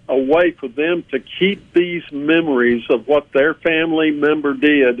got a way for them to keep these memories of what their family member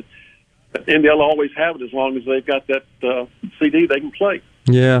did, and they'll always have it as long as they've got that CD they can play.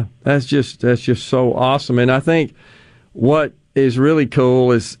 Yeah, that's just so awesome. And I think what is really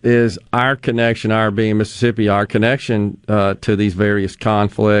cool is our connection, our being Mississippi, our connection to these various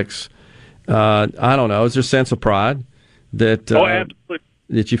conflicts. I don't know, is there a sense of pride that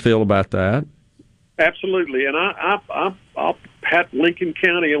that you feel about that? Absolutely, and I'll pat Lincoln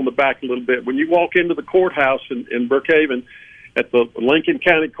County on the back a little bit. When you walk into the courthouse in Brookhaven, at the Lincoln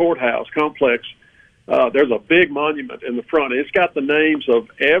County Courthouse complex, there's a big monument in the front. It's got the names of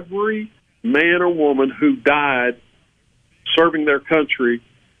every man or woman who died serving their country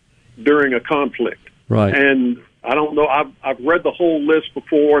during a conflict. Right. And I don't know. I've read the whole list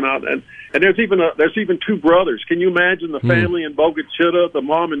before, and there's even two brothers. Can you imagine the family in Boca Chica, the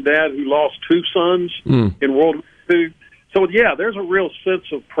mom and dad who lost two sons in World War II? So, yeah, there's a real sense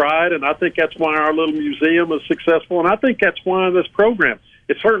of pride, and I think that's why our little museum is successful, and I think that's why this program.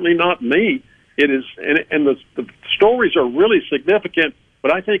 It's certainly not me. It is, and the stories are really significant.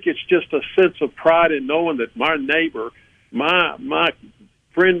 But I think it's just a sense of pride in knowing that my neighbor, my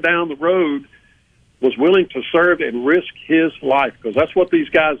friend down the road, was willing to serve and risk his life, because that's what these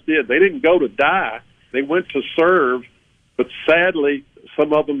guys did. They didn't go to die; they went to serve. But sadly,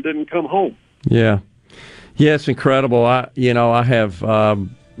 some of them didn't come home. Yeah, it's incredible. I have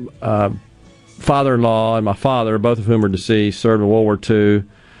father-in-law and my father, both of whom are deceased, served in World War II.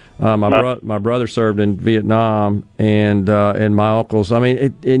 My brother served in Vietnam, and my uncles. I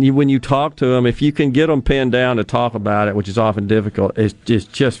mean, when you talk to them, if you can get them pinned down to talk about it, which is often difficult, it's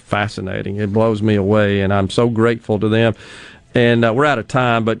just fascinating. It blows me away, and I'm so grateful to them. And we're out of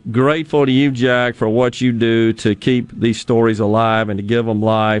time, but grateful to you, Jack, for what you do to keep these stories alive and to give them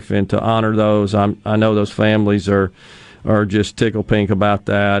life and to honor those. I know those families are just tickle pink about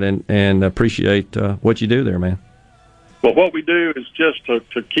that, and appreciate what you do there, man. Well, what we do is just to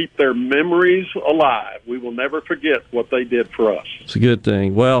keep their memories alive. We will never forget what they did for us. It's a good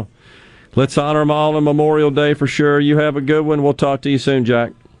thing. Well, let's honor them all on Memorial Day for sure. You have a good one. We'll talk to you soon,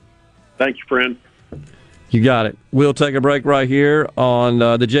 Jack. Thank you, friend. You got it. We'll take a break right here on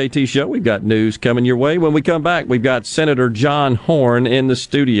the JT Show. We've got news coming your way. When we come back, we've got Senator John Horn in the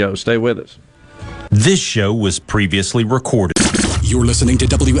studio. Stay with us. This show was previously recorded. You're listening to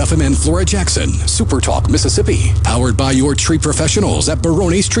WFMN Flora Jackson, SuperTalk Mississippi, powered by your tree professionals at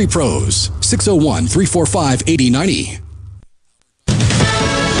Barone's Tree Pros, 601-345-8090.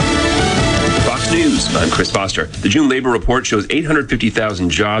 News. I'm Chris Foster. The June labor report shows 850,000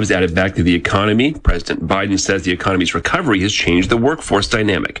 jobs added back to the economy. President Biden says the economy's recovery has changed the workforce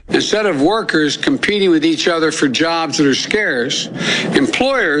dynamic. Instead of workers competing with each other for jobs that are scarce,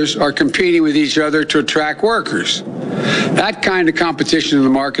 employers are competing with each other to attract workers. That kind of competition in the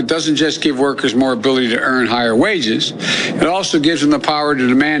market doesn't just give workers more ability to earn higher wages, it also gives them the power to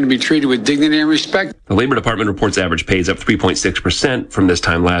demand to be treated with dignity and respect. The Labor Department reports average pay is up 3.6% from this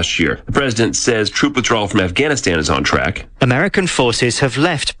time last year. The president says troop withdrawal from Afghanistan is on track. American forces have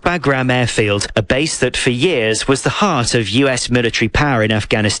left Bagram Airfield, a base that for years was the heart of U.S. military power in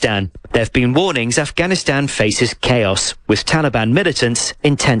Afghanistan. There have been warnings Afghanistan faces chaos, with Taliban militants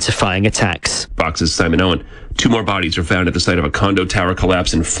intensifying attacks. Fox's Simon Owen. 2 more bodies were found at the site of a condo tower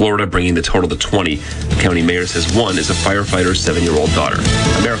collapse in Florida, bringing the total to 20. The county mayor says one is a firefighter's 7-year-old daughter.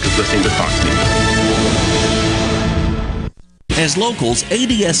 America's listening to Fox News. As locals,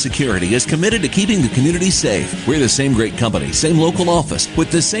 ADS Security is committed to keeping the community safe. We're the same great company, same local office,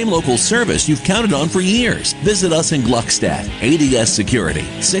 with the same local service you've counted on for years. Visit us in Gluckstadt. ADS Security,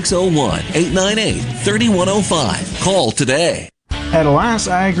 601-898-3105. Call today. At Alliance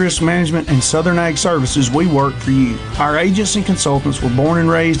Ag Risk Management and Southern Ag Services, we work for you. Our agents and consultants were born and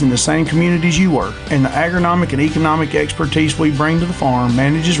raised in the same communities you work, and the agronomic and economic expertise we bring to the farm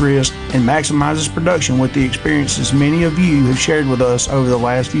manages risk and maximizes production with the experiences many of you have shared with us over the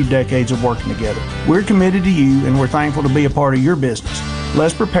last few decades of working together. We're committed to you, and we're thankful to be a part of your business.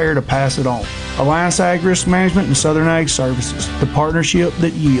 Let's prepare to pass it on. Alliance Ag Risk Management and Southern Ag Services, the partnership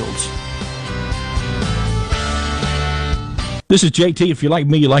that yields. This is JT. If you're like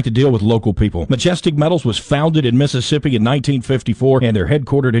me, you like to deal with local people. Majestic Metals was founded in Mississippi in 1954, and they're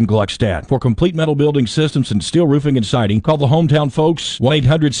headquartered in Gluckstadt. For complete metal building systems and steel roofing and siding, call the hometown folks,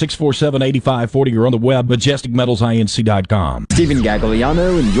 1-800-647-8540, or on the web, majesticmetalsinc.com. Stephen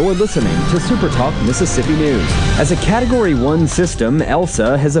Gagliano, and you're listening to SuperTalk Mississippi News. As a Category 1 system,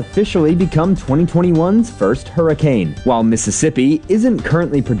 Elsa has officially become 2021's first hurricane. While Mississippi isn't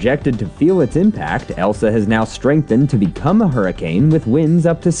currently projected to feel its impact, Elsa has now strengthened to become a hurricane with winds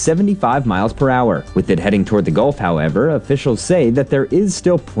up to 75 miles per hour. With it heading toward the Gulf, however, officials say that there is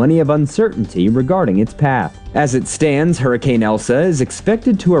still plenty of uncertainty regarding its path. As it stands, Hurricane Elsa is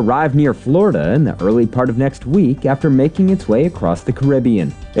expected to arrive near Florida in the early part of next week after making its way across the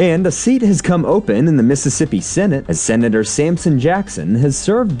Caribbean. And a seat has come open in the Mississippi Senate as Senator Samson Jackson has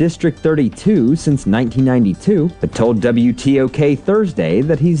served District 32 since 1992, but told WTOK Thursday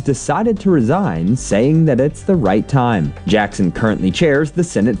that he's decided to resign, saying that it's the right time. Jackson currently chairs the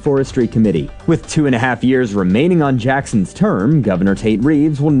Senate Forestry Committee. With 2.5 years remaining on Jackson's term, Governor Tate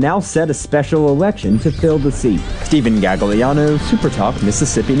Reeves will now set a special election to fill the seat. Stephen Gagliano, SuperTalk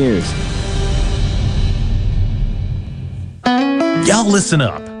Mississippi News. Y'all listen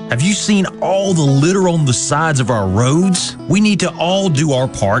up. Have you seen all the litter on the sides of our roads? We need to all do our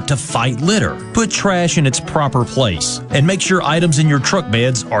part to fight litter. Put trash in its proper place and make sure items in your truck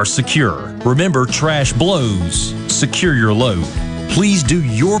beds are secure. Remember, trash blows. Secure your load. Please do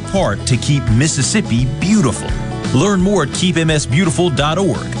your part to keep Mississippi beautiful. Learn more at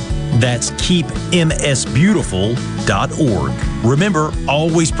keepmsbeautiful.org. That's keepmsbeautiful.org. Remember,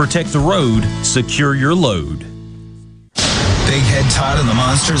 always protect the road, secure your load. Big Head Todd and the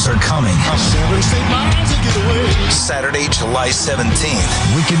Monsters are coming. Saturday, July 17th.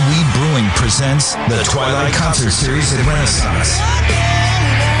 Wicked Weed Brewing presents the Twilight Concert Series at Renaissance.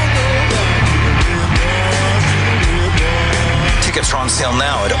 Tickets are on sale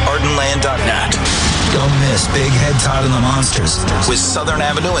now at ardenland.net. Don't miss Big Head Todd and the Monsters with Southern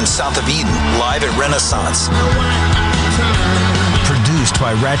Avenue and South of Eden live at Renaissance. Produced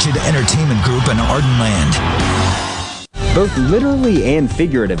by Ratchet Entertainment Group and Ardenland. Both literally and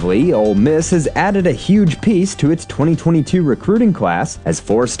figuratively, Ole Miss has added a huge piece to its 2022 recruiting class as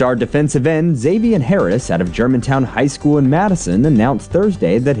four-star defensive end Xavier Harris out of Germantown High School in Madison announced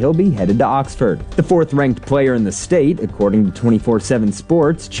Thursday that he'll be headed to Oxford. The fourth-ranked player in the state, according to 24/7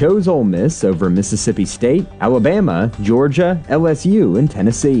 Sports, chose Ole Miss over Mississippi State, Alabama, Georgia, LSU, and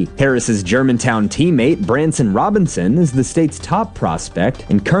Tennessee. Harris's Germantown teammate Branson Robinson is the state's top prospect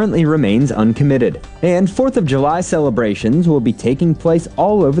and currently remains uncommitted. And 4th of July celebrations will be taking place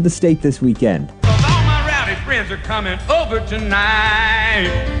all over the state this weekend. All my rowdy friends are coming over tonight.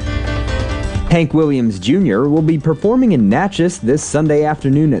 Hank Williams Jr. will be performing in Natchez this Sunday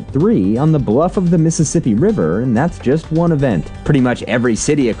afternoon at 3 on the bluff of the Mississippi River, and that's just one event. Pretty much every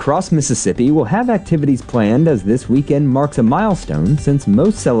city across Mississippi will have activities planned as this weekend marks a milestone since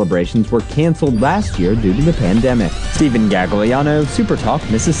most celebrations were canceled last year due to the pandemic. Stephen Gagliano, SuperTalk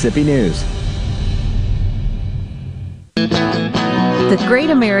Mississippi News. The Great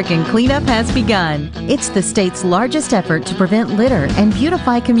American Cleanup has begun. It's the state's largest effort to prevent litter and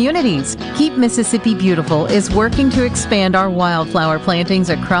beautify communities. Keep Mississippi Beautiful is working to expand our wildflower plantings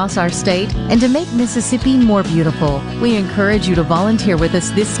across our state and to make Mississippi more beautiful. We encourage you to volunteer with us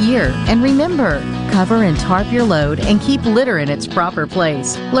this year. And remember, cover and tarp your load and keep litter in its proper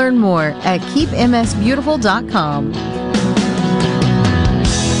place. Learn more at keepmsbeautiful.com.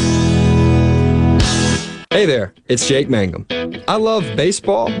 Hey there, it's Jake Mangum. I love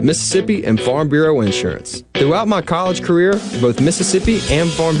baseball, Mississippi, and Farm Bureau insurance. Throughout my college career, both Mississippi and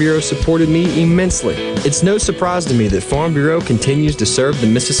Farm Bureau supported me immensely. It's no surprise to me that Farm Bureau continues to serve the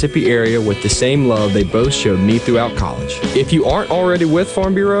Mississippi area with the same love they both showed me throughout college. If you aren't already with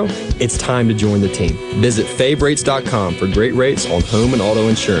Farm Bureau, it's time to join the team. Visit favrates.com for great rates on home and auto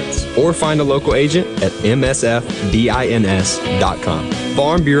insurance, or find a local agent at msfbins.com.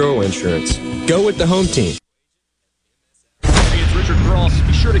 Farm Bureau Insurance. Go with the home team.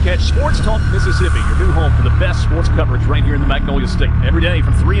 Be sure to catch Sports Talk Mississippi, your new home for the best sports coverage right here in the Magnolia State. Every day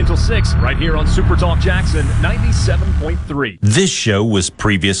from 3 until 6, right here on Super Talk Jackson 97.3. This show was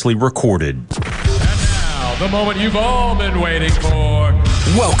previously recorded. And now, the moment you've all been waiting for.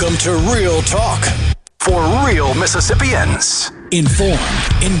 Welcome to Real Talk for real Mississippians. Informed,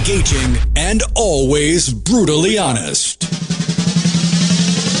 engaging, and always brutally honest.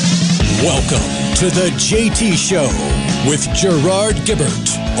 Welcome to the JT Show with Gerard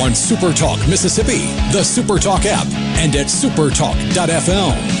Gibert on SuperTalk Mississippi, the SuperTalk app, and at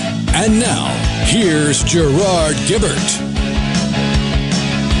supertalk.fm. And now, here's Gerard Gibert.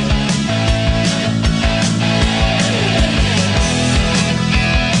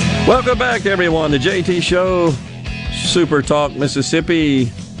 Welcome back, everyone. The JT Show, SuperTalk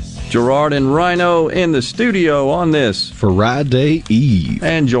Mississippi. Gerard and Rhino in the studio on this Friday Eve.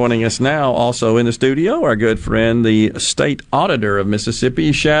 And joining us now, also in the studio, our good friend, the State Auditor of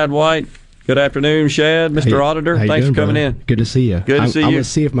Mississippi, Shad White. Good afternoon, Shad, Mr. Auditor. Thanks for coming in. Good to see you. Good to see you. I'm going to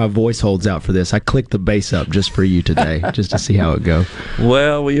see if my voice holds out for this. I clicked the bass up just for you today, just to see how it goes.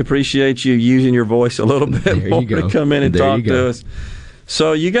 Well, we appreciate you using your voice a little bit more to come in and talk to us.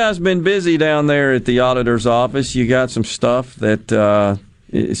 So you guys been busy down there at the Auditor's office. You got some stuff that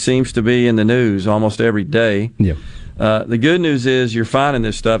it seems to be in the news almost every day. Yeah. The good news is you're finding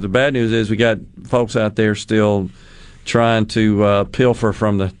this stuff. The bad news is we got folks out there still trying to pilfer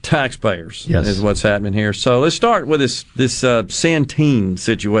from the taxpayers. Yes. Is what's happening here. So let's start with this Centene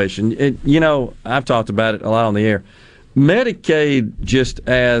situation. I've talked about it a lot on the air. Medicaid, just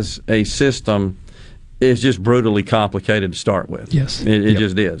as a system, is just brutally complicated to start with. Yes. It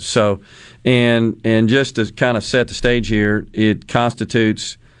just is. So, and just to kind of set the stage here, it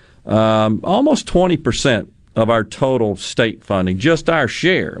constitutes almost 20% of our total state funding, just our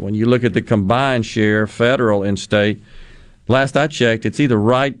share. When you look at the combined share, federal and state, last I checked, it's either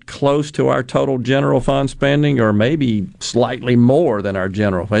right close to our total general fund spending or maybe slightly more than our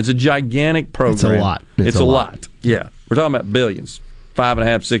general fund. It's a gigantic program. It's a lot. It's a lot. Yeah. We're talking about billions.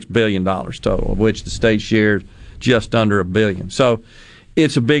 $5.5–6 billion total, of which the state shared just under $1 billion. So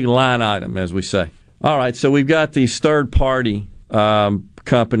it's a big line item, as we say. All right, so we've got these third-party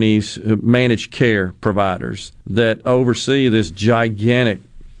companies, managed care providers that oversee this gigantic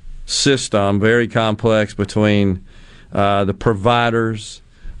system, very complex, between the providers,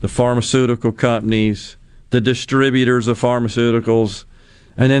 the pharmaceutical companies, the distributors of pharmaceuticals,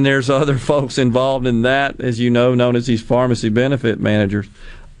 and then there's other folks involved in that, as you know, known as these pharmacy benefit managers.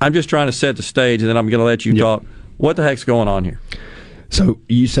 I'm just trying to set the stage, and then I'm going to let you talk. What the heck's going on here? So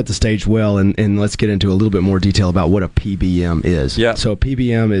you set the stage well, and let's get into a little bit more detail about what a PBM is. Yeah. So a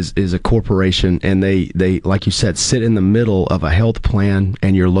PBM is a corporation, and they, like you said, sit in the middle of a health plan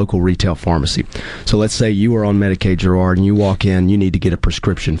and your local retail pharmacy. So let's say you are on Medicaid, Gerard, and you walk in, you need to get a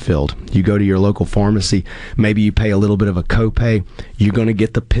prescription filled. You go to your local pharmacy, maybe you pay a little bit of a copay, you're going to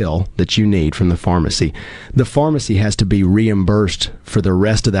get the pill that you need from the pharmacy. The pharmacy has to be reimbursed for the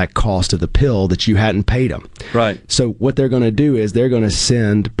rest of that cost of the pill that you hadn't paid them. Right. So what they're going to do is they're going to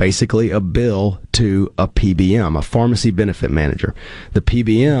send basically a bill to a PBM, a pharmacy benefit manager. The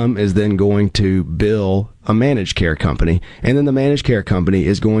PBM is then going to bill a managed care company, and then the managed care company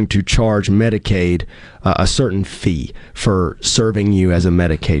is going to charge Medicaid a certain fee for serving you as a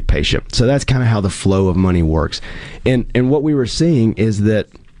Medicaid patient. So that's kind of how the flow of money works. And what we were seeing is that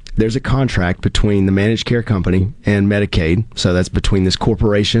there's a contract between the managed care company and Medicaid, so that's between this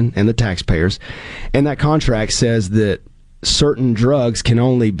corporation and the taxpayers, and that contract says that certain drugs can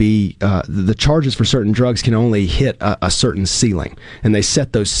only be, the charges for certain drugs can only hit a certain ceiling, and they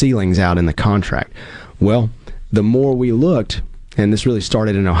set those ceilings out in the contract. Well, the more we looked, and this really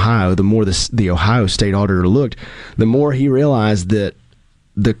started in Ohio, the more the Ohio State auditor looked, the more he realized that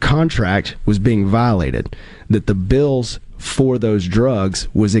the contract was being violated, that the bills for those drugs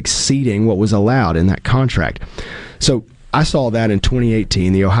was exceeding what was allowed in that contract. So I saw that in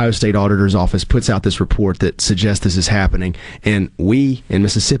 2018. The Ohio State Auditor's Office puts out this report that suggests this is happening, and we in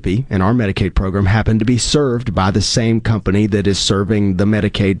Mississippi and our Medicaid program happen to be served by the same company that is serving the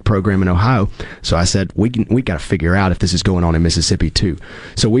Medicaid program in Ohio. So I said, we got to figure out if this is going on in Mississippi too.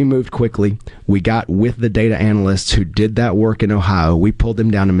 So we moved quickly. We got with the data analysts who did that work in Ohio. We pulled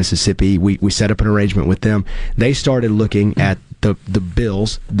them down to Mississippi. We set up an arrangement with them. They started looking at the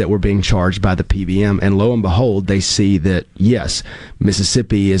bills that were being charged by the PBM, and lo and behold, they see that, yes,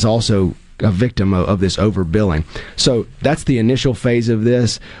 Mississippi is also a victim of this overbilling. So that's the initial phase of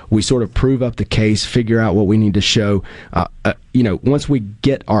this. We sort of prove up the case, figure out what we need to show. Once we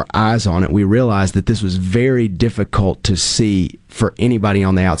get our eyes on it, we realize that this was very difficult to see for anybody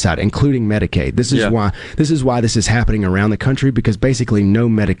on the outside, including Medicaid. This is why this is happening around the country, because basically no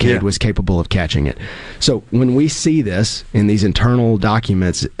Medicaid was capable of catching it. So when we see this in these internal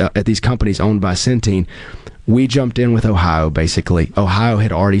documents at these companies owned by Centene, we jumped in with Ohio, basically. Ohio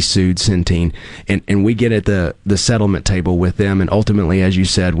had already sued Centene, and we get at the settlement table with them, and ultimately, as you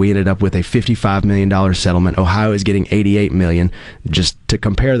said, we ended up with a $55 million settlement. Ohio is getting $88 million. Just to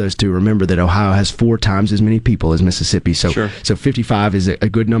compare those two, remember that Ohio has 4 times as many people as Mississippi, so 55 is a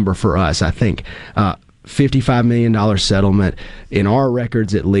good number for us, I think. $55 million settlement. In our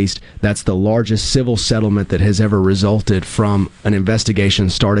records, at least, that's the largest civil settlement that has ever resulted from an investigation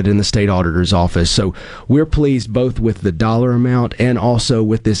started in the state auditor's office. So we're pleased both with the dollar amount and also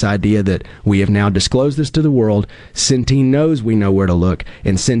with this idea that we have now disclosed this to the world. Centene knows we know where to look,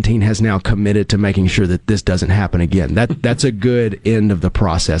 and Centene has now committed to making sure that this doesn't happen again. That's a good end of the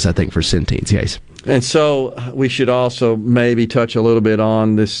process, I think, for Centene's case. And so we should also maybe touch a little bit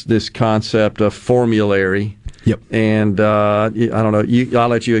on this concept of formulary. Yep. And I don't know. I'll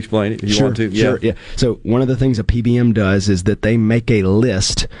let you explain it if you want to. Sure. Yeah. So one of the things a PBM does is that they make a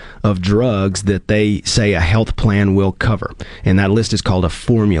list of drugs that they say a health plan will cover, and that list is called a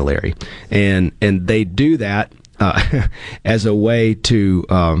formulary. And they do that as a way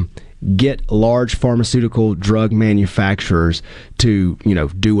to get large pharmaceutical drug manufacturers to,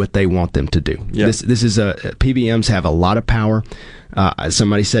 do what they want them to do. Yep. This is PBMs have a lot of power.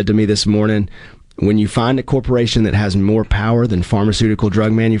 Somebody said to me this morning, when you find a corporation that has more power than pharmaceutical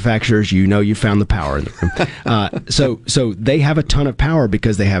drug manufacturers, you found the power in the room. So they have a ton of power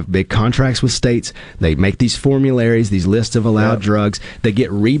because they have big contracts with states. They make these formularies, these lists of allowed drugs. They get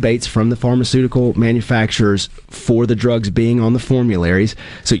rebates from the pharmaceutical manufacturers for the drugs being on the formularies.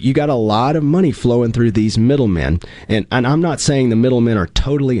 So you got a lot of money flowing through these middlemen. And I'm not saying the middlemen are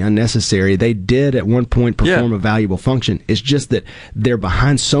totally unnecessary. They did at one point perform a valuable function. It's just that they're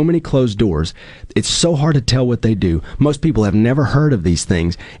behind so many closed doors. It's so hard to tell what they do. Most people have never heard of these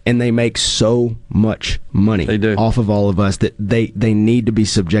things, and they make so much money off of all of us that they need to be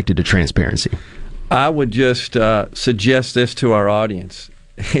subjected to transparency. I would just suggest this to our audience.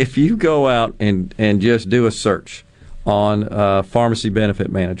 If you go out and just do a search on pharmacy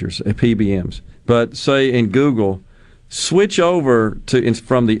benefit managers, PBMs, but say in Google, switch over to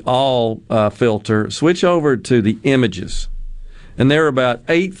from the all filter, switch over to the images. And there are about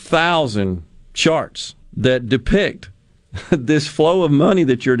 8,000 charts that depict this flow of money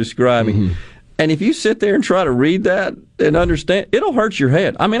that you're describing. Mm-hmm. And if you sit there and try to read that and understand, it'll hurt your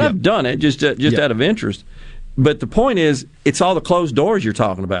head. I mean, I've done it just out of interest. But the point is, it's all the closed doors you're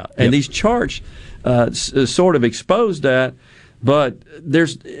talking about. And these charts sort of expose that. But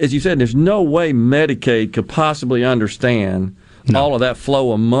there's, as you said, there's no way Medicaid could possibly understand all of that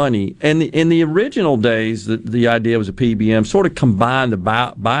flow of money. And in the original days, the idea was a PBM sort of combined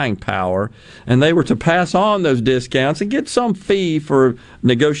the buying power, and they were to pass on those discounts and get some fee for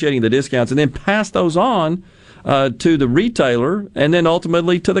negotiating the discounts, and then pass those on to the retailer and then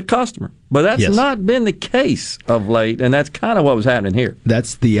ultimately to the customer. But that's not been the case of late, and that's kind of what was happening here.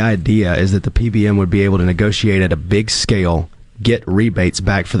 That's the idea, is that the PBM would be able to negotiate at a big scale, get rebates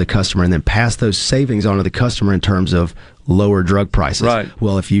back for the customer, and then pass those savings on to the customer in terms of lower drug prices. Right.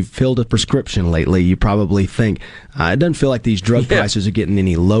 Well, if you've filled a prescription lately, you probably think, it doesn't feel like these drug prices are getting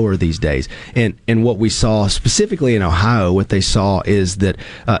any lower these days. And what we saw specifically in Ohio, what they saw is that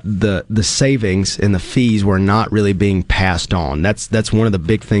the savings and the fees were not really being passed on. That's one of the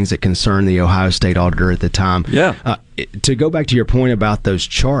big things that concerned the Ohio State auditor at the time. Yeah. To go back to your point about those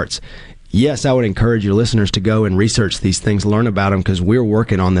charts, yes, I would encourage your listeners to go and research these things, learn about them, because we're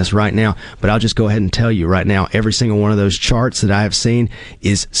working on this right now. But I'll just go ahead and tell you right now, every single one of those charts that I have seen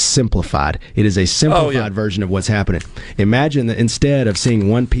is simplified. It is a simplified version of what's happening. Imagine that instead of seeing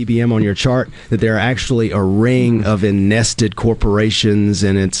one PBM on your chart, that there are actually a ring of nested corporations,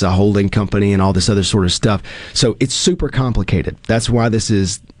 and it's a holding company and all this other sort of stuff. So it's super complicated. That's why this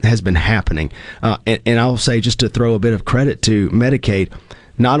has been happening. And I'll say, just to throw a bit of credit to Medicaid,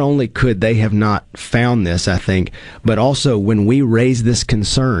 not only could they have not found this, I think, but also when we raised this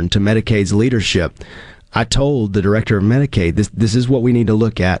concern to Medicaid's leadership, I told the director of Medicaid, this is what we need to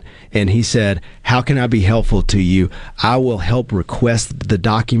look at. And he said, how can I be helpful to you? I will help request the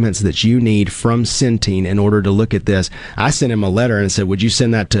documents that you need from Centene in order to look at this. I sent him a letter and said, would you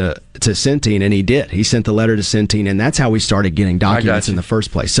send that to Centene? And he did. He sent the letter to Centene, and that's how we started getting documents in the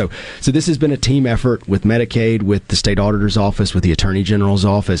first place. So this has been a team effort with Medicaid, with the state auditor's office, with the attorney general's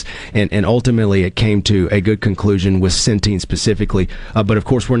office, and ultimately it came to a good conclusion with Centene specifically. But of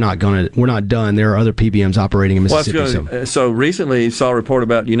course, we're not done. There are other PBMs operating in Mississippi. So recently, you saw a report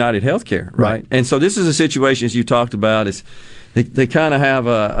about United Healthcare, right? And so this is a situation, as you talked about, is they kind of have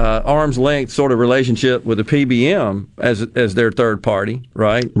a arm's length sort of relationship with the PBM as their third party,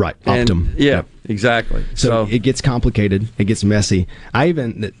 right? Right. Optum. And, exactly. So it gets complicated. It gets messy.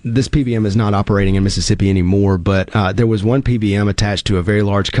 This PBM is not operating in Mississippi anymore, but there was one PBM attached to a very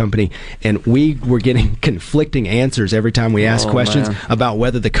large company, and we were getting conflicting answers every time we asked questions about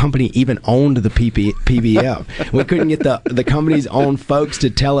whether the company even owned the PBM. We couldn't get the company's own folks to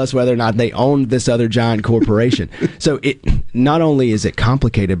tell us whether or not they owned this other giant corporation. So it not only is it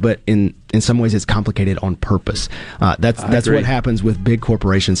complicated, but in some ways it's complicated on purpose. That's what happens with big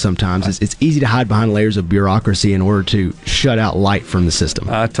corporations sometimes. It's easy to hide behind layers of bureaucracy in order to shut out light from the system.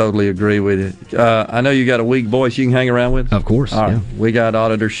 I totally agree with you. I know you got a weak voice you can hang around with. Of course. All right. We got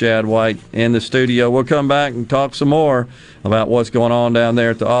Auditor Shad White in the studio. We'll come back and talk some more about what's going on down there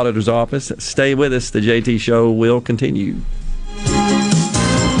at the auditor's office. Stay with us. The JT Show will continue.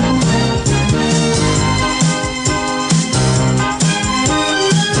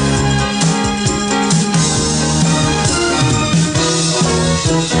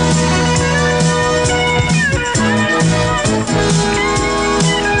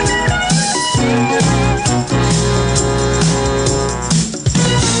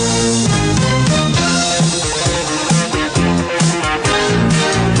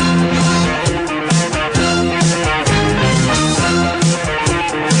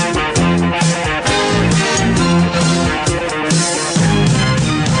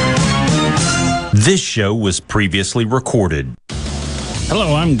 This show was previously recorded.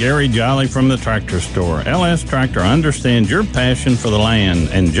 Hello, I'm Gary Jolly from the Tractor Store. LS Tractor understands your passion for the land,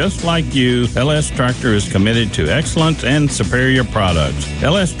 and just like you, LS Tractor is committed to excellence and superior products.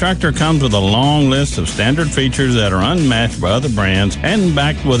 LS Tractor comes with a long list of standard features that are unmatched by other brands, and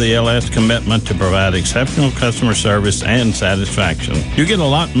backed with the LS commitment to provide exceptional customer service and satisfaction. You get a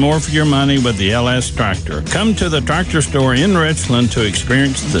lot more for your money with the LS Tractor. Come to the Tractor Store in Richland to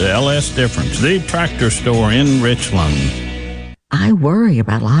experience the LS difference. The Tractor Store in Richland. I worry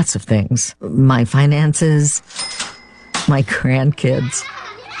about lots of things. My finances, my grandkids,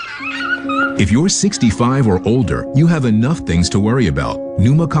 If you're 65 or older, you have enough things to worry about.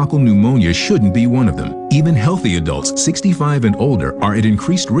 Pneumococcal pneumonia shouldn't be one of them. Even healthy adults 65 and older are at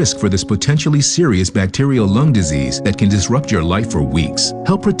increased risk for this potentially serious bacterial lung disease that can disrupt your life for weeks.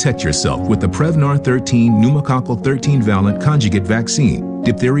 Help protect yourself with the Prevnar 13 pneumococcal 13-valent conjugate vaccine,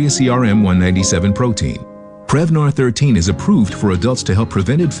 diphtheria CRM 197 protein. Prevnar 13 is approved for adults to help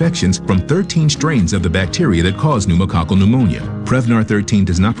prevent infections from 13 strains of the bacteria that cause pneumococcal pneumonia. Prevnar 13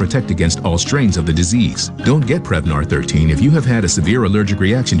 does not protect against all strains of the disease. Don't get Prevnar 13 if you have had a severe allergic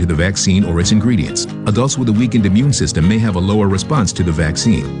reaction to the vaccine or its ingredients. Adults with a weakened immune system may have a lower response to the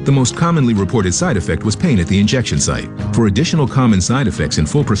vaccine. The most commonly reported side effect was pain at the injection site. For additional common side effects and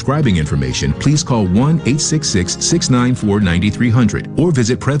full prescribing information, please call 1-866-694-9300 or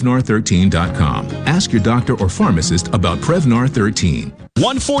visit Prevnar13.com. Ask your doctor or pharmacist about Prevnar 13.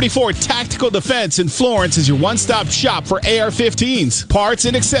 144 Tactical Defense in Florence is your one-stop shop for AR-15s, parts,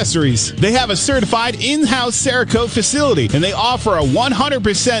 and accessories. They have a certified in-house Cerakote facility, and they offer a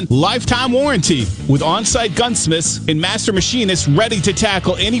 100% lifetime warranty with on-site gunsmiths and master machinists ready to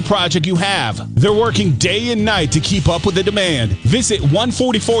tackle any project you have. They're working day and night to keep up with the demand. Visit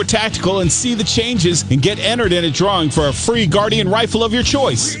 144 Tactical and see the changes and get entered in a drawing for a free Guardian rifle of your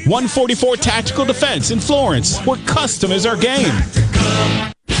choice. 144 Tactical Defense in Florence, where custom is our game.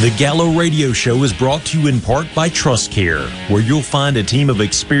 The Gallo Radio Show is brought to you in part by TrustCare, where you'll find a team of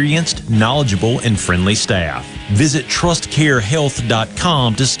experienced, knowledgeable, and friendly staff. Visit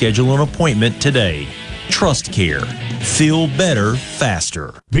TrustCareHealth.com to schedule an appointment today. TrustCare. Feel better,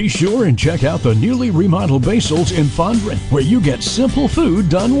 faster. Be sure and check out the newly remodeled Basil's in Fondren, where you get simple food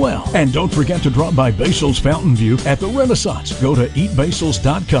done well. And don't forget to drop by Basil's Fountain View at the Renaissance. Go to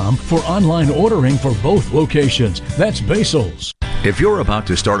eatbasils.com for online ordering for both locations. That's Basil's. If you're about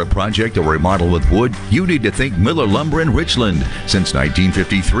to start a project or remodel with wood, you need to think Miller Lumber in Richland. Since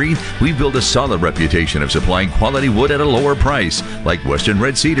 1953, we've built a solid reputation of supplying quality wood at a lower price, like Western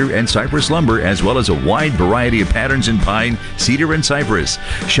Red Cedar and Cypress Lumber, as well as a wide variety of patterns in pine, cedar, and cypress.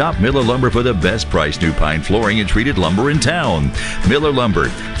 Shop Miller Lumber for the best price new pine flooring and treated lumber in town. Miller Lumber,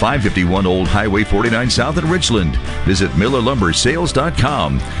 551 Old Highway 49 South in Richland. Visit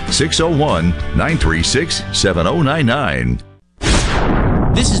MillerLumberSales.com, 601-936-7099.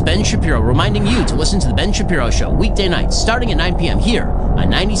 This is Ben Shapiro reminding you to listen to The Ben Shapiro Show weekday nights starting at 9 p.m. here on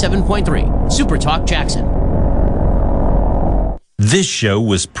 97.3 Super Talk Jackson. This show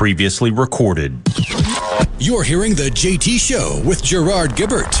was previously recorded. You're hearing The JT Show with Gerard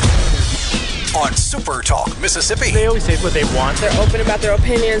Gibert on Super Talk Mississippi. They always say what they want. They're open about their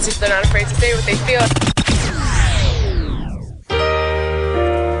opinions. They're not afraid to say what they feel.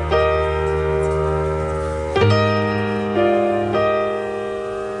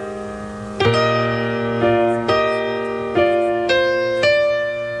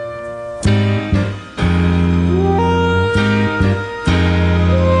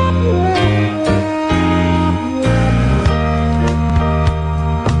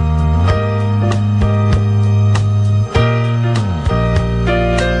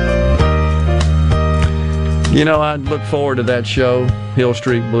 You know, I look forward to that show, Hill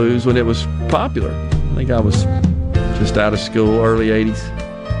Street Blues, when it was popular. I think I was just out of school, early 80s.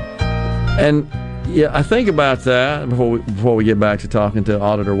 And, yeah, I think about that before we get back to talking to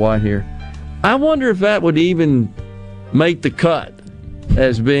Auditor White here. I wonder if that would even make the cut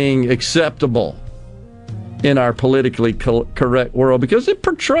as being acceptable in our politically correct world, because it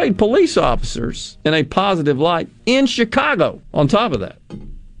portrayed police officers in a positive light in Chicago on top of that.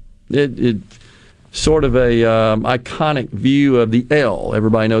 It sort of a iconic view of the L.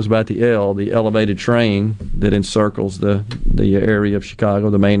 Everybody knows about the L, the elevated train that encircles the area of Chicago,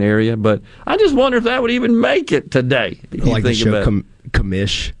 the main area. But I just wonder if that would even make it today. Like the show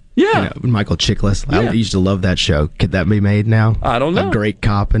Commish. Yeah. You know, Michael Chiklis. Yeah. I used to love that show. Could that be made now? I don't know. A great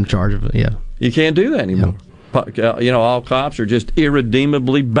cop in charge of it, yeah. You can't do that anymore. Yeah. You know, all cops are just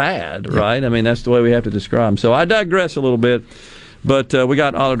irredeemably bad, right? I mean, that's the way we have to describe them. So I digress a little bit. But we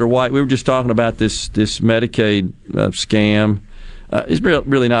got Auditor White. We were just talking about this Medicaid scam. It's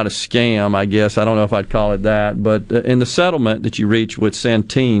really not a scam, I guess. I don't know if I'd call it that. But in the settlement that you reached with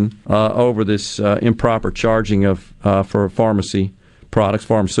Centene over this improper charging of for pharmacy products,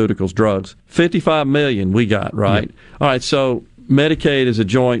 pharmaceuticals, drugs, $55 million we got, right? Yep. All right, so Medicaid is a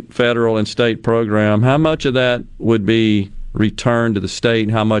joint federal and state program. How much of that would be returned to the state,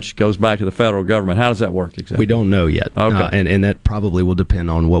 and how much goes back to the federal government? How does that work exactly? We don't know yet. Okay. And that probably will depend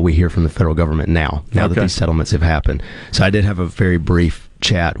on what we hear from the federal government now that these settlements have happened. So I did have a very brief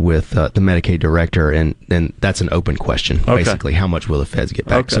chat with the Medicaid director, and that's an open question. Okay. Basically, how much will the feds get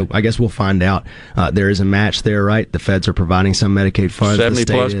back? Okay. So I guess we'll find out. There is a match there, right? The feds are providing some Medicaid funds.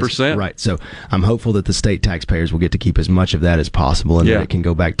 70+%. Right. So I'm hopeful that the state taxpayers will get to keep as much of that as possible, and that it can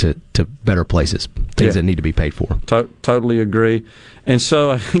go back to better places, things that need to be paid for. Totally agree. And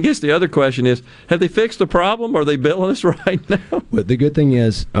so I guess the other question is, have they fixed the problem? Are they billing us right now? Well, the good thing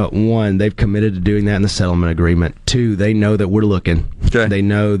is, one, they've committed to doing that in the settlement agreement. Two, they know that we're looking. Okay. They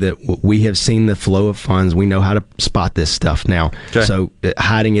know that we have seen the flow of funds. We know how to spot this stuff now. Okay. So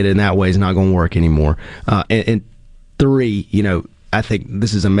hiding it in that way is not going to work anymore. And three, I think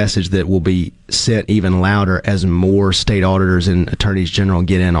this is a message that will be sent even louder as more state auditors and attorneys general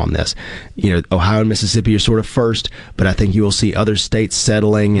get in on this. Ohio and Mississippi are sort of first, but I think you will see other states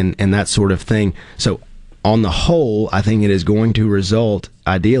settling and that sort of thing. So on the whole, I think it is going to result,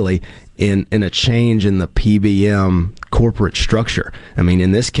 ideally, in a change in the PBM corporate structure. I mean,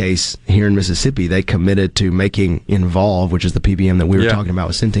 in this case, here in Mississippi, they committed to making Involve, which is the PBM that we were talking about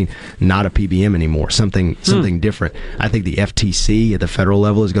with Centene, not a PBM anymore, something different. I think the FTC at the federal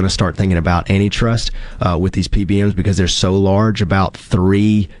level is going to start thinking about antitrust with these PBMs because they're so large. About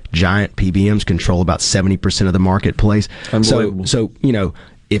 3 giant PBMs control about 70% of the marketplace. So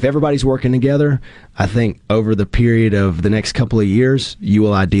if everybody's working together, I think over the period of the next couple of years, you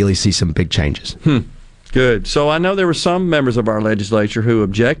will ideally see some big changes. Good. So I know there were some members of our legislature who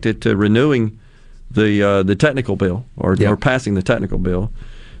objected to renewing the technical bill or passing the technical bill,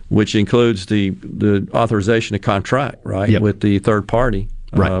 which includes the authorization to contract, right, with the third party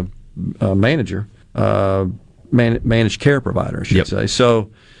manager, managed care provider, I should say.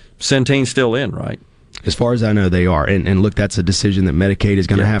 So Centene's still in, right? As far as I know, they are. And look, that's a decision that Medicaid is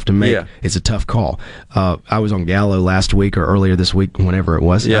going to have to make. Yeah. It's a tough call. I was on Gallo last week or earlier this week, whenever it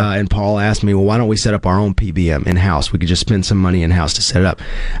was, and Paul asked me, well, why don't we set up our own PBM in-house? We could just spend some money in-house to set it up.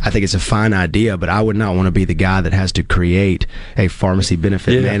 I think it's a fine idea, but I would not want to be the guy that has to create a pharmacy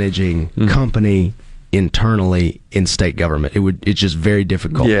benefit managing company internally in state government. It's just very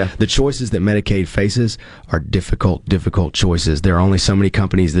difficult. The choices that Medicaid faces are difficult choices. There are only so many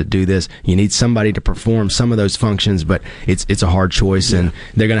companies that do this. You need somebody to perform some of those functions, but it's a hard choice, and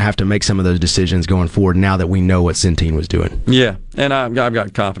they're going to have to make some of those decisions going forward now that we know what Centene was doing. Yeah, and I've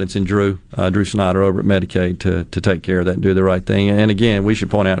got confidence in Drew Snyder over at Medicaid to take care of that and do the right thing. And again, we should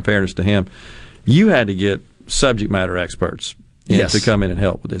point out, in fairness to him, you had to get subject matter experts to come in and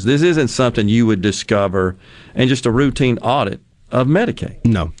help with this. This isn't something you would discover in just a routine audit of Medicaid.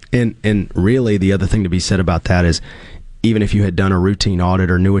 No. And really the other thing to be said about that is even if you had done a routine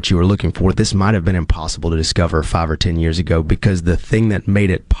audit or knew what you were looking for, this might have been impossible to discover 5 or 10 years ago because the thing that made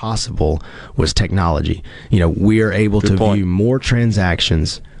it possible was technology. We are able to view more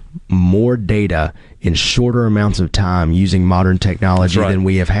transactions, more data in shorter amounts of time using modern technology than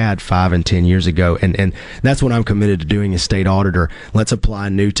we have had 5 and 10 years ago. And that's what I'm committed to doing as state auditor. Let's apply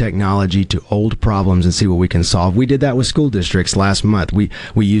new technology to old problems and see what we can solve. We did that with school districts last month. We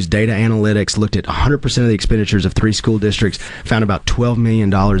used data analytics, looked at 100% of the expenditures of 3 school districts, found about $12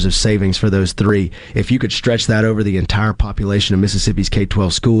 million of savings for those 3. If you could stretch that over the entire population of Mississippi's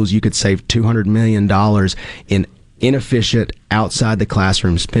K-12 schools, you could save $200 million in inefficient outside the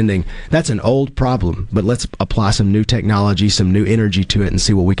classroom spending. That's an old problem, but let's apply some new technology, some new energy to it, and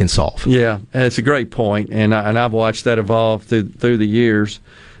see what we can solve. Yeah, it's a great point, and I've watched that evolve through the years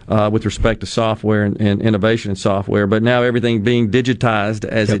with respect to software and innovation in software, but now everything being digitized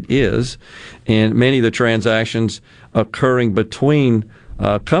as it is, and many of the transactions occurring between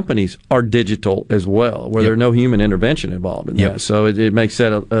companies are digital as well, where there's no human intervention involved in that. So it makes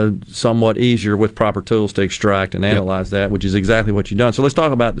that somewhat easier with proper tools to extract and analyze that, which is exactly what you've done. So let's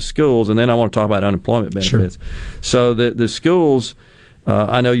talk about the schools, and then I want to talk about unemployment benefits. So the schools,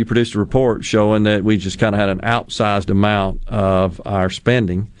 I know you produced a report showing that we just kind of had an outsized amount of our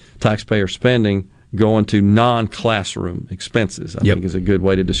spending, taxpayer spending, going to non-classroom expenses, I think is a good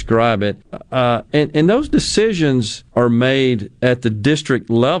way to describe it. And those decisions are made at the district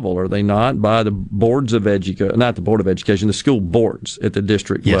level, are they not, by the boards of education, not the Board of Education, the school boards at the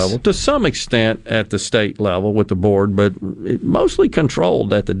district level, to some extent at the state level with the board, but mostly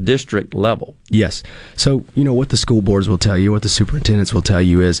controlled at the district level. Yes. So, what the school boards will tell you, what the superintendents will tell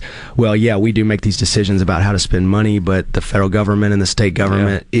you is, well, we do make these decisions about how to spend money, but the federal government and the state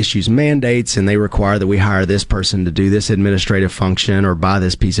government issues mandates, and they require that we hire this person to do this administrative function or buy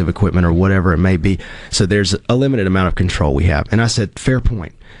this piece of equipment or whatever it may be. So there's a limited amount of control we have. And I said, fair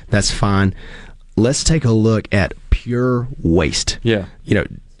point. That's fine. Let's take a look at pure waste.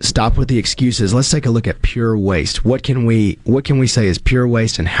 stop with the excuses. Let's take a look at pure waste. What can we say is pure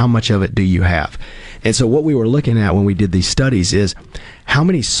waste, and how much of it do you have? And so what we were looking at when we did these studies is how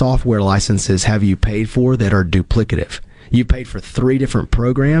many software licenses have you paid for that are duplicative? You paid for 3 different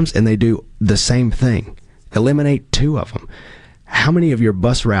programs and they do the same thing. Eliminate 2 of them. How many of your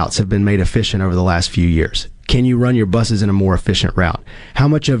bus routes have been made efficient over the last few years? Can you run your buses in a more efficient route? How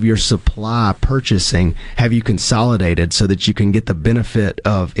much of your supply purchasing have you consolidated so that you can get the benefit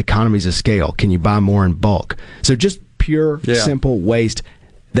of economies of scale? Can you buy more in bulk? So just pure, simple waste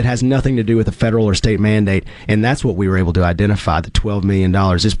that has nothing to do with a federal or state mandate, and that's what we were able to identify. The $12 million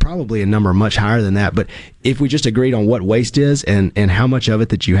is probably a number much higher than that, but if we just agreed on what waste is and how much of it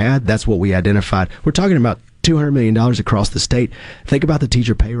that you had, that's what we identified. We're talking about $200 million across the state. Think about the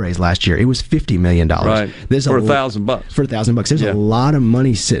teacher pay raise last year. It was $50 million. Right. There's for $1,000. For $1,000. There's a lot of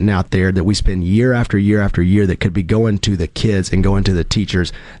money sitting out there that we spend year after year after year that could be going to the kids and going to the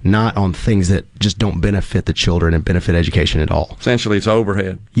teachers, not on things that just don't benefit the children and benefit education at all. Essentially, it's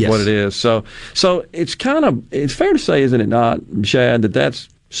overhead. Yes. What it is. So it's it's fair to say, isn't it not, Shad, that that's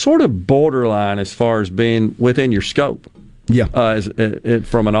sort of borderline as far as being within your scope? Yeah.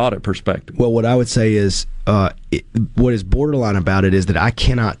 From an audit perspective. Well, what I would say is what is borderline about it is that I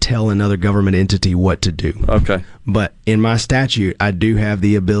cannot tell another government entity what to do. Okay. But in my statute, I do have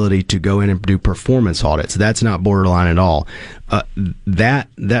the ability to go in and do performance audits. That's not borderline at all. That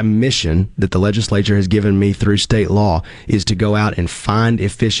mission that the legislature has given me through state law is to go out and find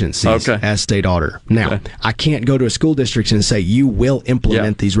efficiencies as state auditor. Now, I can't go to a school district and say, you will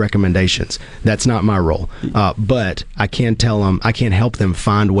implement these recommendations. That's not my role. But I can tell them, I can help them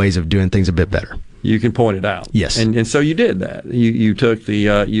find ways of doing things a bit better. You can point it out. Yes. And so you did that. You took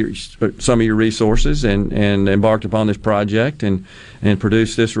some of your resources and embarked upon this project and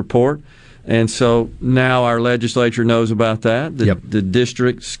produced this report. And so now our legislature knows about that. The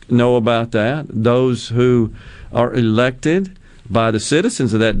districts know about that. Those who are elected by the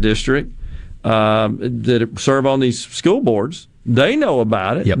citizens of that district that serve on these school boards, they know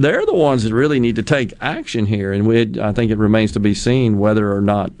about it. They're the ones that really need to take action here, and I think it remains to be seen whether or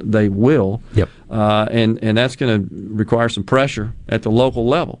not they will. And that's going to require some pressure at the local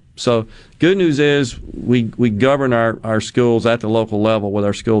level. So good news is we govern our schools at the local level with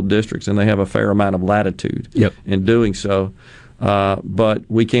our school districts, and they have a fair amount of latitude in doing so. But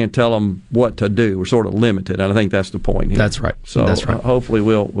we can't tell them what to do. We're sort of limited, and I think that's the point here. That's right. So that's right. Hopefully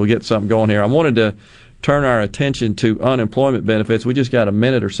we'll get something going here. I wanted to turn our attention to unemployment benefits. We just got a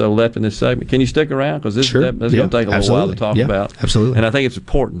minute or so left in this segment. Can you stick around? Because this is going to take a little while to talk about. Absolutely. And I think it's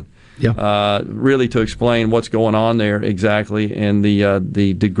important. Really to explain what's going on there exactly and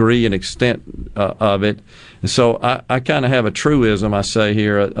the degree and extent of it. And so I kind of have a truism, I say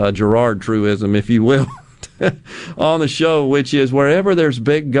here, a Gerard truism, if you will, on the show, which is wherever there's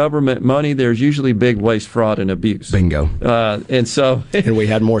big government money, there's usually big waste, fraud, and abuse. Bingo. And so, and we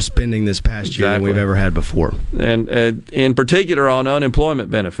had more spending this past year than we've ever had before. And in particular on unemployment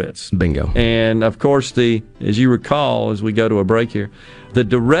benefits. Bingo. And of course, as you recall, as we go to a break here, the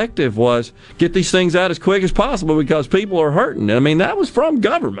directive was get these things out as quick as possible because people are hurting. I mean, that was from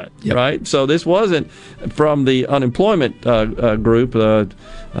government, right? So this wasn't from the unemployment group, the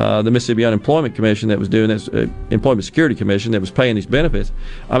Mississippi Unemployment Commission that was doing this, Employment Security Commission that was paying these benefits.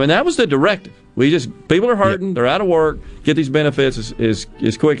 I mean, that was the directive. People are hurting, they're out of work, get these benefits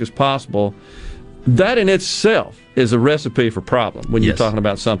as quick as possible. That in itself is a recipe for problem when you're talking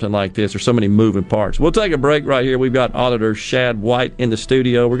about something like this. There's so many moving parts. We'll take a break right here. We've got Auditor Shad White in the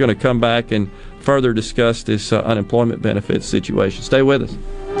studio. We're going to come back and further discuss this unemployment benefits situation. Stay with us.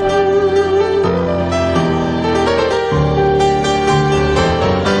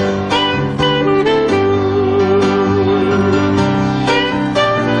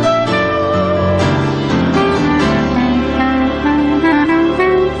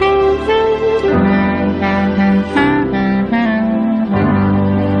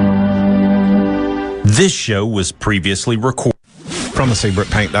 This show was previously recorded. From the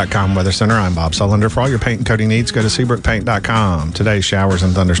SeabrookPaint.com Weather Center, I'm Bob Sullender. For all your paint and coating needs, go to SeabrookPaint.com. Today, showers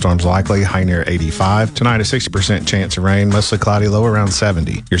and thunderstorms likely, high near 85. Tonight, a 60% chance of rain, mostly cloudy, low around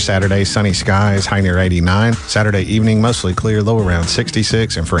 70. Your Saturday, sunny skies, high near 89. Saturday evening, mostly clear, low around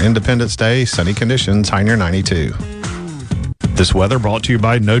 66. And for Independence Day, sunny conditions, high near 92. This weather brought to you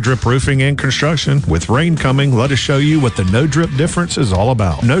by No Drip Roofing and Construction. With rain coming, let us show you what the No Drip difference is all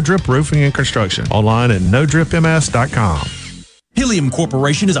about. No Drip Roofing and Construction. Online at NoDripMS.com. Pilium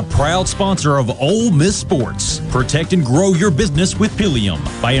Corporation is a proud sponsor of Ole Miss Sports. Protect and grow your business with Pilium.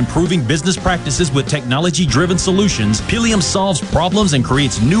 By improving business practices with technology-driven solutions, Pilium solves problems and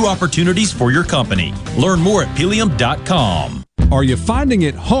creates new opportunities for your company. Learn more at Pilium.com. Are you finding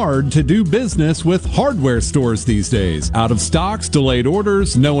it hard to do business with hardware stores these days? Out of stocks, delayed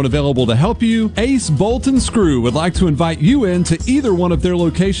orders, no one available to help you? Ace Bolt and Screw would like to invite you into either one of their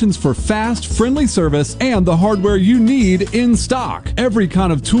locations for fast, friendly service and the hardware you need in stock. Every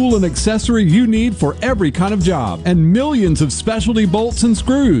kind of tool and accessory you need for every kind of job, and millions of specialty bolts and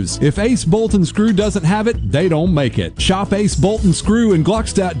screws. If Ace Bolt and Screw doesn't have it, they don't make it. Shop Ace Bolt and Screw in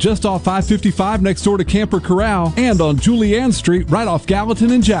Gluckstadt, just off 555 next door to Camper Corral, and on Julianne Street right off Gallatin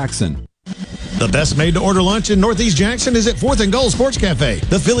and Jackson. The best made-to-order lunch in Northeast Jackson is at 4th and Gold Sports Cafe.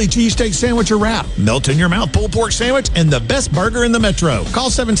 The Philly cheesesteak sandwich or wrap, melt-in-your-mouth pulled pork sandwich, and the best burger in the metro. Call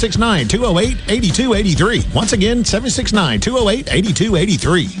 769-208-8283. Once again,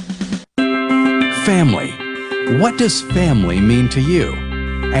 769-208-8283. Family. What does family mean to you?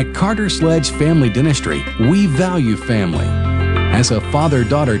 At Carter Sledge Family Dentistry, we value family. As a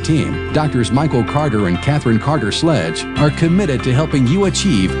father-daughter team, Doctors Michael Carter and Catherine Carter Sledge are committed to helping you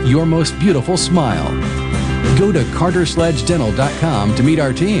achieve your most beautiful smile. Go to cartersledgedental.com to meet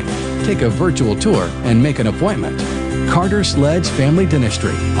our team, take a virtual tour, and make an appointment. Carter Sledge Family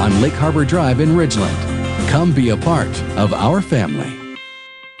Dentistry on Lake Harbor Drive in Ridgeland. Come be a part of our family.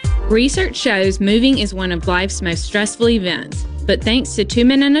 Research shows moving is one of life's most stressful events, but thanks to 2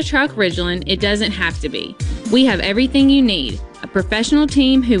 Men and a Truck Ridgeland, it doesn't have to be. We have everything you need. A professional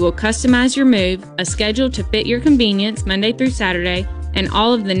team who will customize your move, a schedule to fit your convenience Monday through Saturday, and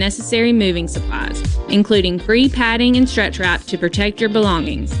all of the necessary moving supplies, including free padding and stretch wrap to protect your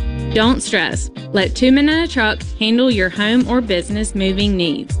belongings. Don't stress. Let 2 Men and a Truck handle your home or business moving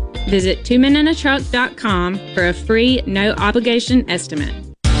needs. Visit 2menandatruck.com for a free, no-obligation estimate.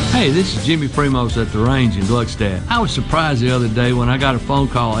 Hey, this is Jimmy Primos at the range in Gluckstadt. I was surprised the other day when I got a phone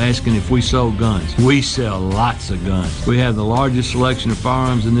call asking if we sold guns. We sell lots of guns. We have the largest selection of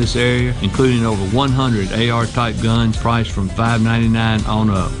firearms in this area, including over 100 AR-type guns priced from $5.99 on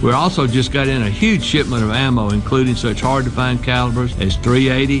up. We also just got in a huge shipment of ammo, including such hard-to-find calibers as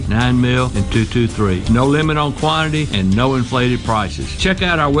 .380, 9mm, and .223. No limit on quantity and no inflated prices. Check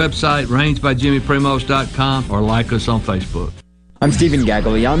out our website, rangebyjimmyprimos.com, or like us on Facebook. I'm Stephen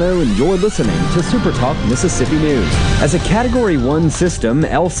Gagliano, and you're listening to SuperTalk Mississippi News. As a Category 1 system,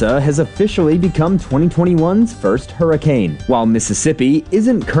 Elsa has officially become 2021's first hurricane. While Mississippi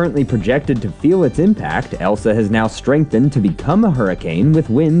isn't currently projected to feel its impact, Elsa has now strengthened to become a hurricane with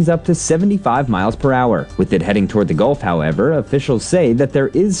winds up to 75 miles per hour. With it heading toward the Gulf, however, officials say that there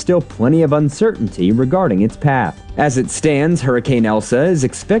is still plenty of uncertainty regarding its path. As it stands, Hurricane Elsa is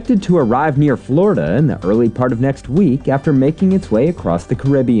expected to arrive near Florida in the early part of next week after making its way across the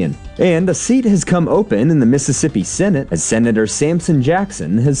Caribbean. And a seat has come open in the Mississippi Senate as Senator Samson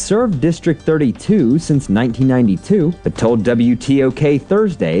Jackson has served District 32 since 1992, but told WTOK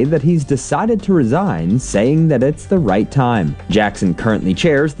Thursday that he's decided to resign, saying that it's the right time. Jackson currently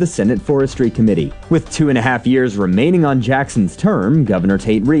chairs the Senate Forestry Committee. With 2.5 years remaining on Jackson's term, Governor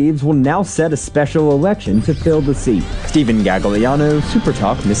Tate Reeves will now set a special election to fill the seat. Stephen Gagliano,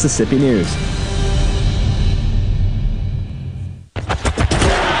 SuperTalk Mississippi News.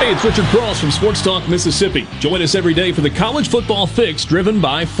 Hey, it's Richard Cross from Sports Talk Mississippi. Join us every day for the College Football Fix driven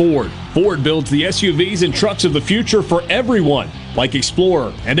by Ford. Ford builds the SUVs and trucks of the future for everyone, like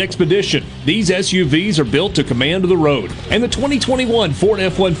Explorer and Expedition. These SUVs are built to command the road. And the 2021 Ford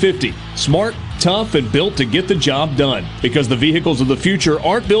F-150, smart, tough, and built to get the job done. Because the vehicles of the future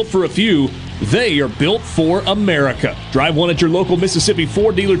aren't built for a few, they are built for America. Drive one at your local Mississippi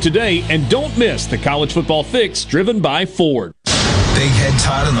Ford dealer today, and don't miss the College Football Fix driven by Ford. Big Head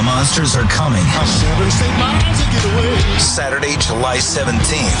Todd and the Monsters are coming. Saturday, July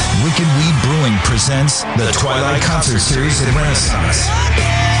 17th. Wicked Weed Brewing presents the Twilight Concert Series at Renaissance.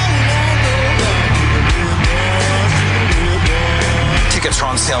 Tickets are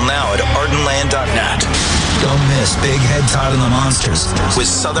on sale now at ardenland.net. Don't miss Big Head Todd and the Monsters with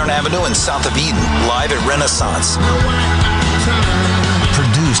Southern Avenue and South of Eden live at Renaissance.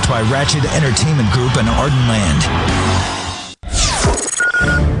 Produced by Ratchet Entertainment Group and Ardenland.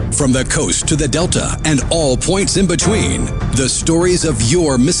 From the coast to the Delta and all points in between, the stories of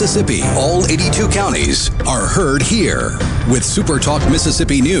your Mississippi, all 82 counties, are heard here. With SuperTalk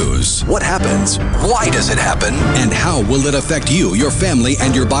Mississippi News. What happens? Why does it happen? And how will it affect you, your family,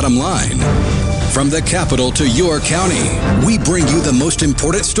 and your bottom line? From the capital to your county, we bring you the most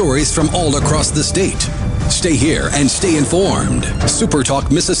important stories from all across the state. Stay here and stay informed. SuperTalk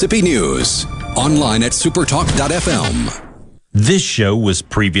Mississippi News. Online at supertalk.fm. This show was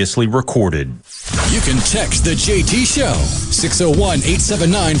previously recorded. You can text the JT Show,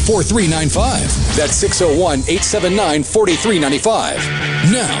 601-879-4395. That's 601-879-4395.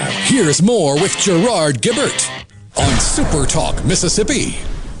 Now, here's more with Gerard Gibert on Super Talk Mississippi.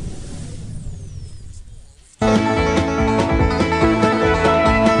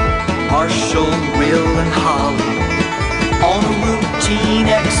 Marshall, Will, and Holly on a routine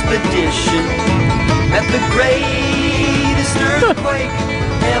expedition met the greatest earthquake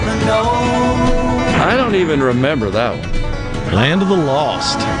ever known. I don't even remember that one. Land of the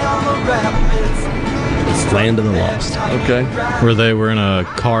Lost. Land of the Lost. Okay. Where they were in a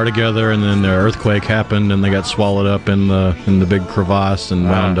car together, and then the earthquake happened, and they got swallowed up in the big crevasse and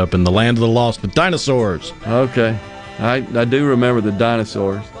wound up in the Land of the Lost with dinosaurs. Okay. I do remember the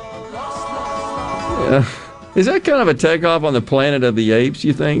dinosaurs. Is that kind of a takeoff on the Planet of the Apes,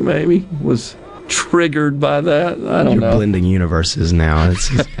 you think, maybe? Was triggered by that? I don't know. You're blending universes now.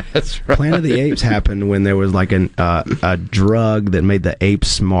 That's right. Planet of the Apes happened when there was like a drug that made the apes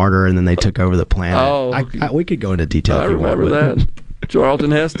smarter, and then they took over the planet. Oh, we could go into detail. I remember that.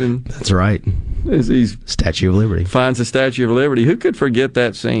 Charlton Heston. That's right. He's Statue of Liberty. Finds the Statue of Liberty. Who could forget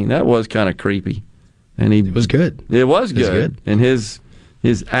that scene? That was kind of creepy. And it was good. It was good. And his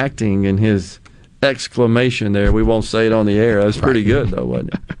acting and his exclamation there, we won't say it on the air. That was pretty good, though,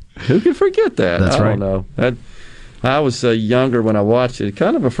 wasn't it? Who could forget that? That's right. I don't know. I was younger when I watched it,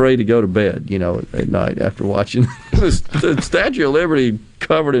 kind of afraid to go to bed, at night after watching the Statue of Liberty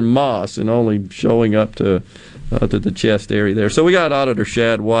covered in moss and only showing up to the chest area there. So we got Auditor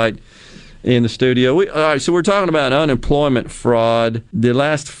Shad White in the studio. All right, so we're talking about unemployment fraud. The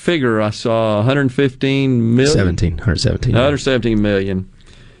last figure I saw, 117 million.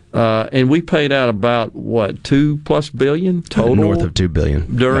 And we paid out about, what, $2+ billion total? North of $2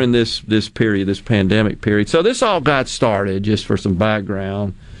 billion. During this period, this pandemic period. So this all got started, just for some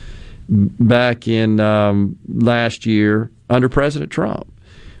background, back in last year under President Trump,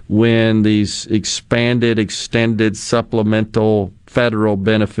 when these extended supplemental federal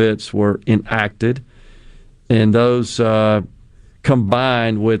benefits were enacted, and those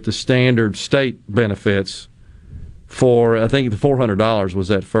combined with the standard state benefits for, I think the $400 was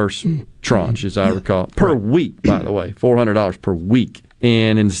that first tranche, as I recall, per week, by the way, $400 per week.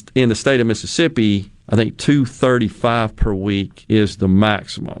 And in the state of Mississippi, I think $235 per week is the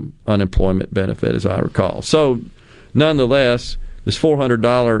maximum unemployment benefit, as I recall. So, nonetheless, this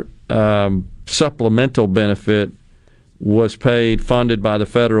 $400 supplemental benefit was funded by the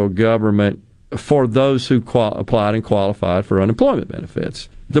federal government for those who applied and qualified for unemployment benefits.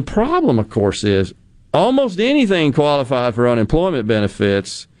 The problem, of course, is almost anything qualified for unemployment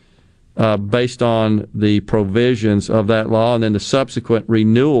benefits based on the provisions of that law and then the subsequent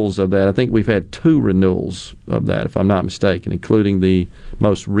renewals of that. I think we've had 2 renewals of that, if I'm not mistaken, including the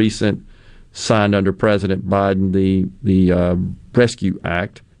most recent signed under President Biden, the Rescue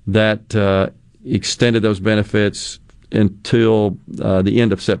Act, that extended those benefits until the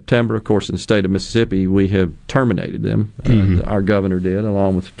end of September. Of course, in the state of Mississippi, we have terminated them. Our governor did,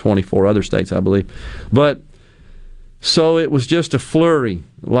 along with 24 other states, I believe. But so it was just a flurry.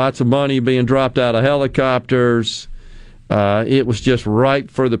 Lots of money being dropped out of helicopters. It was just ripe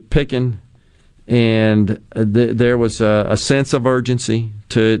for the picking. And there was a sense of urgency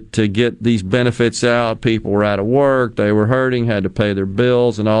to get these benefits out. People were out of work. They were hurting, had to pay their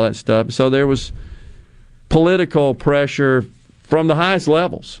bills and all that stuff. So there was political pressure from the highest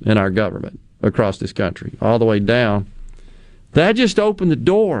levels in our government across this country, all the way down. That just opened the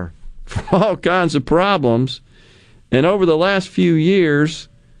door for all kinds of problems. And over the last few years,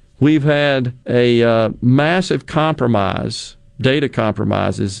 we've had a massive data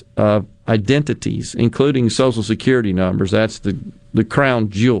compromises of identities, including Social Security numbers. That's the crown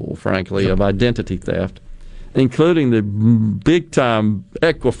jewel, frankly, of identity theft, including the big-time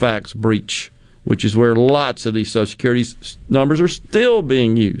Equifax breach, which is where lots of these Social Security numbers are still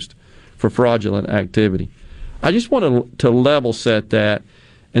being used for fraudulent activity. I just want to level set that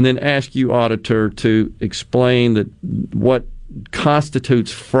and then ask you, Auditor, to explain what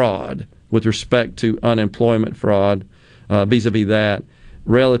constitutes fraud with respect to unemployment fraud, vis-a-vis that,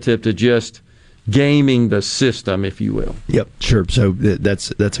 relative to just gaming the system, if you will. Yep, sure. So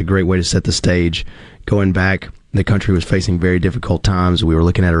that's a great way to set the stage. Going back, the country was facing very difficult times. We were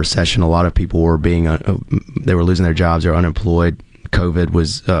looking at a recession. A lot of people were they were losing their jobs. They were unemployed. COVID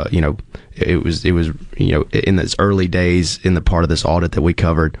was, it was in its early days in the part of this audit that we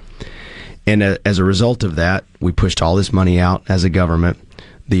covered. And as a result of that, we pushed all this money out as a government.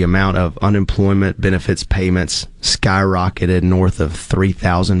 The amount of unemployment benefits payments skyrocketed north of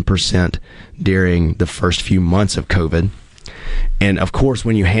 3,000% during the first few months of COVID. And of course,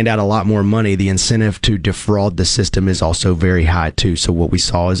 when you hand out a lot more money, the incentive to defraud the system is also very high too. So what we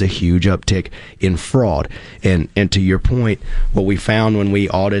saw is a huge uptick in fraud. And to your point, what we found when we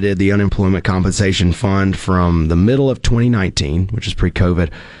audited the Unemployment Compensation Fund from the middle of 2019, which is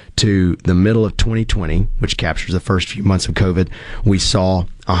pre-COVID, to the middle of 2020, which captures the first few months of COVID, we saw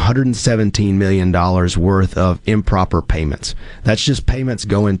 $117 million worth of improper payments. That's just payments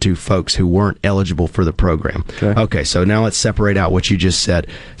going to folks who weren't eligible for the program. Okay, so now let's separate out what you just said.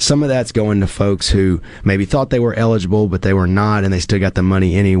 Some of that's going to folks who maybe thought they were eligible, but they were not, and they still got the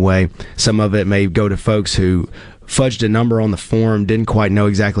money anyway. Some of it may go to folks who fudged a number on the form, didn't quite know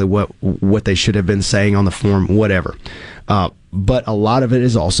exactly what they should have been saying on the form, whatever. But a lot of it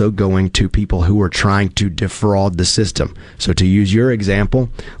is also going to people who are trying to defraud the system. So to use your example,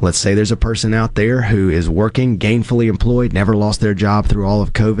 let's say there's a person out there who is working, gainfully employed, never lost their job through all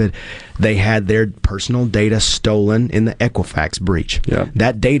of COVID. They had their personal data stolen in the Equifax breach.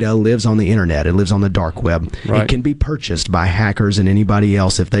 That data lives on the internet. It lives on the dark web. It can be purchased by hackers and anybody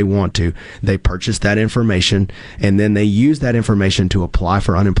else if they want to. They purchase that information, and then they use that information to apply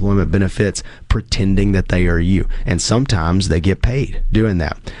for unemployment benefits, pretending that they are you. And sometimes they get paid doing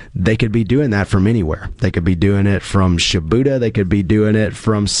that. They could be doing that from anywhere. They could be doing it from Shibuya. They could be doing it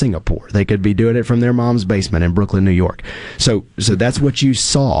from Singapore. They could be doing it from their mom's basement in Brooklyn, New York. So that's what you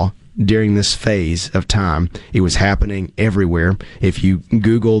saw during this phase of time. It was happening everywhere. If you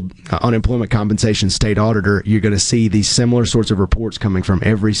Googled unemployment compensation state auditor, you're going to see these similar sorts of reports coming from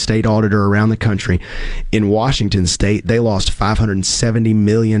every state auditor around the country. In Washington State, they lost $570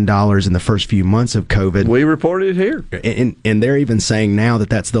 million in the first few months of COVID. We reported it here. And they're even saying now that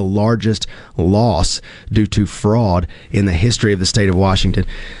that's the largest loss due to fraud in the history of the state of Washington.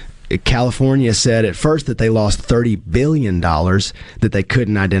 California said at first that they lost $30 billion that they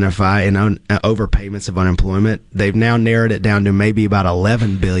couldn't identify in overpayments of unemployment. They've now narrowed it down to maybe about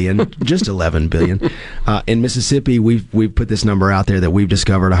 $11 billion, just $11 billion. In Mississippi, we've put this number out there that we've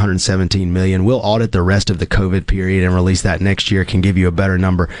discovered $117 million. We'll audit the rest of the COVID period and release that next year. Can give you a better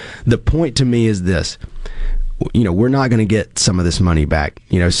number. The point to me is this. We're not going to get some of this money back.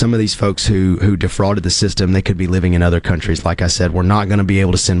 Some of these folks who defrauded the system, they could be living in other countries. Like I said, we're not going to be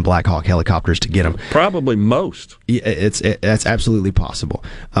able to send Black Hawk helicopters to get them. Probably most. That's absolutely possible.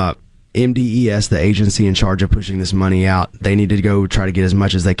 MDES, the agency in charge of pushing this money out, they need to go try to get as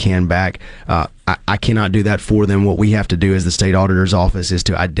much as they can back. I cannot do that for them. What we have to do as the state auditor's office is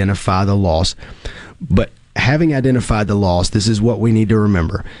to identify the loss. But having identified the loss, this is what we need to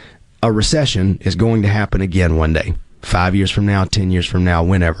remember. A recession is going to happen again one day. 5 years from now, 10 years from now,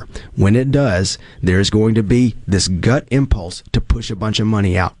 whenever. When it does, there's going to be this gut impulse to push a bunch of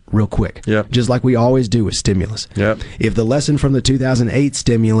money out real quick. Just like we always do with stimulus. If the lesson from the 2008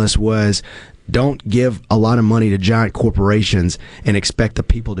 stimulus was don't give a lot of money to giant corporations and expect the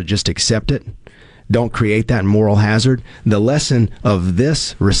people to just accept it, don't create that moral hazard. The lesson of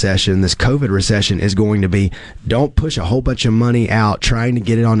this recession, this COVID recession, is going to be don't push a whole bunch of money out trying to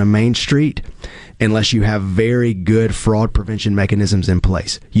get it on the main street unless you have very good fraud prevention mechanisms in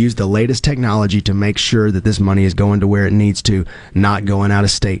place. Use the latest technology to make sure that this money is going to where it needs to, not going out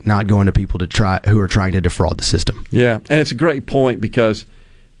of state, not going to people who are trying to defraud the system. Yeah, and it's a great point because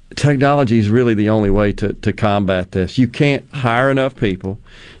technology is really the only way to combat this. You can't hire enough people.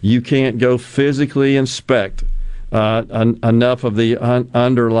 You can't go physically inspect enough of the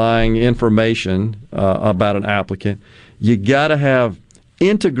underlying information about an applicant. You got to have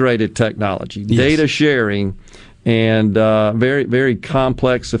integrated technology, data sharing, and very, very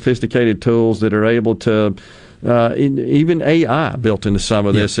complex, sophisticated tools that are able to even AI built into some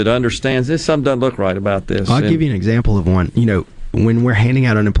of this. It understands this. Something doesn't look right about this. I'll give you an example of one. When we're handing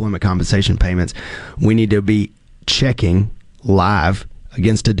out unemployment compensation payments, we need to be checking live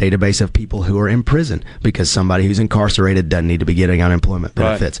against a database of people who are in prison because somebody who's incarcerated doesn't need to be getting unemployment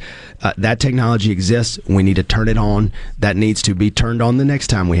benefits. That technology exists. We need to turn it on. That needs to be turned on the next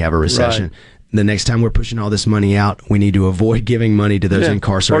time we have a recession. The next time we're pushing all this money out, we need to avoid giving money to those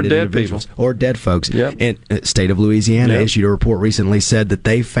incarcerated individuals or dead folks. And the state of Louisiana issued a report recently, said that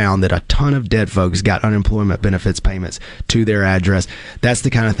they found that a ton of dead folks got unemployment benefits payments to their address. That's the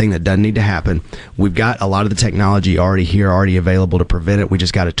kind of thing that doesn't need to happen. We've got a lot of the technology already here, already available to prevent it. We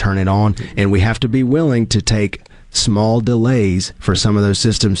just got to turn it on, and we have to be willing to take small delays for some of those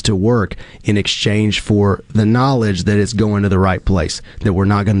systems to work in exchange for the knowledge that it's going to the right place, that we're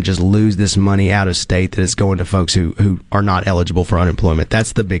not going to just lose this money out of state, that it's going to folks who are not eligible for unemployment.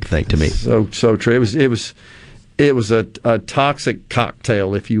 That's the big thing to me. So true. It was a toxic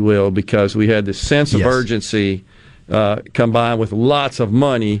cocktail, if you will, because we had this sense of urgency combined with lots of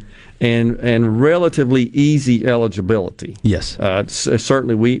money and relatively easy eligibility. Yes.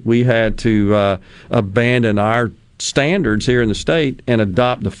 Certainly we had to abandon our standards here in the state and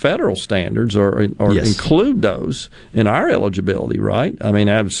adopt the federal standards or Yes. include those in our eligibility, right? I mean,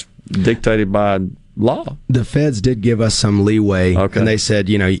 that's dictated by law. The feds did give us some leeway, and they said,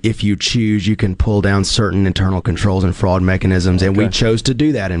 if you choose, you can pull down certain internal controls and fraud mechanisms, and we chose to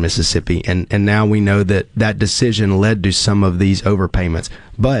do that in Mississippi, and now we know that decision led to some of these overpayments.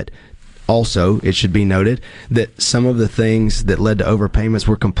 But also, it should be noted that some of the things that led to overpayments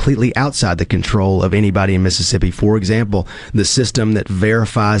were completely outside the control of anybody in Mississippi. For example, the system that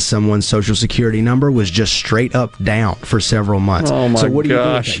verifies someone's Social Security number was just straight up down for several months. Oh my so what do you do with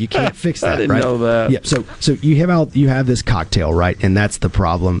gosh. that? You can't fix that, I didn't right? know that. Yeah. So you have this cocktail, right? And that's the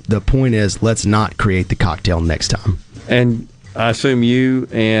problem. The point is, let's not create the cocktail next time. And I assume you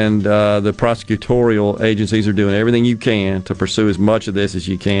and the prosecutorial agencies are doing everything you can to pursue as much of this as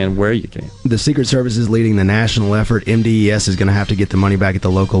you can where you can. The Secret Service is leading the national effort. MDES is going to have to get the money back at the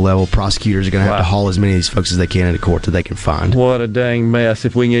local level. Prosecutors are going to have to haul as many of these folks as they can into court that they can find. What a dang mess.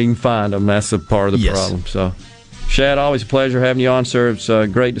 If we can even find them, that's a part of the problem. So, Shad, always a pleasure having you on, sir. It's a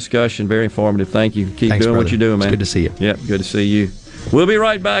great discussion, very informative. Thank you. Keep Thanks, doing brother. what you're doing, man. It's good to see you. Yep, good to see you. We'll be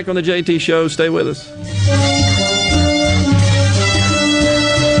right back on the JT Show. Stay with us.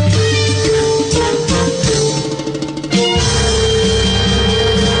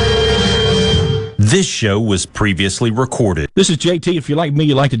 This show was previously recorded. This is JT. If you're like me,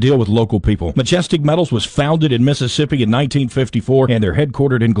 you like to deal with local people. Majestic Metals was founded in Mississippi in 1954, and they're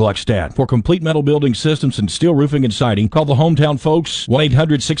headquartered in Gluckstadt. For complete metal building systems and steel roofing and siding, call the hometown folks,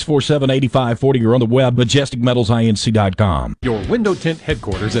 1-800-647-8540, or on the web, majesticmetalsinc.com. Your window tint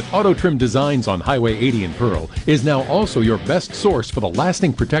headquarters at Auto Trim Designs on Highway 80 in Pearl is now also your best source for the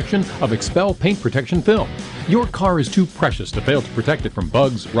lasting protection of Expel paint protection film. Your car is too precious to fail to protect it from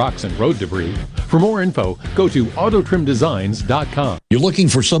bugs, rocks, and road debris. For more info, go to autotrimdesigns.com. You're looking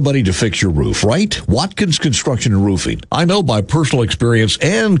for somebody to fix your roof, right? Watkins Construction and Roofing. I know by personal experience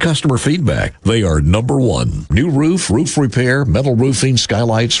and customer feedback, they are number one. New roof, roof repair, metal roofing,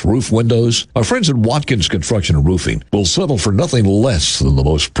 skylights, roof windows. Our friends at Watkins Construction and Roofing will settle for nothing less than the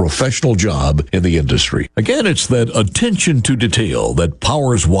most professional job in the industry. Again, it's that attention to detail that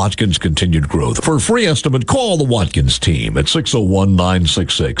powers Watkins' continued growth. For a free estimate, call the Watkins team at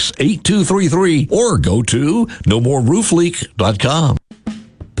 601-966-8233 or go to nomoreroofleak.com.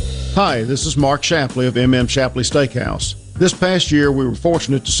 Hi, this is Mark Shapley of MM Shapley Steakhouse. This past year, we were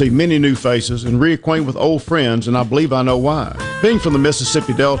fortunate to see many new faces and reacquaint with old friends, and I believe I know why. Being from the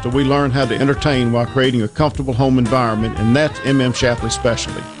Mississippi Delta, we learned how to entertain while creating a comfortable home environment, and that's MM Shapley's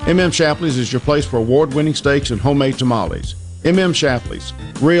specialty. MM Shapley's is your place for award-winning steaks and homemade tamales. MM Shapley's,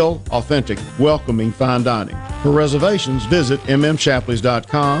 real, authentic, welcoming fine dining. For reservations, visit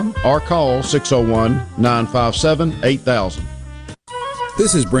mmshapleys.com or call 601-957-8000.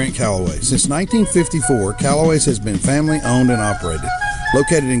 This is Brent Calloway. Since 1954, Calloway's has been family owned and operated.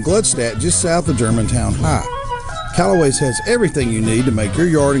 Located in Gluckstadt, just south of Germantown High. Calloway's has everything you need to make your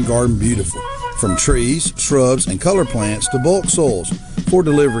yard and garden beautiful. From trees, shrubs, and color plants to bulk soils for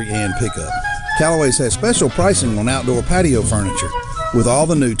delivery and pickup. Calloway's has special pricing on outdoor patio furniture with all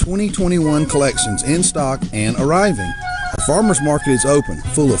the new 2021 collections in stock and arriving. Our farmers market is open,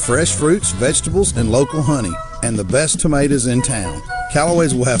 full of fresh fruits, vegetables, and local honey, and the best tomatoes in town.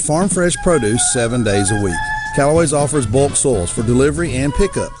 Calloway's will have farm fresh produce 7 days a week. Calloway's offers bulk soils for delivery and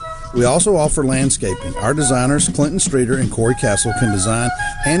pickup. We also offer landscaping. Our designers, Clinton Streeter and Corey Castle, can design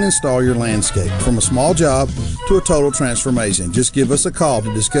and install your landscape from a small job to a total transformation. Just give us a call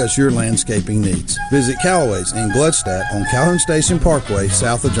to discuss your landscaping needs. Visit Calloway's in Gluckstadt on Calhoun Station Parkway,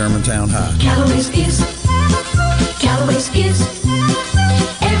 south of Germantown High. Calloway's is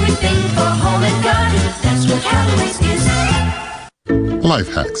everything for home and garden. That's what Calloway's is.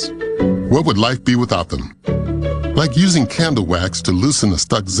 Life hacks. What would life be without them? Like using candle wax to loosen a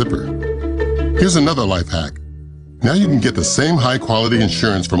stuck zipper. Here's another life hack. Now you can get the same high-quality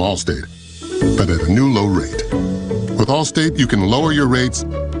insurance from Allstate, but at a new low rate. With Allstate, you can lower your rates,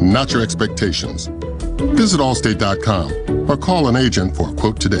 not your expectations. Visit allstate.com or call an agent for a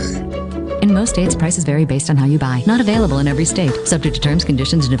quote today. In most states, prices vary based on how you buy. Not available in every state. Subject to terms,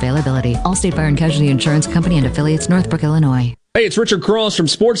 conditions, and availability. Allstate Fire and Casualty Insurance Company and affiliates, Northbrook, Illinois. Hey, it's Richard Cross from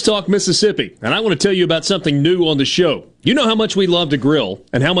Sports Talk Mississippi, and I want to tell you about something new on the show. You know how much we love to grill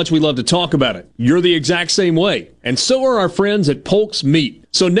and how much we love to talk about it. You're the exact same way, and so are our friends at Polk's Meat.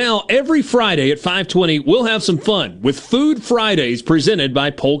 So now, every Friday at 5:20, we'll have some fun with Food Fridays presented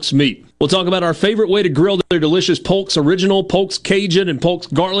by Polk's Meat. We'll talk about our favorite way to grill their delicious Polk's Original, Polk's Cajun, and Polk's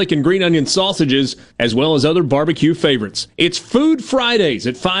Garlic and Green Onion sausages, as well as other barbecue favorites. It's Food Fridays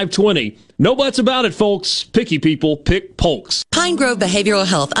at 5:20. No buts about it, folks. Picky people pick Polk's. Pine Grove Behavioral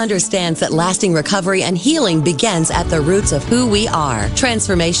Health understands that lasting recovery and healing begins at the roots of who we are.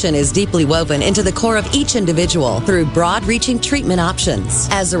 Transformation is deeply woven into the core of each individual through broad-reaching treatment options.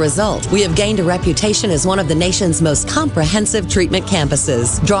 As a result, we have gained a reputation as one of the nation's most comprehensive treatment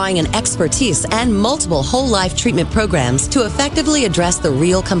campuses, drawing an expertise and multiple whole-life treatment programs to effectively address the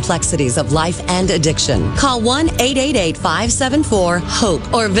real complexities of life and addiction. Call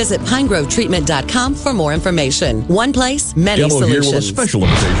 1-888-574-HOPE or visit pinegrovetreatment.com for more information. One place, many Jello solutions. here with a special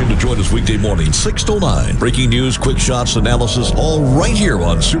invitation to join us weekday morning, 6 till 9. Breaking news, quick shots, analysis, all right here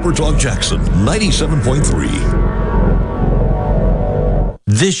on Super Talk Jackson 97.3.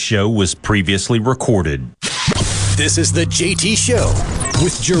 This show was previously recorded. This is the JT Show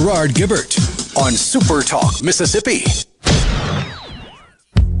with Gerard Gibert on Super Talk Mississippi.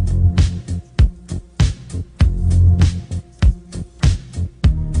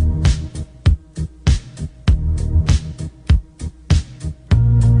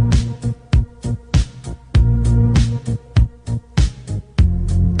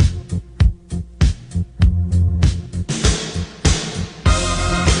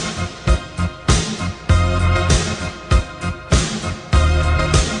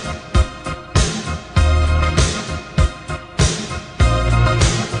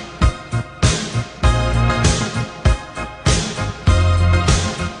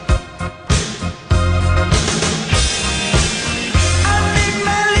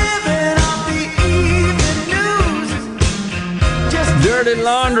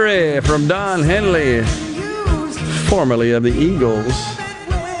 From Don Henley, formerly of the Eagles.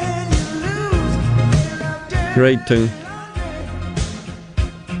 Great tune.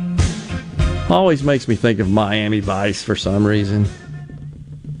 Always makes me think of Miami Vice for some reason.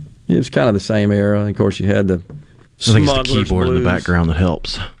 It was kind of the same era. Of course, you had the I think it's the Smugglers keyboard in Blues. the background that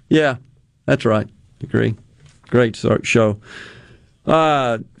helps. Yeah, that's right. Agree. Great show.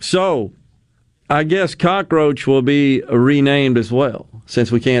 So, I guess Cockroach will be renamed as well, since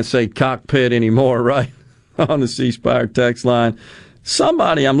we can't say cockpit anymore, right? On the C Spire text line.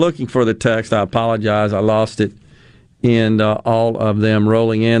 Somebody, I'm looking for the text. I apologize. I lost it in all of them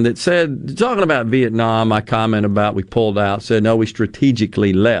rolling in. That said, talking about Vietnam, my comment about we pulled out, said, no, we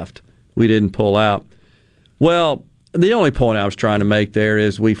strategically left. We didn't pull out. Well, the only point I was trying to make there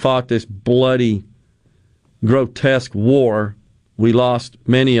is we fought this bloody, grotesque war. We lost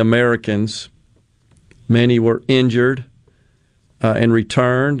many Americans. Many were injured and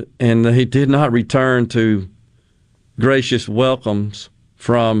returned, and they did not return to gracious welcomes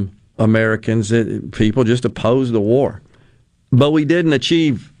from Americans. People just opposed the war. But we didn't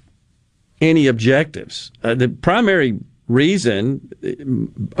achieve any objectives. The primary reason,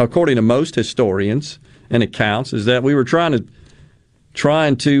 according to most historians and accounts, is that we were trying to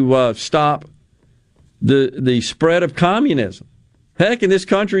stop the spread of communism. Heck, in this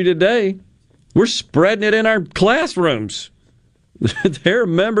country today, we're spreading it in our classrooms. There are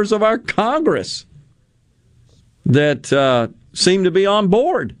members of our Congress that seem to be on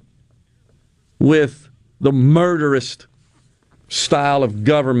board with the murderous style of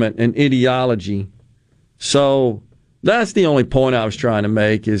government and ideology. So that's the only point I was trying to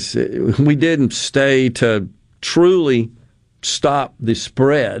make, is we didn't stay to truly stop the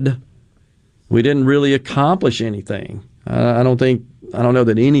spread. We didn't really accomplish anything. I don't know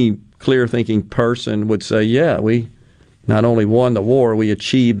that any clear-thinking person would say, yeah, we not only won the war, we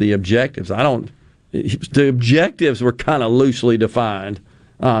achieved the objectives. The objectives were kind of loosely defined,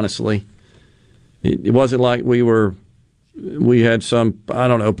 honestly. It wasn't like we had some,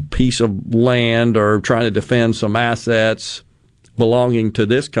 piece of land or trying to defend some assets belonging to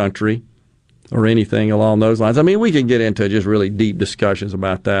this country or anything along those lines. I mean, we can get into just really deep discussions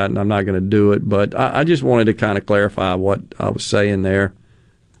about that, and I'm not going to do it, but I just wanted to kind of clarify what I was saying there.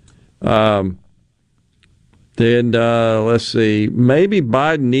 Let's see. Maybe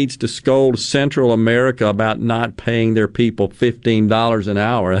Biden needs to scold Central America about not paying their people $15 an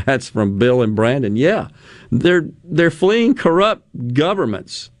hour. That's from Bill and Brandon. Yeah, they're fleeing corrupt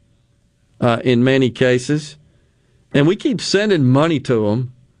governments in many cases, and we keep sending money to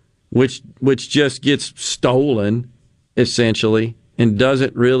them, which just gets stolen essentially and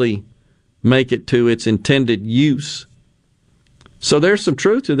doesn't really make it to its intended use. So there's some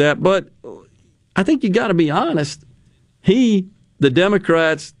truth to that, but I think you got to be honest. The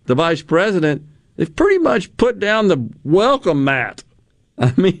Democrats, the vice president, they've pretty much put down the welcome mat.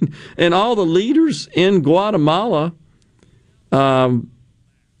 I mean, and all the leaders in Guatemala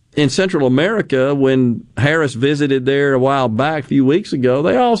in Central America, when Harris visited there a few weeks ago,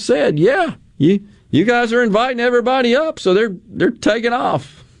 they all said, yeah, you guys are inviting everybody up, so they're taking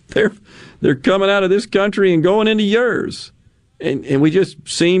off. They're coming out of this country and going into yours. And we just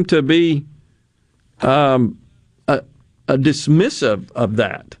seem to be a dismissive of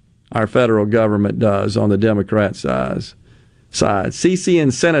that. Our federal government does on the Democrat side. CC in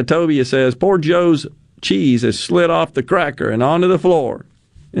Senatobia says, poor Joe's cheese has slid off the cracker and onto the floor,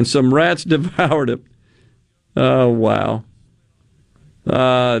 and some rats devoured it. Oh, wow.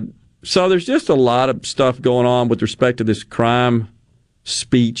 So there's just a lot of stuff going on with respect to this crime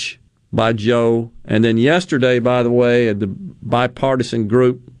speech by Joe. And then yesterday, by the way, the bipartisan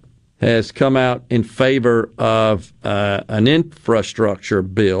group has come out in favor of an infrastructure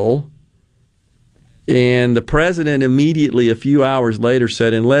bill. And the president immediately, a few hours later,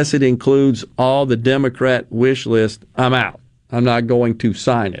 said, unless it includes all the Democrat wish list, I'm out. I'm not going to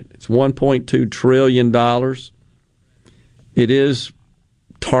sign it. It's $1.2 trillion. It is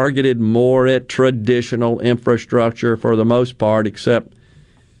targeted more at traditional infrastructure for the most part, except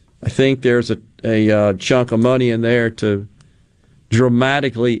I think there's a chunk of money in there to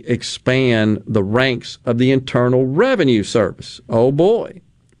dramatically expand the ranks of the Internal Revenue Service. Oh boy.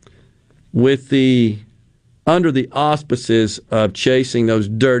 Under the auspices of chasing those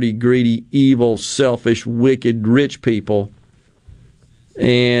dirty, greedy, evil, selfish, wicked, rich people.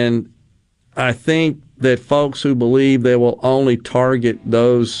 And I think that folks who believe they will only target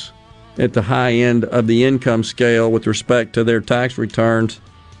those at the high end of the income scale with respect to their tax returns,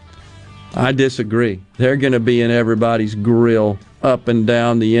 I disagree. They're going to be in everybody's grill up and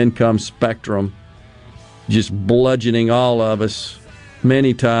down the income spectrum, just bludgeoning all of us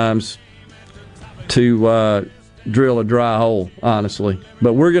many times to drill a dry hole, honestly.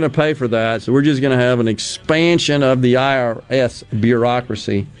 But we're going to pay for that, so we're just going to have an expansion of the IRS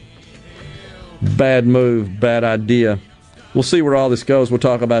bureaucracy. Bad move, bad idea. We'll see where all this goes. We'll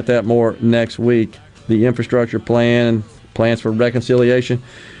talk about that more next week. The infrastructure plan, plans for reconciliation.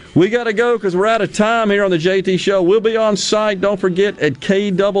 We got to go because we're out of time here on the JT Show. We'll be on site, don't forget, at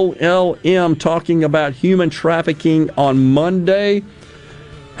KLLM talking about human trafficking on Monday.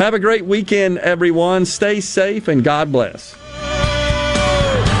 Have a great weekend, everyone. Stay safe and God bless.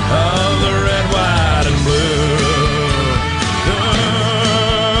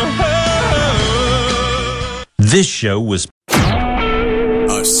 This show was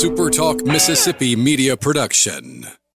a SuperTalk Mississippi Media production.